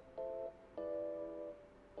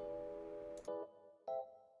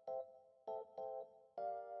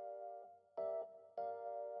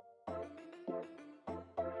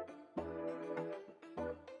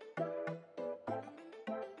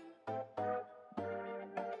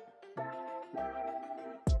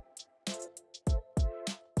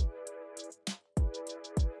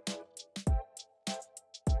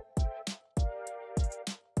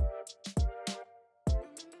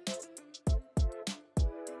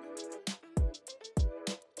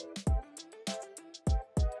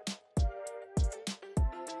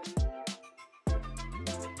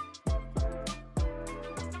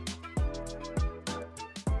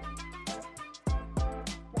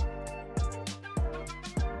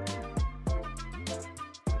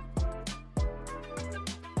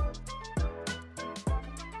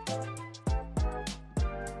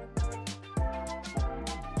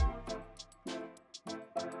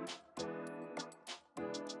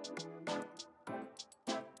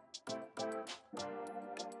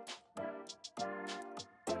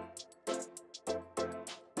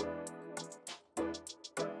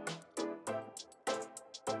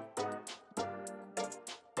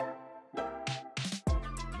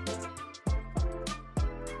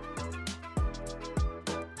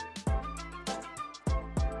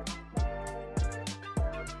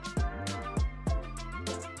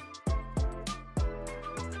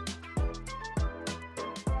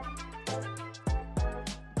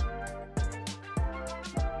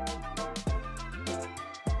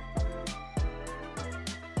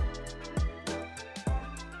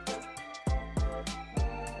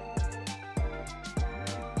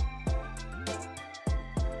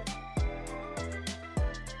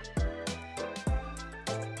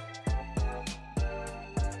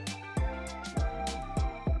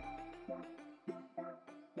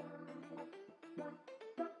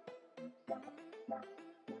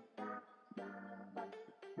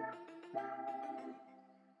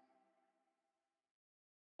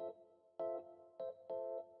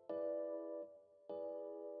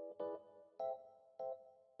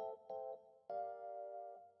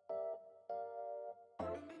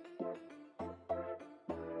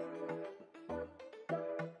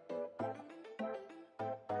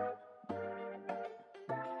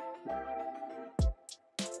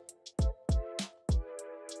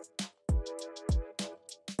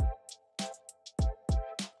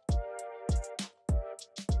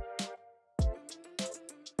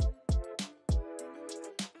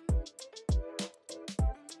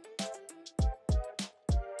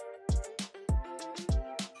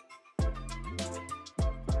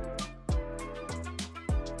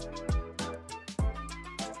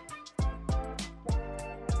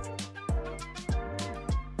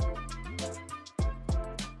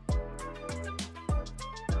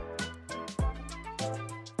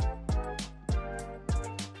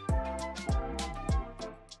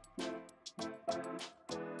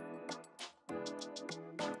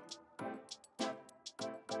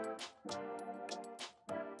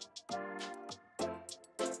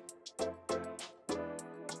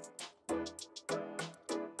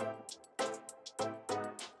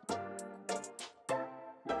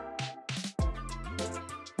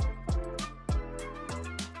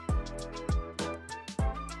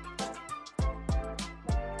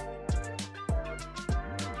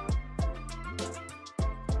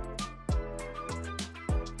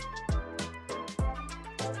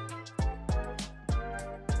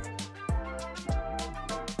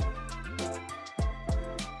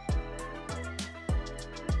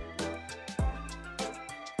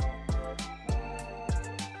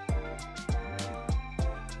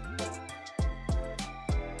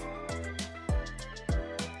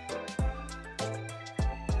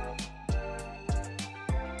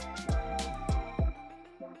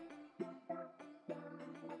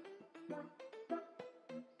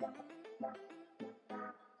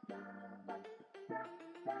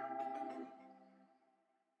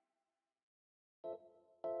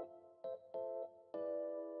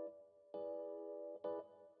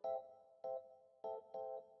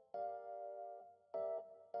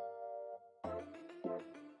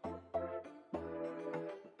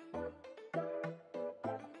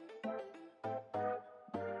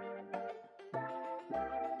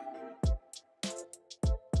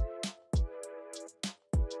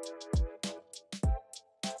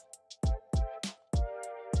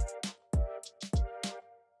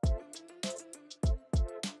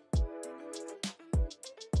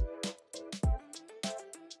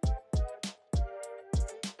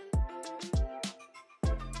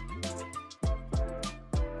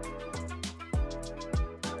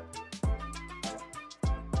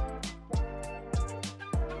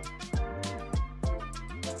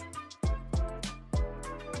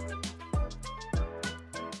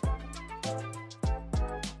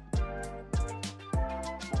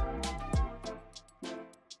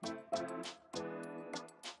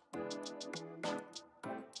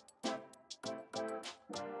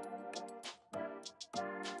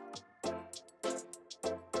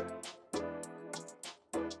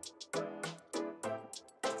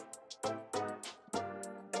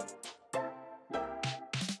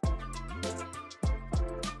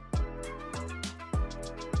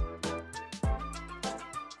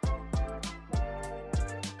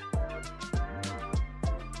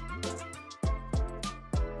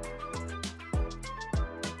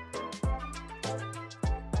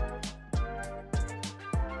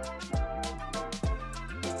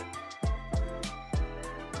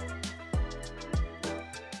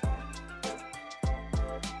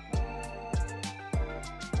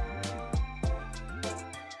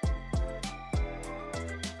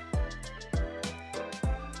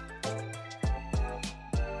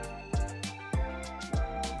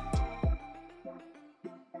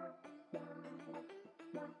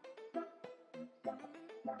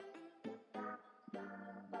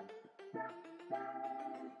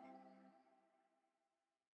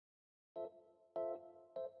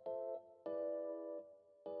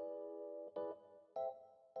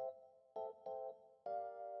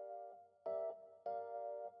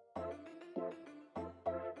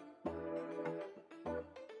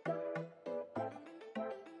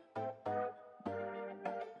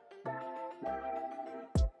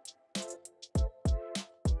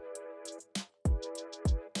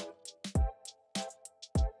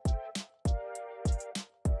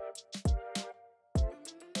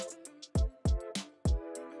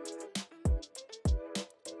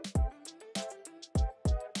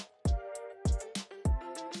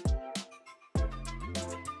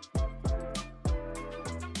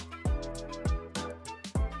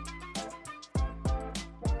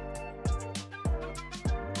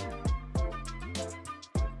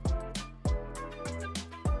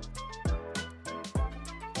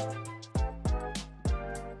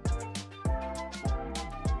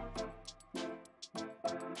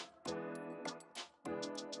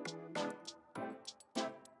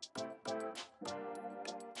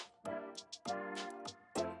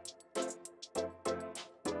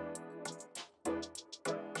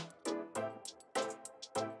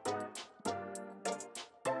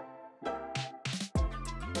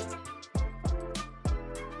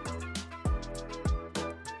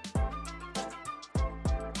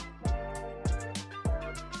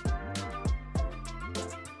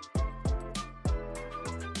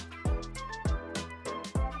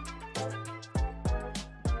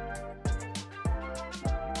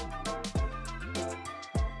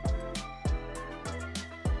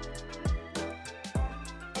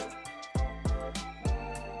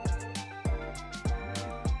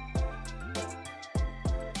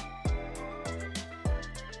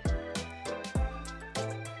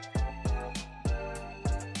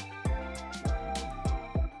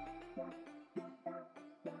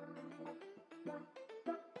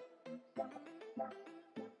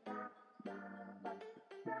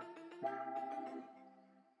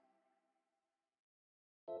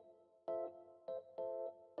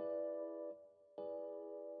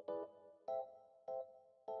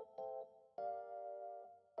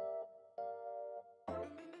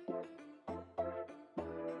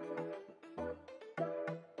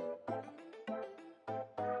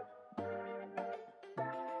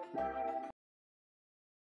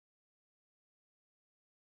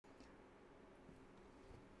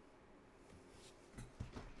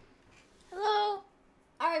 Hello?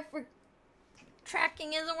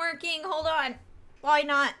 Tracking isn't working. Hold on. Why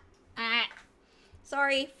not?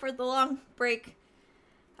 Sorry for the long break.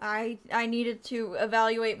 I needed to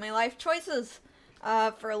evaluate my life choices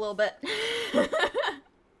for a little bit.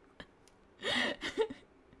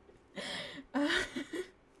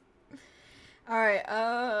 Alright,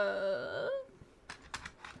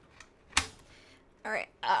 Alright,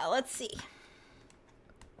 let's see.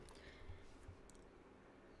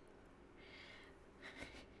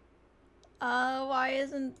 Why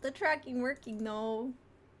isn't the tracking working though?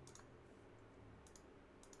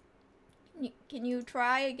 Can you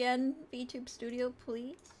try again, VTube Studio,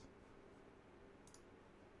 please?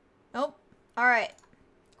 Nope. Alright.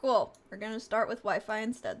 Cool. We're gonna start with Wi-Fi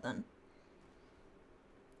instead then.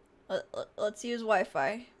 Let's use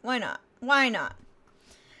Wi-Fi. Why not? Why not?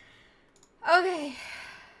 Okay.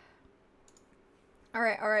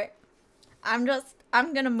 Alright. I'm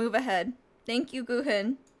gonna move ahead. Thank you,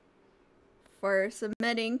 Guhin, for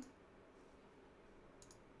submitting.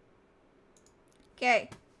 Okay.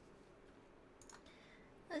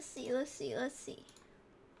 Let's see.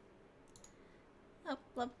 Up,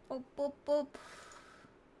 boop.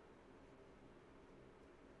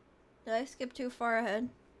 Did I skip too far ahead?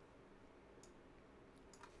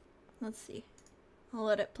 Let's see. I'll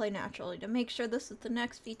let it play naturally to make sure this is the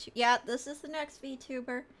next VTuber. Yeah, this is the next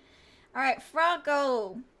VTuber. Alright,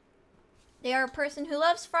 Froggo. They are a person who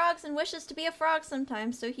loves frogs and wishes to be a frog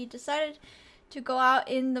sometimes, so he decided to go out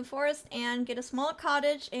in the forest and get a small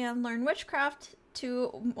cottage and learn witchcraft to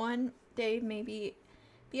one day maybe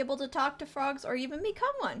be able to talk to frogs or even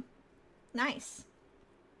become one. Nice.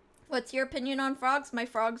 What's your opinion on frogs? My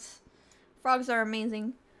frogs are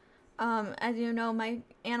amazing. As you know, my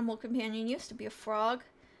animal companion used to be a frog.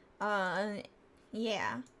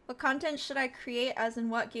 Yeah. What content should I create, as in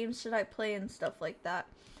what games should I play and stuff like that?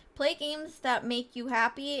 Play games that make you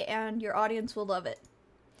happy and your audience will love it.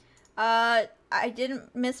 I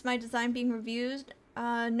didn't miss my design being reviewed.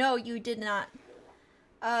 No, you did not.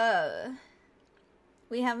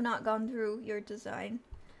 We have not gone through your design.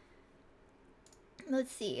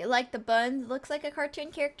 Let's see, like the buns, looks like a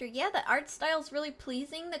cartoon character. Yeah, the art style is really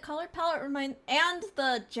pleasing. The color palette and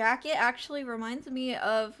the jacket actually reminds me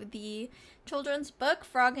of the children's book,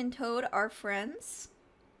 Frog and Toad Are Friends.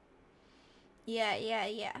 Yeah.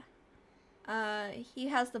 He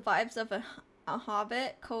has the vibes of a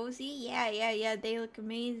hobbit, cozy. Yeah, they look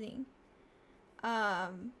amazing.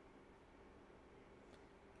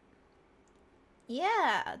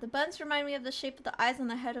 Yeah, the buns remind me of the shape of the eyes on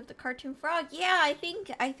the head of the cartoon frog. Yeah, I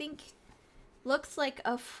think looks like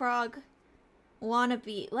a frog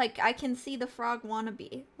wannabe. Like, I can see the frog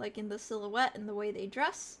wannabe, like in the silhouette and the way they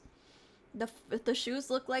dress. The shoes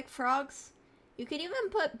look like frogs. You could even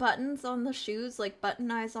put buttons on the shoes, like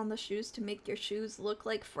button eyes on the shoes to make your shoes look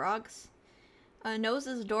like frogs. Nose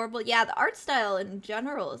is adorable. Yeah, the art style in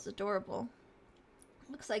general is adorable.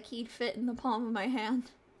 Looks like he'd fit in the palm of my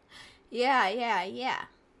hand. Yeah.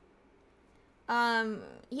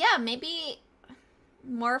 Yeah, maybe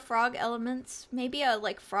more frog elements. Maybe a,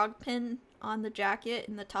 like, frog pin on the jacket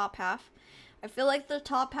in the top half. I feel like the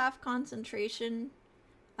top half concentration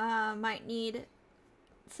might need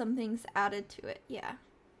some things added to it. Yeah.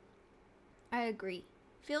 I agree.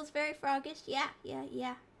 Feels very froggish. Yeah.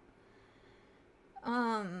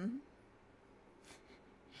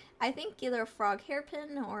 I think either a frog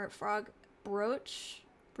hairpin or a frog brooch.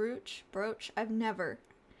 I've never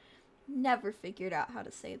figured out how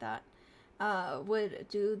to say that. Would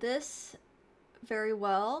do this very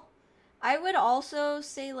well. I would also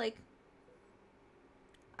say, like,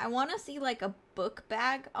 I want to see, like, a book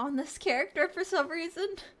bag on this character for some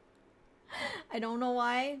reason. I don't know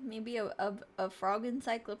why. Maybe a frog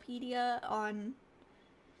encyclopedia on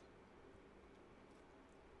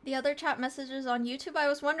the other chat messages on YouTube. I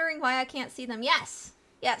was wondering why I can't see them. Yes,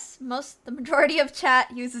 the majority of chat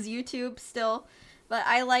uses YouTube still, but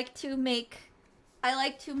I like to make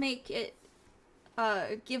it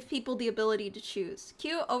give people the ability to choose.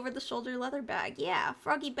 Cute over-the-shoulder leather bag. Yeah,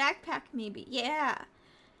 froggy backpack maybe. Yeah.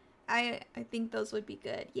 I think those would be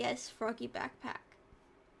good. Yes, froggy backpack.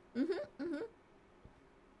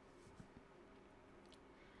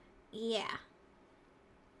 Yeah.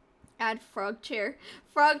 Add frog chair.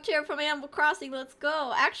 Frog chair from Animal Crossing, let's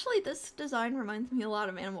go. Actually, this design reminds me a lot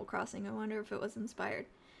of Animal Crossing. I wonder if it was inspired.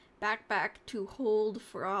 Backpack to hold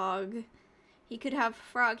frog. He could have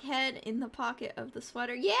frog head in the pocket of the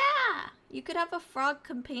sweater. Yeah! You could have a frog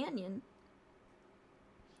companion.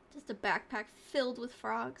 Just a backpack filled with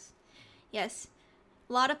frogs. Yes.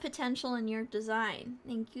 A lot of potential in your design.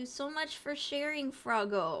 Thank you so much for sharing,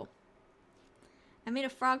 Froggo. I made a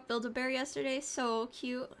frog Build-A-Bear yesterday. So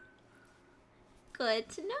cute. Good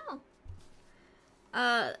to know.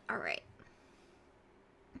 Alright.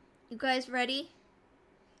 You guys ready?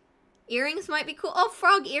 Earrings might be cool. Oh,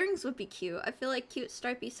 frog earrings would be cute. I feel like cute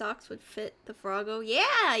stripy socks would fit the Froggo.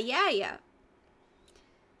 Yeah.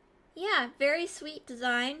 Yeah, very sweet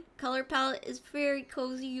design. Color palette is very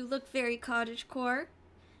cozy. You look very cottagecore.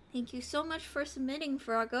 Thank you so much for submitting,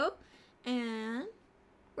 Froggo. And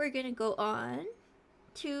we're gonna go on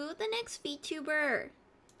to the next VTuber.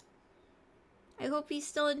 I hope he's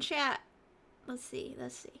still in chat. Let's see.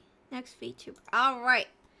 Next VTuber. Alright.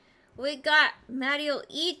 We got Mario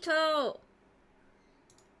Ito.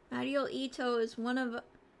 Mario Ito is one of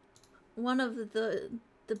the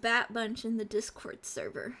Bat Bunch in the Discord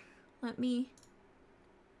server. Let me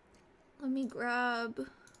grab.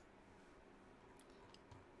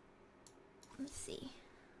 Let's see.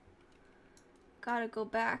 Gotta go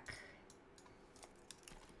back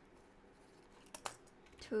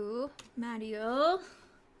to Mario.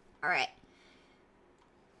 Alright.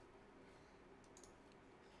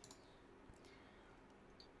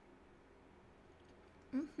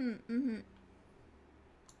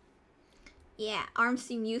 Yeah, arms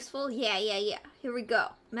seem useful. Yeah. Here we go.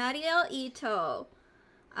 Mario Ito.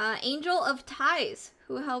 Angel of Ties,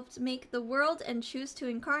 who helped make the world and choose to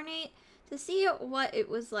incarnate to see what it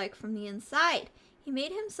was like from the inside. He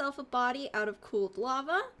made himself a body out of cooled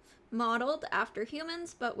lava, modeled after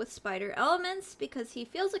humans but with spider elements because he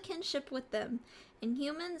feels a kinship with them. And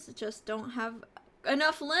humans just don't have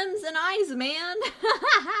enough limbs and eyes, man.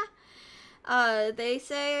 They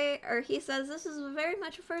say, or he says, this is very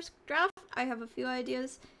much a first draft. I have a few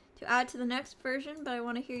ideas to add to the next version, but I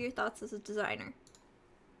want to hear your thoughts as a designer.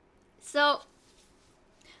 So,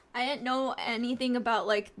 I didn't know anything about,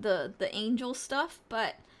 like, the angel stuff,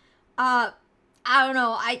 but, I don't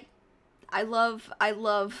know, I love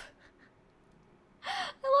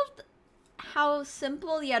how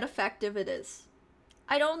simple yet effective it is.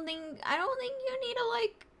 I don't think you need to,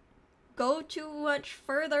 like, go too much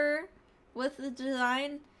further with the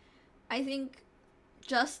design. I think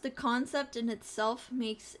just the concept in itself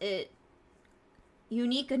makes it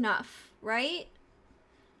unique enough, right?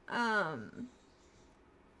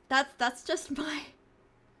 That's just my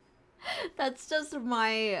that's just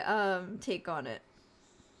my take on it.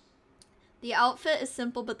 The outfit is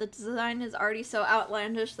simple, but the design is already so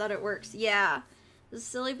outlandish that it works. Yeah. This is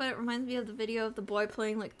silly, but it reminds me of the video of the boy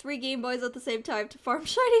playing like 3 Game Boys at the same time to farm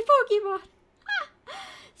shiny Pokemon.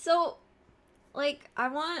 So, like, I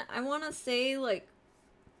want to say, like,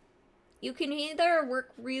 you can either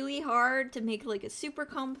work really hard to make like a super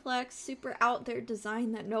complex, super out there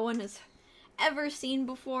design that no one has ever seen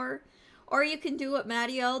before, or you can do what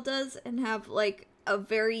Madiel does and have like a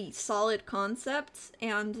very solid concept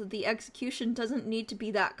and the execution doesn't need to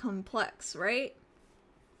be that complex, right?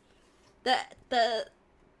 The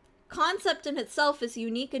concept in itself is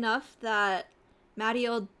unique enough that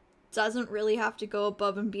Madiel doesn't really have to go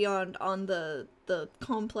above and beyond on the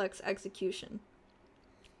complex execution.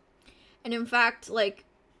 And in fact, like,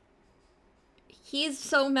 he's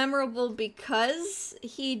so memorable because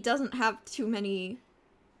he doesn't have too many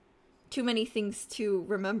things to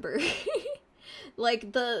remember.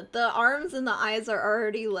 Like, the arms and the eyes are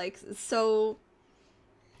already, like, so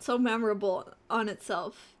memorable on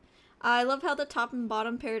itself. I love how the top and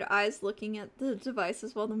bottom paired eyes looking at the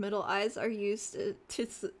devices while the middle eyes are used to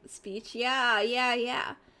speech. Yeah.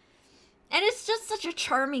 And it's just such a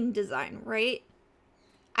charming design, right?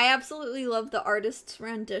 I absolutely love the artist's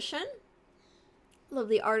rendition. Love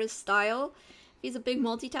the artist's style. If he's a big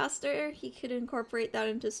multitasker, he could incorporate that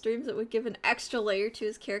into streams. It would give an extra layer to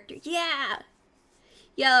his character. Yeah!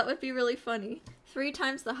 Yeah, that would be really funny. 3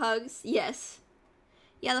 times the hugs. Yes.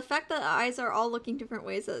 Yeah, the fact that the eyes are all looking different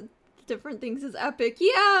ways at different things is epic.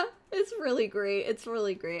 Yeah! It's really great. It's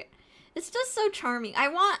really great. It's just so charming. I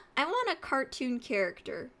want a cartoon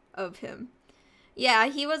character of him. Yeah,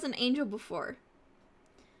 he was an angel before.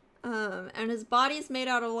 And his body's made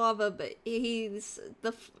out of lava, but he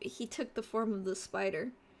took the form of the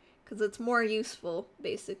spider, because it's more useful,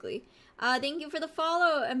 basically. Thank you for the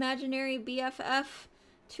follow, Imaginary BFF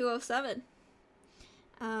 207.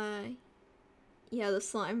 Yeah, the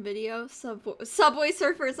slime video, Subway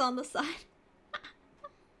Surfers on the side.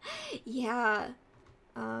 Yeah.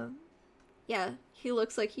 Yeah, he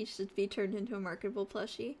looks like he should be turned into a marketable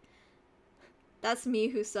plushie. That's me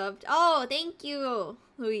who subbed. Oh, thank you,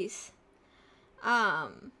 Luis. So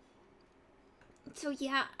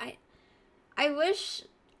yeah, I wish,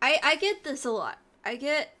 I get this a lot. I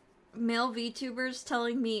get male VTubers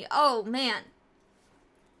telling me, oh man,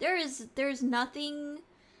 there's nothing,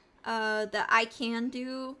 that I can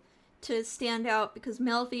do to stand out because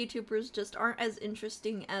male VTubers just aren't as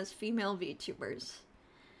interesting as female VTubers.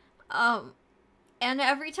 And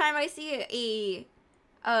every time I see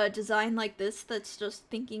a design like this that's just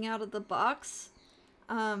thinking out of the box,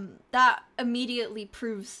 that immediately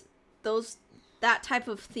proves that type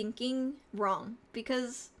of thinking wrong,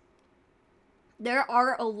 because there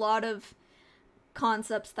are a lot of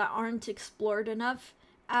concepts that aren't explored enough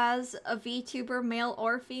as a VTuber, male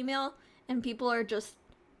or female, and people are just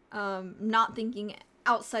not thinking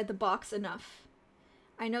outside the box enough.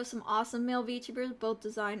 I know some awesome male VTubers, both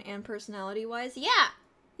design and personality-wise.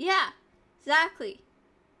 Yeah, exactly.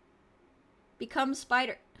 Become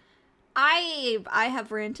spider. I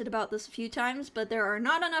have ranted about this a few times, but there are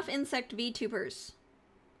not enough insect VTubers.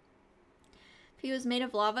 If he was made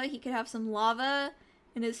of lava, he could have some lava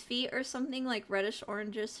in his feet or something, like reddish,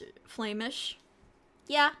 orangish, flamish.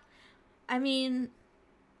 Yeah, I mean,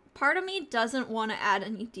 part of me doesn't want to add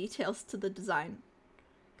any details to the design,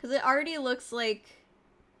 because it already looks like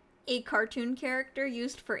a cartoon character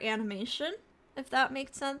used for animation, if that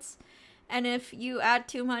makes sense. And if you add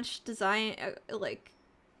too much design, like,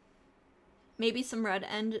 maybe some red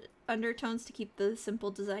undertones to keep the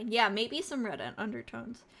simple design. Yeah, maybe some red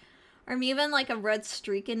undertones. Or even like a red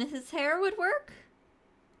streak in his hair would work.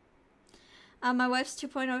 My wife's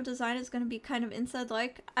 2.0 design is going to be kind of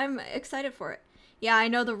inside-like. I'm excited for it. Yeah, I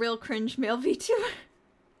know the real cringe male VTuber.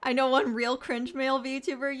 I know one real cringe male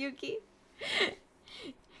VTuber, Yuki.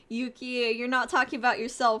 Yuki, you're not talking about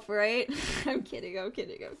yourself, right? I'm kidding.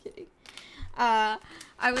 I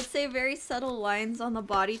would say very subtle lines on the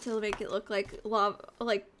body to make it look like lava,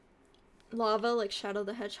 like Shadow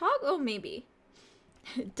the Hedgehog. Oh, maybe.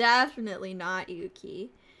 Definitely not,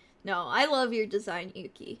 Yuki. No, I love your design,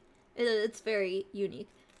 Yuki. It's very unique.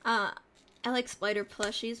 I like spider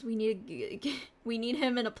plushies. We need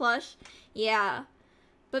him in a plush. Yeah.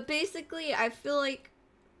 But basically, I feel like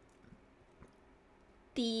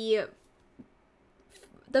the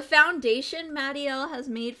foundation Madiel has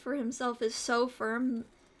made for himself is so firm.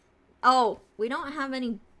 Oh, we don't have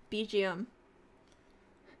any BGM.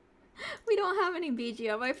 We don't have any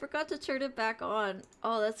BGM. I forgot to turn it back on.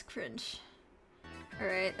 Oh, that's cringe.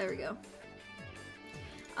 Alright, there we go.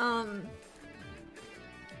 I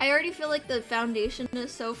already feel like the foundation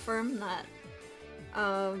is so firm that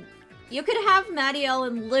you could have Madiel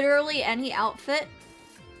in literally any outfit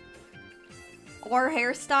or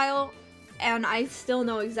hairstyle, and I still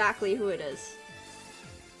know exactly who it is.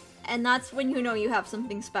 And that's when you know you have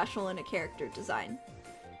something special in a character design.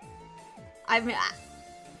 I mean,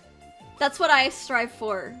 that's what I strive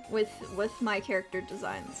for with my character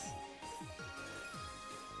designs.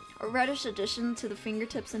 A reddish addition to the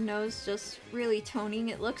fingertips and nose, just really toning.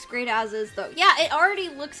 It looks great as is, though. Yeah, it already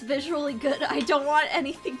looks visually good. I don't want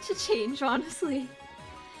anything to change, honestly.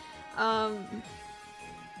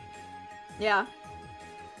 Yeah.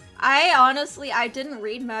 I didn't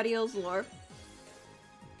read Madiel's lore.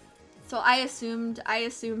 So I assumed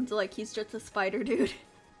like he's just a spider dude.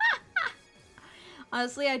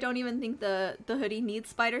 Honestly, I don't even think the hoodie needs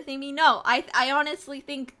spider theming. No, I honestly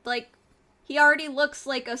think like he already looks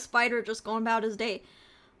like a spider just going about his day.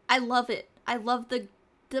 I love it. I love the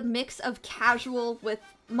mix of casual with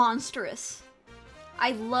monstrous.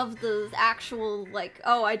 I love the actual like,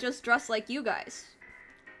 oh, I just dress like you guys.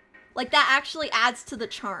 Like that actually adds to the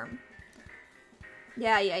charm.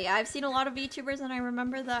 Yeah. I've seen a lot of VTubers and I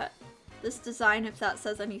remember that this design, if that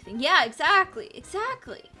says anything. Yeah, exactly.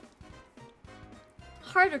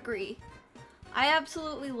 Hard agree. I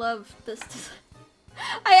absolutely love this design.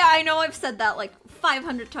 I know I've said that like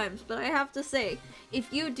 500 times, but I have to say,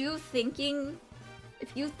 if you think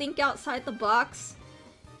outside the box,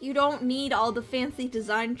 you don't need all the fancy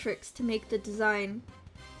design tricks to make the design,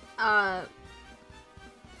 like,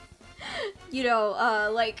 you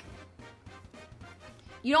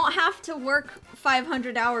don't have to work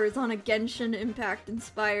 500 hours on a Genshin Impact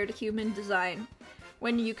inspired human design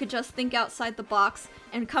when you could just think outside the box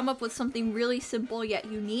and come up with something really simple yet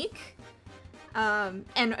unique. And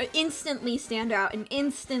instantly stand out and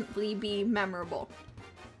instantly be memorable.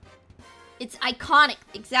 It's iconic,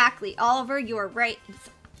 exactly. Oliver, you are right. It's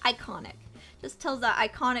iconic. Just tells that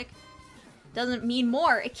iconic doesn't mean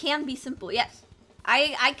more. It can be simple, yes.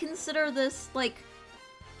 I consider this like,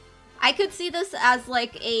 I could see this as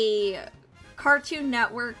like a Cartoon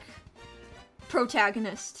Network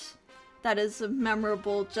protagonist that is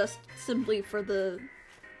memorable just simply for the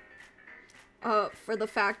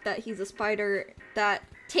fact that he's a spider that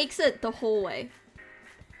takes it the whole way.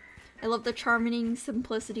 I love the charming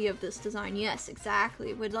simplicity of this design. Yes,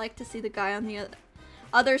 exactly. Would like to see the guy on the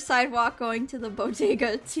other sidewalk going to the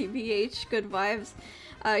bodega. TBH, good vibes.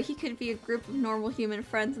 He could be a group of normal human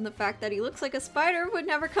friends, and the fact that he looks like a spider would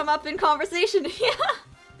never come up in conversation.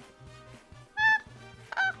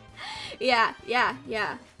 Yeah.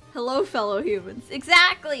 Hello, fellow humans.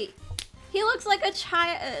 Exactly! He looks like a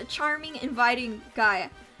charming, inviting guy.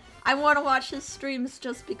 I want to watch his streams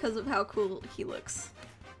just because of how cool he looks.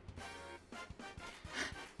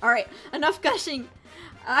 Alright, enough gushing.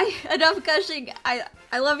 Enough gushing.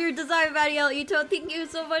 I love your design, Madiel Ito. Thank you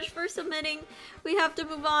so much for submitting. We have to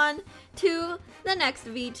move on to the next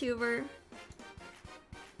VTuber.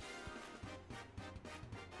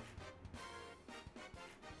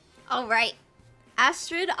 Alright.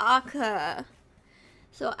 Astrid Aka.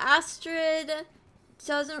 So Astrid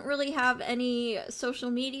doesn't really have any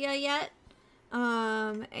social media yet.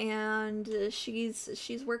 And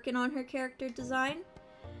she's working on her character design.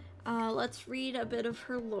 Let's read a bit of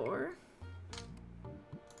her lore.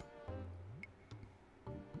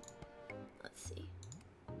 Let's see.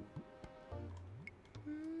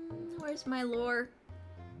 Where's my lore?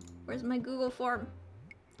 Where's my Google form?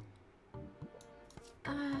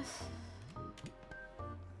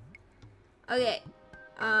 Okay.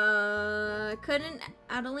 Couldn't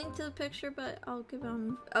add a link to the picture, but I'll give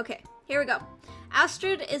them. Okay, here we go.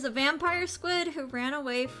 Astrid is a vampire squid who ran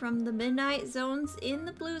away from the midnight zones in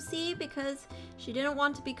the Blue Sea because she didn't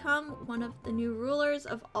want to become one of the new rulers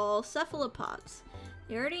of all cephalopods.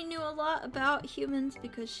 They already knew a lot about humans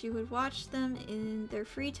because she would watch them in their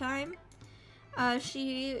free time.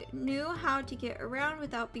 She knew how to get around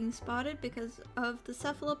without being spotted because of the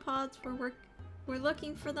cephalopods were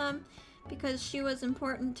looking for them. Because she was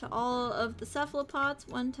important to all of the cephalopods.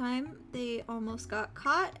 One time they almost got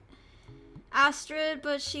caught Astrid,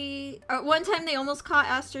 but one time they almost caught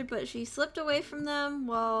Astrid, but she slipped away from them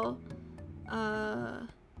while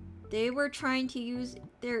they were trying to use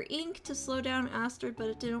their ink to slow down Astrid, but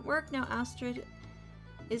it didn't work. Now Astrid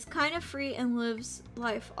is kind of free and lives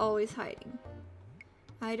life always hiding.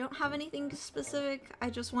 I don't have anything specific.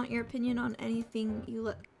 I just want your opinion on anything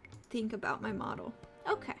you think about my model.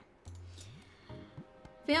 Okay.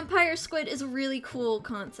 Vampire squid is a really cool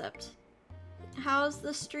concept. How's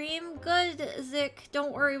the stream? Good, Zik.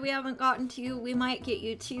 Don't worry, we haven't gotten to you. We might get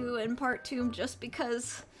you to in part 2 just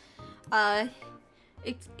because,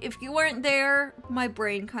 if you weren't there, my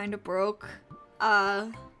brain kind of broke.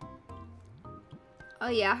 Oh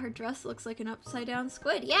yeah, her dress looks like an upside down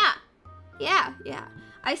squid. Yeah! Yeah, yeah.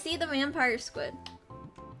 I see the vampire squid.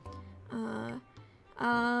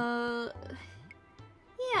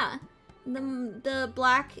 Yeah. The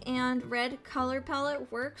black and red color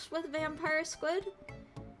palette works with vampire squid.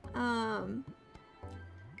 I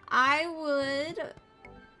would...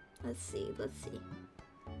 Let's see.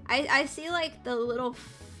 I see like the little...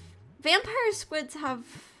 Vampire squids have...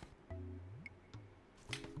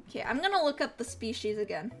 Okay, I'm gonna look up the species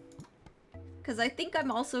again. Because I think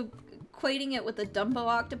I'm also equating it with a Dumbo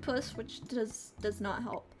octopus, which does not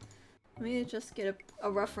help. Let me just get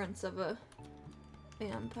a reference of a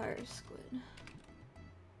vampire squid.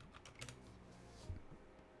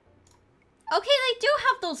 Okay, they do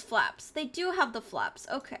have those flaps. They do have the flaps.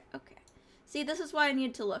 Okay, okay. See, this is why I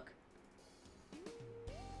need to look.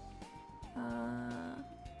 Come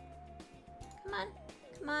on.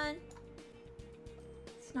 Come on.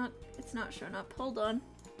 It's not showing up. Hold on.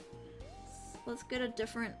 Let's get a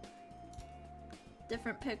different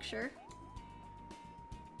picture.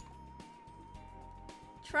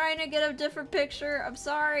 Trying to get a different picture. I'm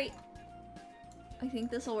sorry. I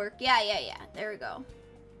think this will work. Yeah. There we go.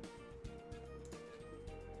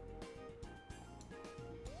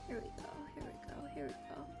 Here we go.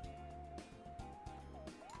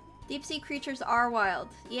 Deep sea creatures are wild.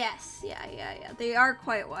 Yes. Yeah. They are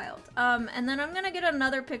quite wild. And then I'm gonna get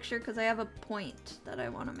another picture because I have a point that I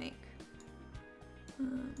want to make.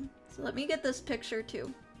 So let me get this picture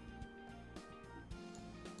too.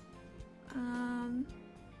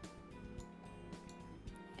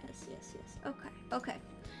 Yes. Okay.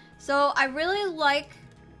 So I really like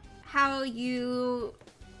how you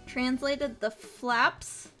translated the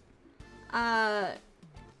flaps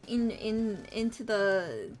into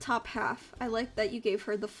the top half. I like that you gave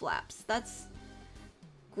her the flaps. That's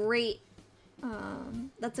great.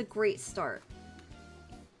 That's a great start.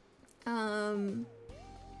 Thought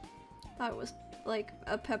it was like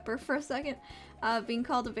a pepper for a second. Being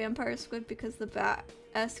called a vampire squid because the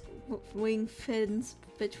bat-esque wing fins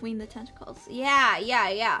between the tentacles.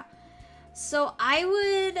 Yeah. So I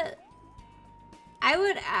would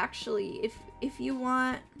actually, if you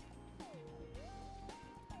want,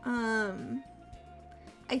 I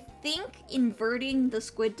think inverting the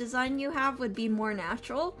squid design you have would be more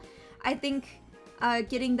natural. I think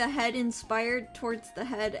getting the head inspired towards the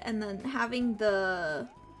head and then having the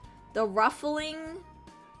ruffling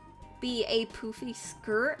be a poofy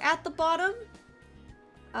skirt at the bottom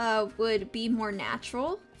would be more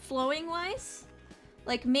natural, flowing wise.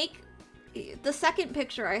 Like, make the second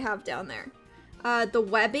picture I have down there, the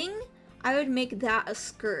webbing, I would make that a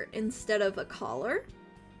skirt instead of a collar.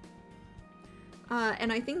 And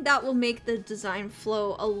I think that will make the design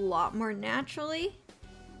flow a lot more naturally.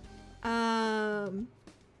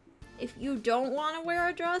 If you don't want to wear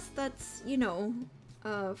a dress, that's, you know,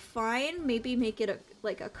 fine. Maybe make it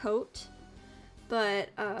like a coat. But,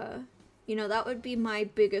 you know, that would be my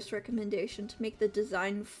biggest recommendation, to make the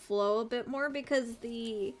design flow a bit more, because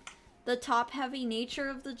the top-heavy nature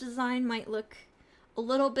of the design might look a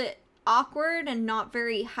little bit awkward and not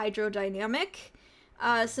very hydrodynamic.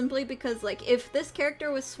 Simply because, like, if this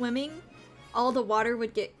character was swimming, all the water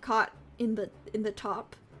would get caught in the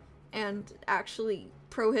top and actually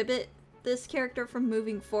prohibit this character from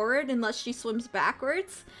moving forward unless she swims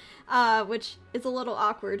backwards, which is a little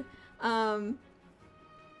awkward.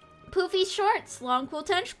 Poofy shorts, long cool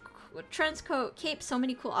trench coat, cape, so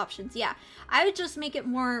many cool options. Yeah, I would just make it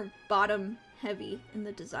more bottom heavy in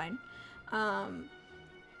the design.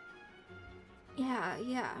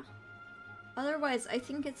 Yeah. Otherwise, I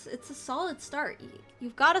think it's a solid start.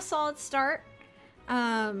 You've got a solid start.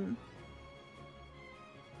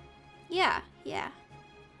 Yeah.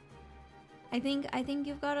 I think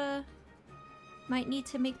you've might need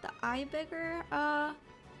to make the eye bigger.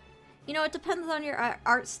 You know, it depends on your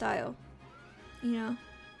art style. You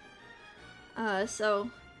know.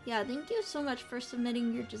 So yeah, thank you so much for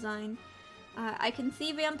submitting your design. I can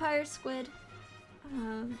see vampire squid,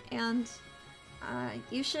 and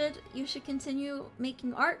you should continue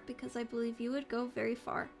making art, because I believe you would go very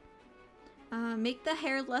far. Make the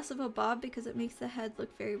hair less of a bob because it makes the head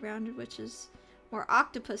look very rounded, which is more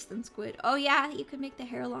octopus than squid. Oh yeah, you could make the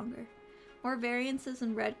hair longer. More variances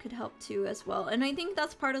in red could help too as well. And I think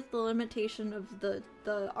that's part of the limitation of the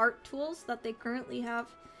art tools that they currently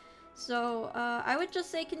have. So I would just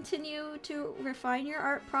say continue to refine your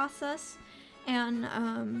art process, and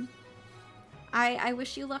I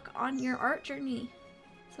wish you luck on your art journey.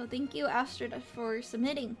 So thank you, Astrid, for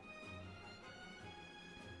submitting.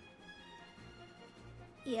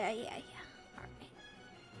 Yeah. Alright.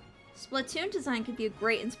 Splatoon design could be a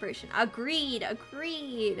great inspiration. Agreed.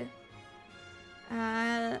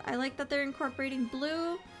 I like that they're incorporating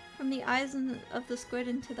blue from the eyes of the squid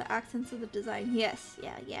into the accents of the design. Yes.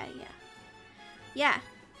 Yeah.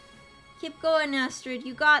 Keep going, Astrid.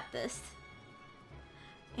 You got this.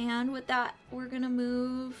 And with that, we're gonna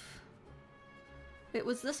move... Wait,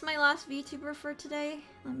 was this my last VTuber for today?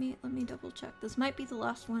 Let me double check. This might be the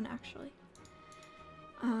last one, actually.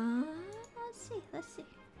 Let's see.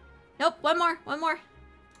 Nope, one more.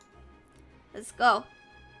 Let's go.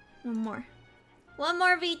 One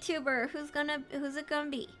more VTuber. Who's it gonna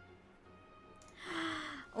be?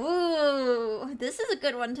 Ooh, this is a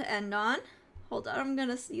good one to end on. Hold on, I'm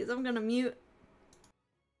gonna mute.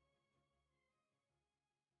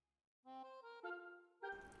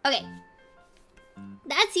 Okay.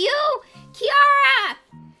 That's you! Kiara!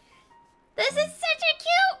 This is such a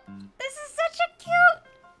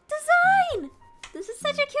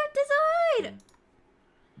cute design!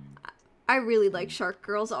 I really like Shark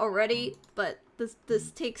Girls already, but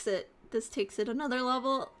this takes it another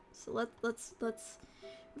level. So let's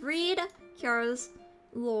read Kiara's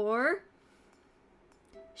lore.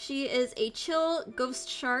 She is a chill ghost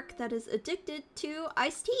shark that is addicted to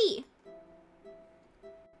iced tea.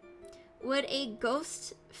 Would a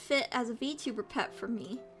ghost fit as a VTuber pet for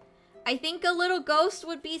me? I think a little ghost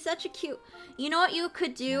would be such a cute... You know what you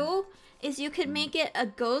could do? Is you could make it a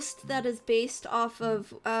ghost that is based off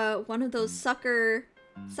of one of those sucker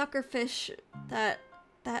fish that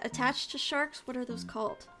attach to sharks. What are those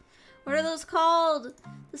called?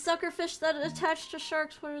 The sucker fish that attach to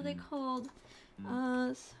sharks. What are they called?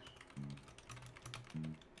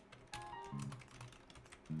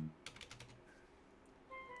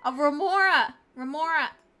 A remora!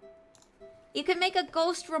 You could make a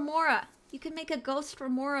ghost remora.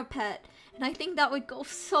 Pet. And I think that would go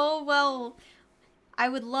so well. I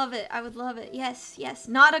would love it. Yes.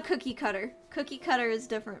 Not a cookie cutter. Cookie cutter is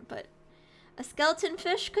different, but a skeleton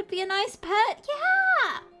fish could be a nice pet.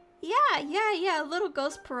 Yeah. A little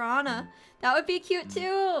ghost piranha. That would be cute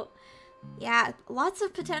too. Yeah, lots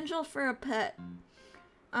of potential for a pet.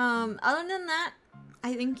 Other than that,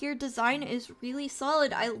 I think your design is really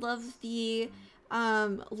solid. I love the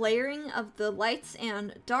layering of the lights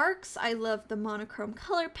and darks. I love the monochrome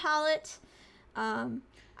color palette.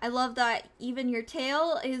 I love that even your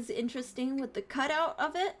tail is interesting with the cutout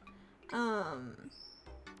of it.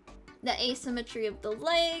 The asymmetry of the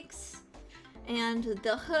legs and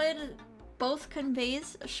the hood both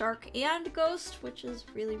conveys a shark and ghost, which is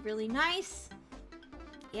really nice.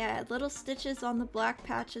 Yeah, little stitches on the black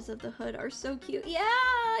patches of the hood are so cute.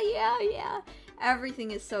 Yeah.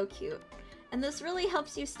 Everything is so cute. And this really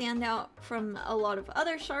helps you stand out from a lot of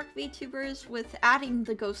other shark VTubers with adding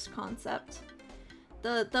the ghost concept.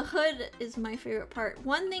 The hood is my favorite part.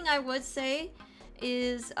 One thing I would say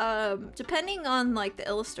is, depending on like the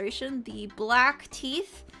illustration, the black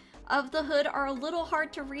teeth of the hood are a little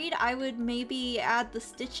hard to read. I would maybe add the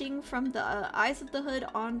stitching from the eyes of the hood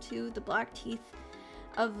onto the black teeth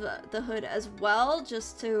of the hood as well,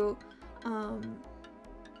 just to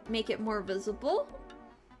make it more visible,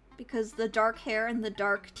 because the dark hair and the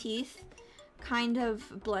dark teeth kind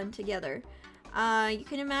of blend together. You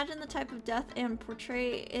can imagine the type of death and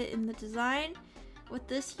portray it in the design. With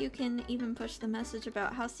this, you can even push the message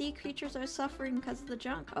about how sea creatures are suffering because of the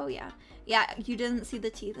junk. Oh yeah. Yeah, you didn't see the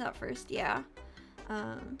teeth at first. Yeah.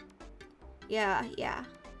 Yeah.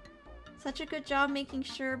 Such a good job making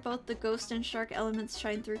sure both the ghost and shark elements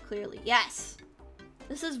shine through clearly. Yes!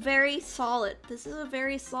 This is very solid. This is a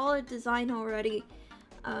very solid design already.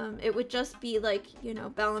 It would just be like, you know,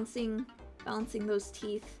 balancing those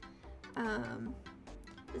teeth.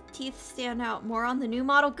 The teeth stand out more on the new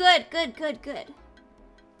model. Good. Good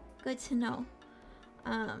to know.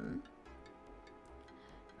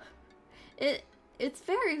 It's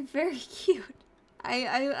very cute.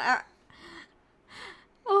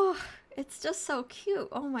 Oh, it's just so cute.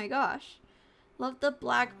 Oh my gosh. Love the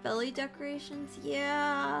black belly decorations.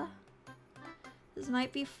 Yeah. This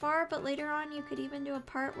might be far, but later on you could even do a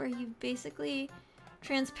part where you basically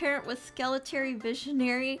transparent with skeletary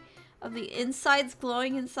visionary of the insides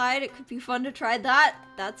glowing inside. It could be fun to try that.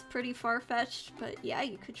 That's pretty far-fetched, but yeah,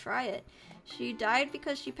 you could try it. She died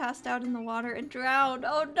because she passed out in the water and drowned.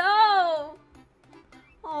 Oh no!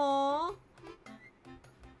 Aww.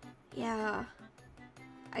 Yeah.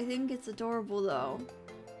 I think it's adorable though.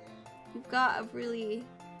 You've got a really...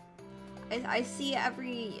 I see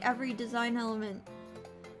every design element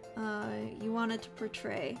you wanted to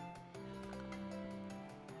portray.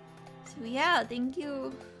 So yeah, thank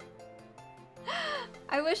you.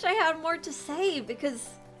 I wish I had more to say because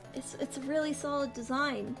it's a really solid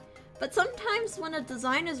design. But sometimes when a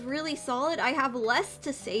design is really solid, I have less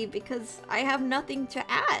to say because I have nothing to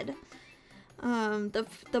add.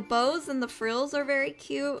 The bows and the frills are very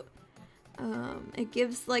cute. It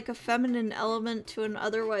gives like a feminine element to an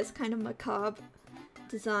otherwise kind of macabre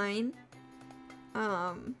design.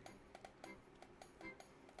 The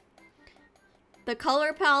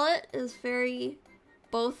color palette is very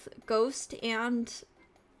both ghost and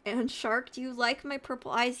shark. Do you like my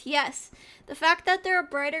purple eyes? Yes. The fact that they're a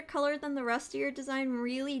brighter color than the rest of your design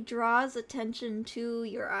really draws attention to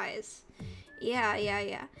your eyes.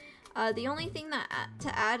 Yeah. The only thing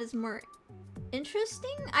to add is more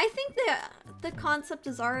interesting? I think the concept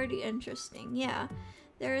is already interesting. Yeah.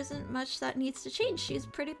 There isn't much that needs to change. She's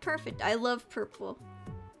pretty perfect. I love purple.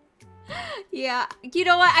 Yeah, you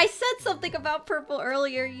know what? I said something about purple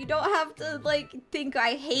earlier. You don't have to, like, think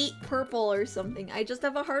I hate purple or something. I just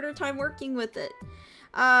have a harder time working with it.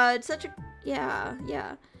 It's such a... Yeah,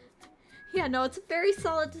 no, it's a very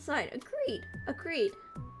solid design. Agreed.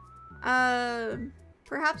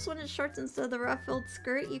 Perhaps when it's shorts instead of the ruffled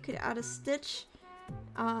skirt, you could add a stitch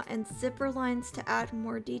and zipper lines to add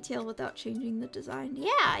more detail without changing the design.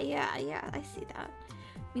 Yeah, I see that.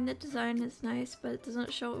 I mean, the design is nice, but it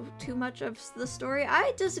doesn't show too much of the story.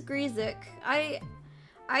 I disagree, Zik. I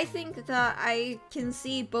think that I can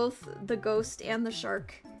see both the ghost and the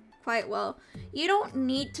shark quite well. You don't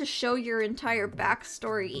need to show your entire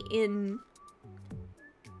backstory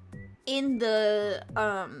in the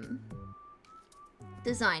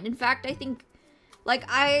design. In fact, I think, like,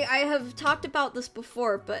 I have talked about this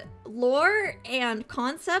before, but lore and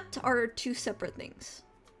concept are two separate things.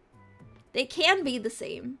 They can be the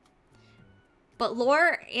same, but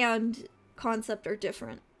lore and concept are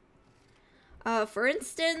different. For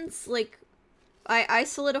instance, like, I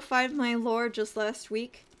solidified my lore just last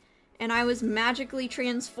week, and I was magically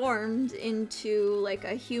transformed into, like,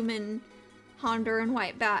 a human Honduran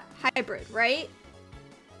white bat hybrid, right?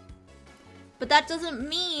 But that doesn't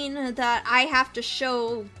mean that I have to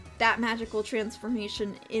show that magical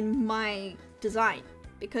transformation in my design,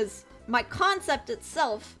 because my concept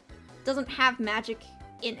itself doesn't have magic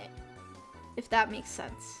in it, if that makes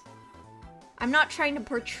sense. I'm not trying to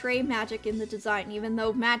portray magic in the design, even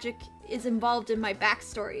though magic is involved in my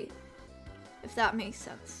backstory, if that makes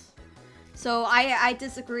sense. So I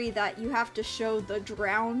disagree that you have to show the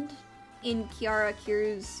drowned in Kiara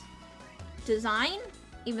Kiru's design,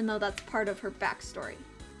 even though that's part of her backstory.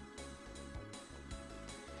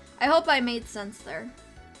 I hope I made sense there.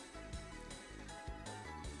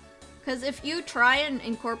 Because if you try and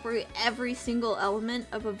incorporate every single element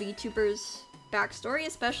of a VTuber's backstory,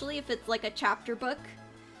 especially if it's like a chapter book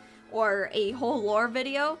or a whole lore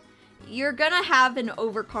video, you're gonna have an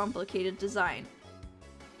overcomplicated design.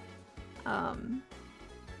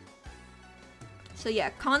 So yeah,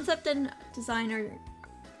 concept and design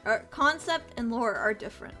concept and lore are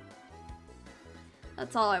different.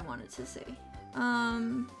 That's all I wanted to say.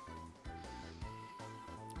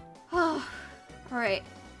 Alright.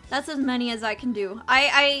 That's as many as I can do.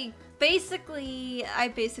 I basically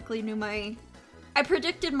knew I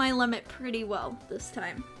predicted my limit pretty well this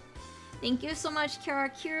time. Thank you so much,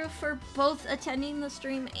 Kiara for both attending the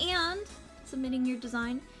stream and submitting your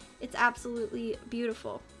design. It's absolutely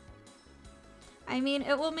beautiful. I mean,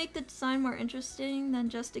 it will make the design more interesting than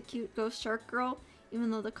just a cute ghost shark girl,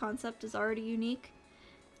 even though the concept is already unique.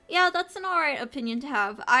 Yeah, that's an alright opinion to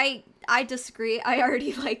have. I disagree. I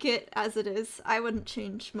already like it as it is. I wouldn't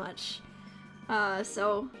change much.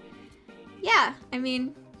 So, yeah, I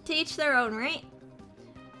mean, to each their own, right?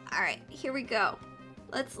 Alright, here we go.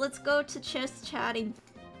 Let's go to just chatting.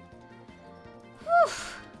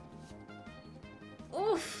 Oof.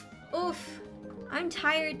 I'm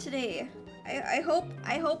tired today. I hope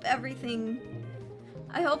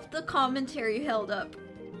the commentary held up.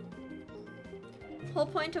 Whole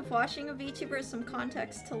point of watching a VTuber is some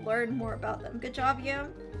context to learn more about them. Good job,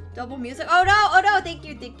 Yam. Double music. Oh no, thank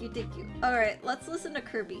you. Alright, let's listen to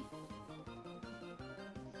Kirby.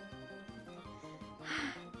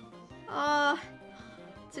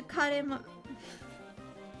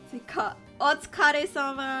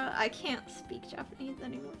 Otsukare-sama. I can't speak Japanese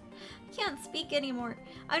anymore. I can't speak anymore.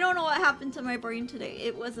 I don't know what happened to my brain today.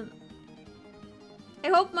 It wasn't... I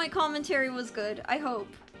hope my commentary was good. I hope.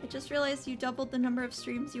 I just realized you doubled the number of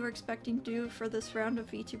streams you were expecting to do for this round of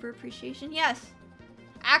VTuber appreciation. Yes!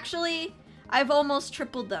 Actually, I've almost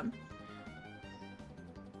tripled them.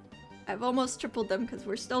 I've almost tripled them because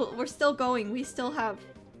we're still going. We still have.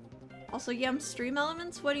 Also, stream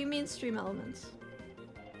elements? What do you mean stream elements?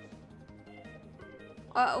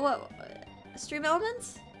 What? Stream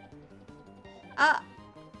elements?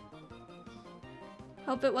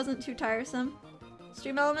 Hope it wasn't too tiresome.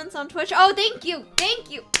 Stream elements on Twitch. Oh, thank you!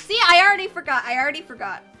 Thank you! See, I already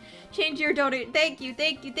forgot. Change your donate. Thank you.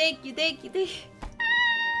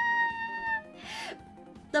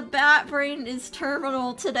 The bat brain is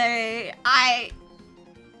terminal today.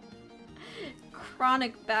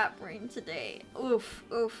 Chronic bat brain today. Oof.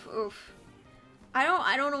 I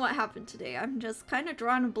don't know what happened today. I'm just kind of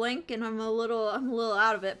drawing a blank and I'm a little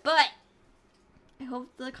out of it, but I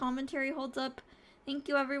hope the commentary holds up. Thank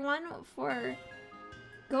you everyone for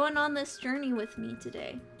going on this journey with me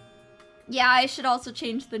today. Yeah, I should also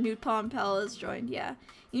change the nude palm pal as joined. Yeah.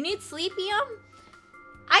 You need sleep,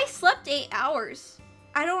 I slept 8 hours.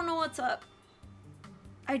 I don't know what's up.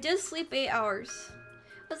 I did sleep 8 hours.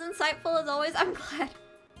 It was insightful as always. I'm glad.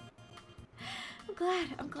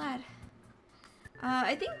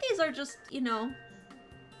 I think these are just,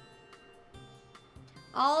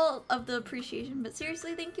 all of the appreciation, but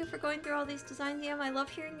seriously, thank you for going through all these designs, I love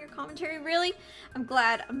hearing your commentary, really. I'm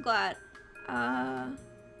glad.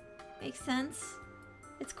 Makes sense.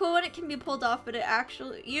 It's cool when it can be pulled off, but it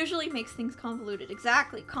usually makes things convoluted.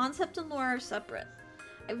 Exactly. Concept and lore are separate.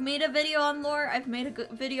 I've made a video on lore, I've made a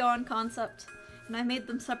video on concept, and I made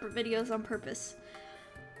them separate videos on purpose.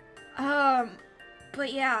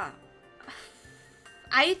 But yeah.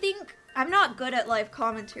 I think I'm not good at live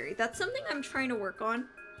commentary. That's something I'm trying to work on.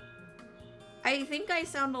 I think I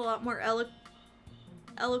sound a lot more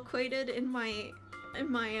eloquated in my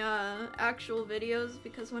actual videos,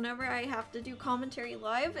 because whenever I have to do commentary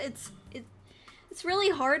live, it's really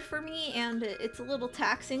hard for me and it's a little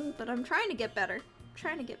taxing, but I'm trying to get better.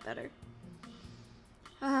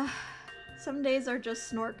 Some days are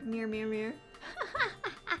just snork, mirror.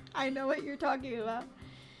 I know what you're talking about.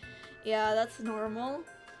 Yeah, that's normal.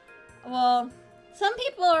 Well, some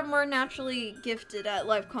people are more naturally gifted at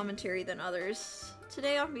live commentary than others.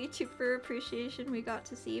 Today on VTuber Appreciation, we got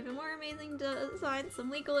to see even more amazing designs, some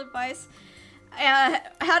legal advice,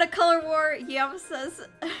 how to color war. Yum says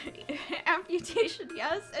amputation,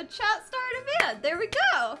 yes, and chat started a band. There we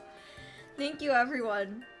go. Thank you,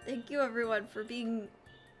 everyone. Thank you, everyone, for being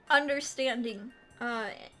understanding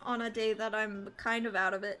on a day that I'm kind of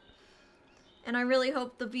out of it. And I really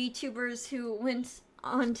hope the VTubers who went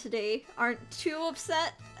on today aren't too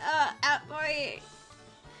upset at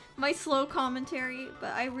my slow commentary,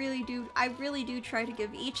 but I really do try to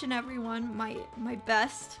give each and every one my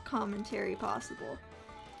best commentary possible.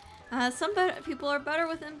 Some people are better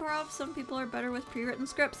with improv, some people are better with pre-written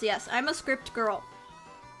scripts. Yes, I'm a script girl.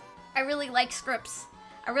 I really like scripts.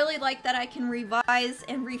 I really like that I can revise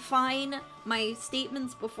and refine my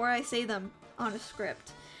statements before I say them on a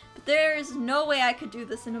script. But there's no way I could do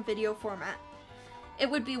this in a video format. It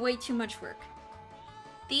would be way too much work.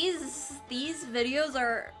 These videos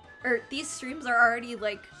are, or these streams are already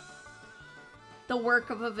like the work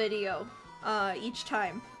of a video each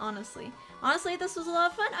time, honestly. Honestly, this was a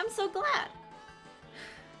lot of fun. I'm so glad.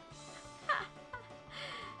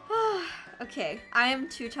 Okay, I am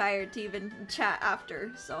too tired to even chat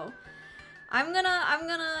after, so I'm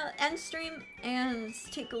gonna end stream and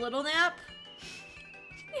take a little nap.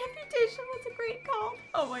 Amputation was a great call.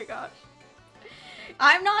 Oh my gosh.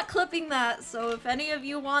 I'm not clipping that, so if any of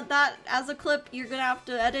you want that as a clip, you're gonna have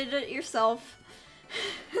to edit it yourself.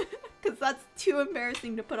 Because that's too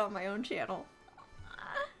embarrassing to put on my own channel.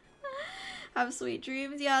 Have sweet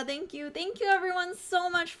dreams. Yeah, thank you. Thank you everyone so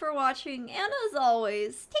much for watching. And as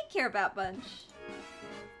always, take care, Bat Bunch.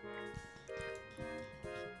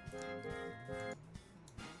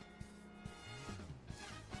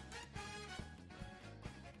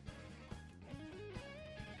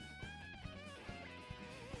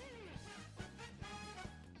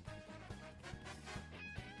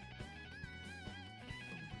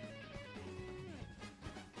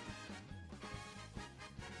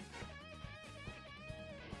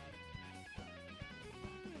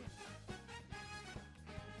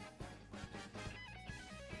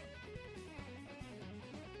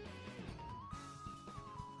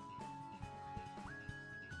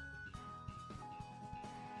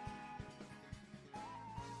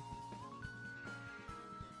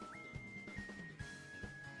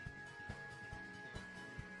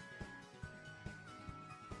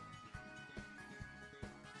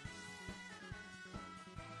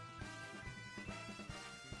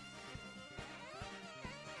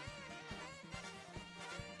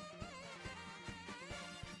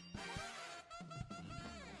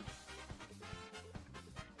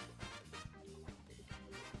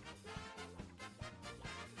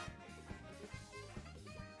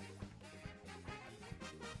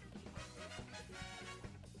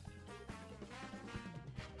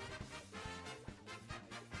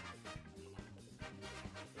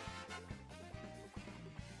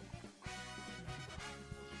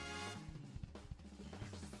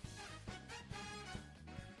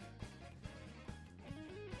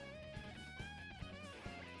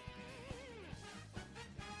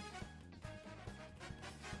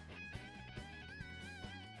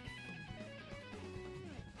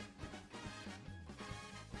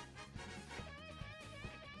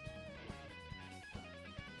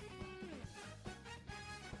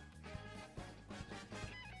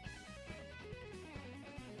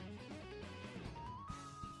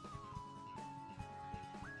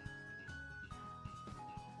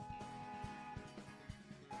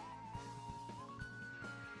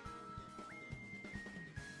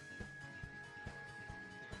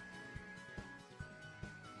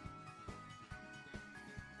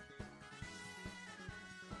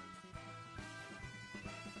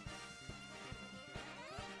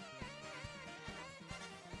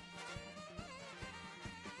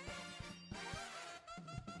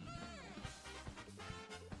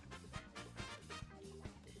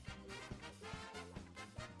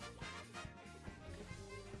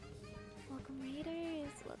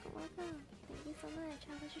 welcome. Thank you so much.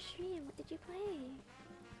 How was your stream? What did you play?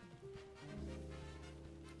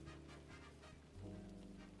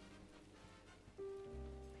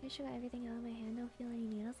 Pretty sure everything out of my hand. Don't feel any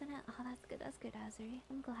needles in it. Oh, that's good. That's good, Azuri.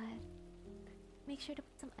 I'm glad. Make sure to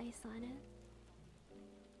put some ice on it.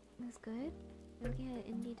 That's good. Looking at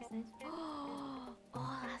indie designs. Oh,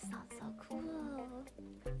 that sounds so cool.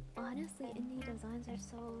 Honestly, indie designs are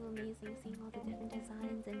so amazing. Seeing all the different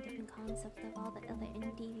designs and different concepts of all the other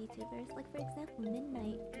indie VTubers. Like for example,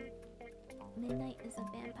 Midnight. Midnight is a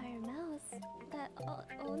vampire mouse that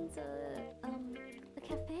owns a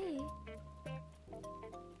cafe.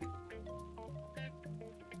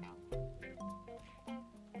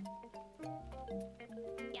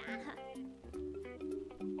 Yeah.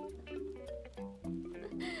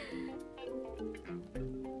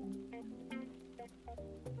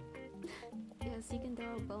 Yes, you can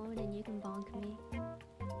throw a bone and you can bonk me.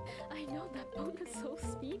 I know that bone is so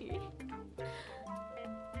speedy.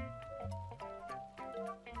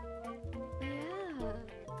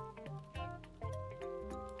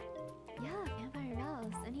 Yeah, vampire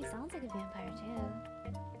mouse, and he sounds like a vampire too.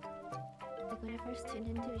 Like when I first tuned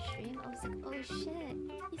into his stream, I was like, oh shit,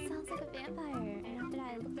 he sounds like a vampire. And after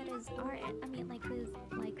that, I looked at his art, I mean like his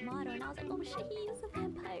model, and I was like, oh shit, he is a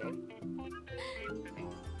vampire.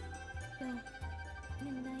 Yo,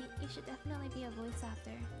 Midnight, you should definitely be a voice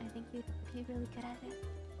actor. I think you'd be really good at it.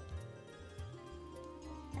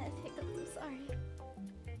 I picked up, I'm sorry.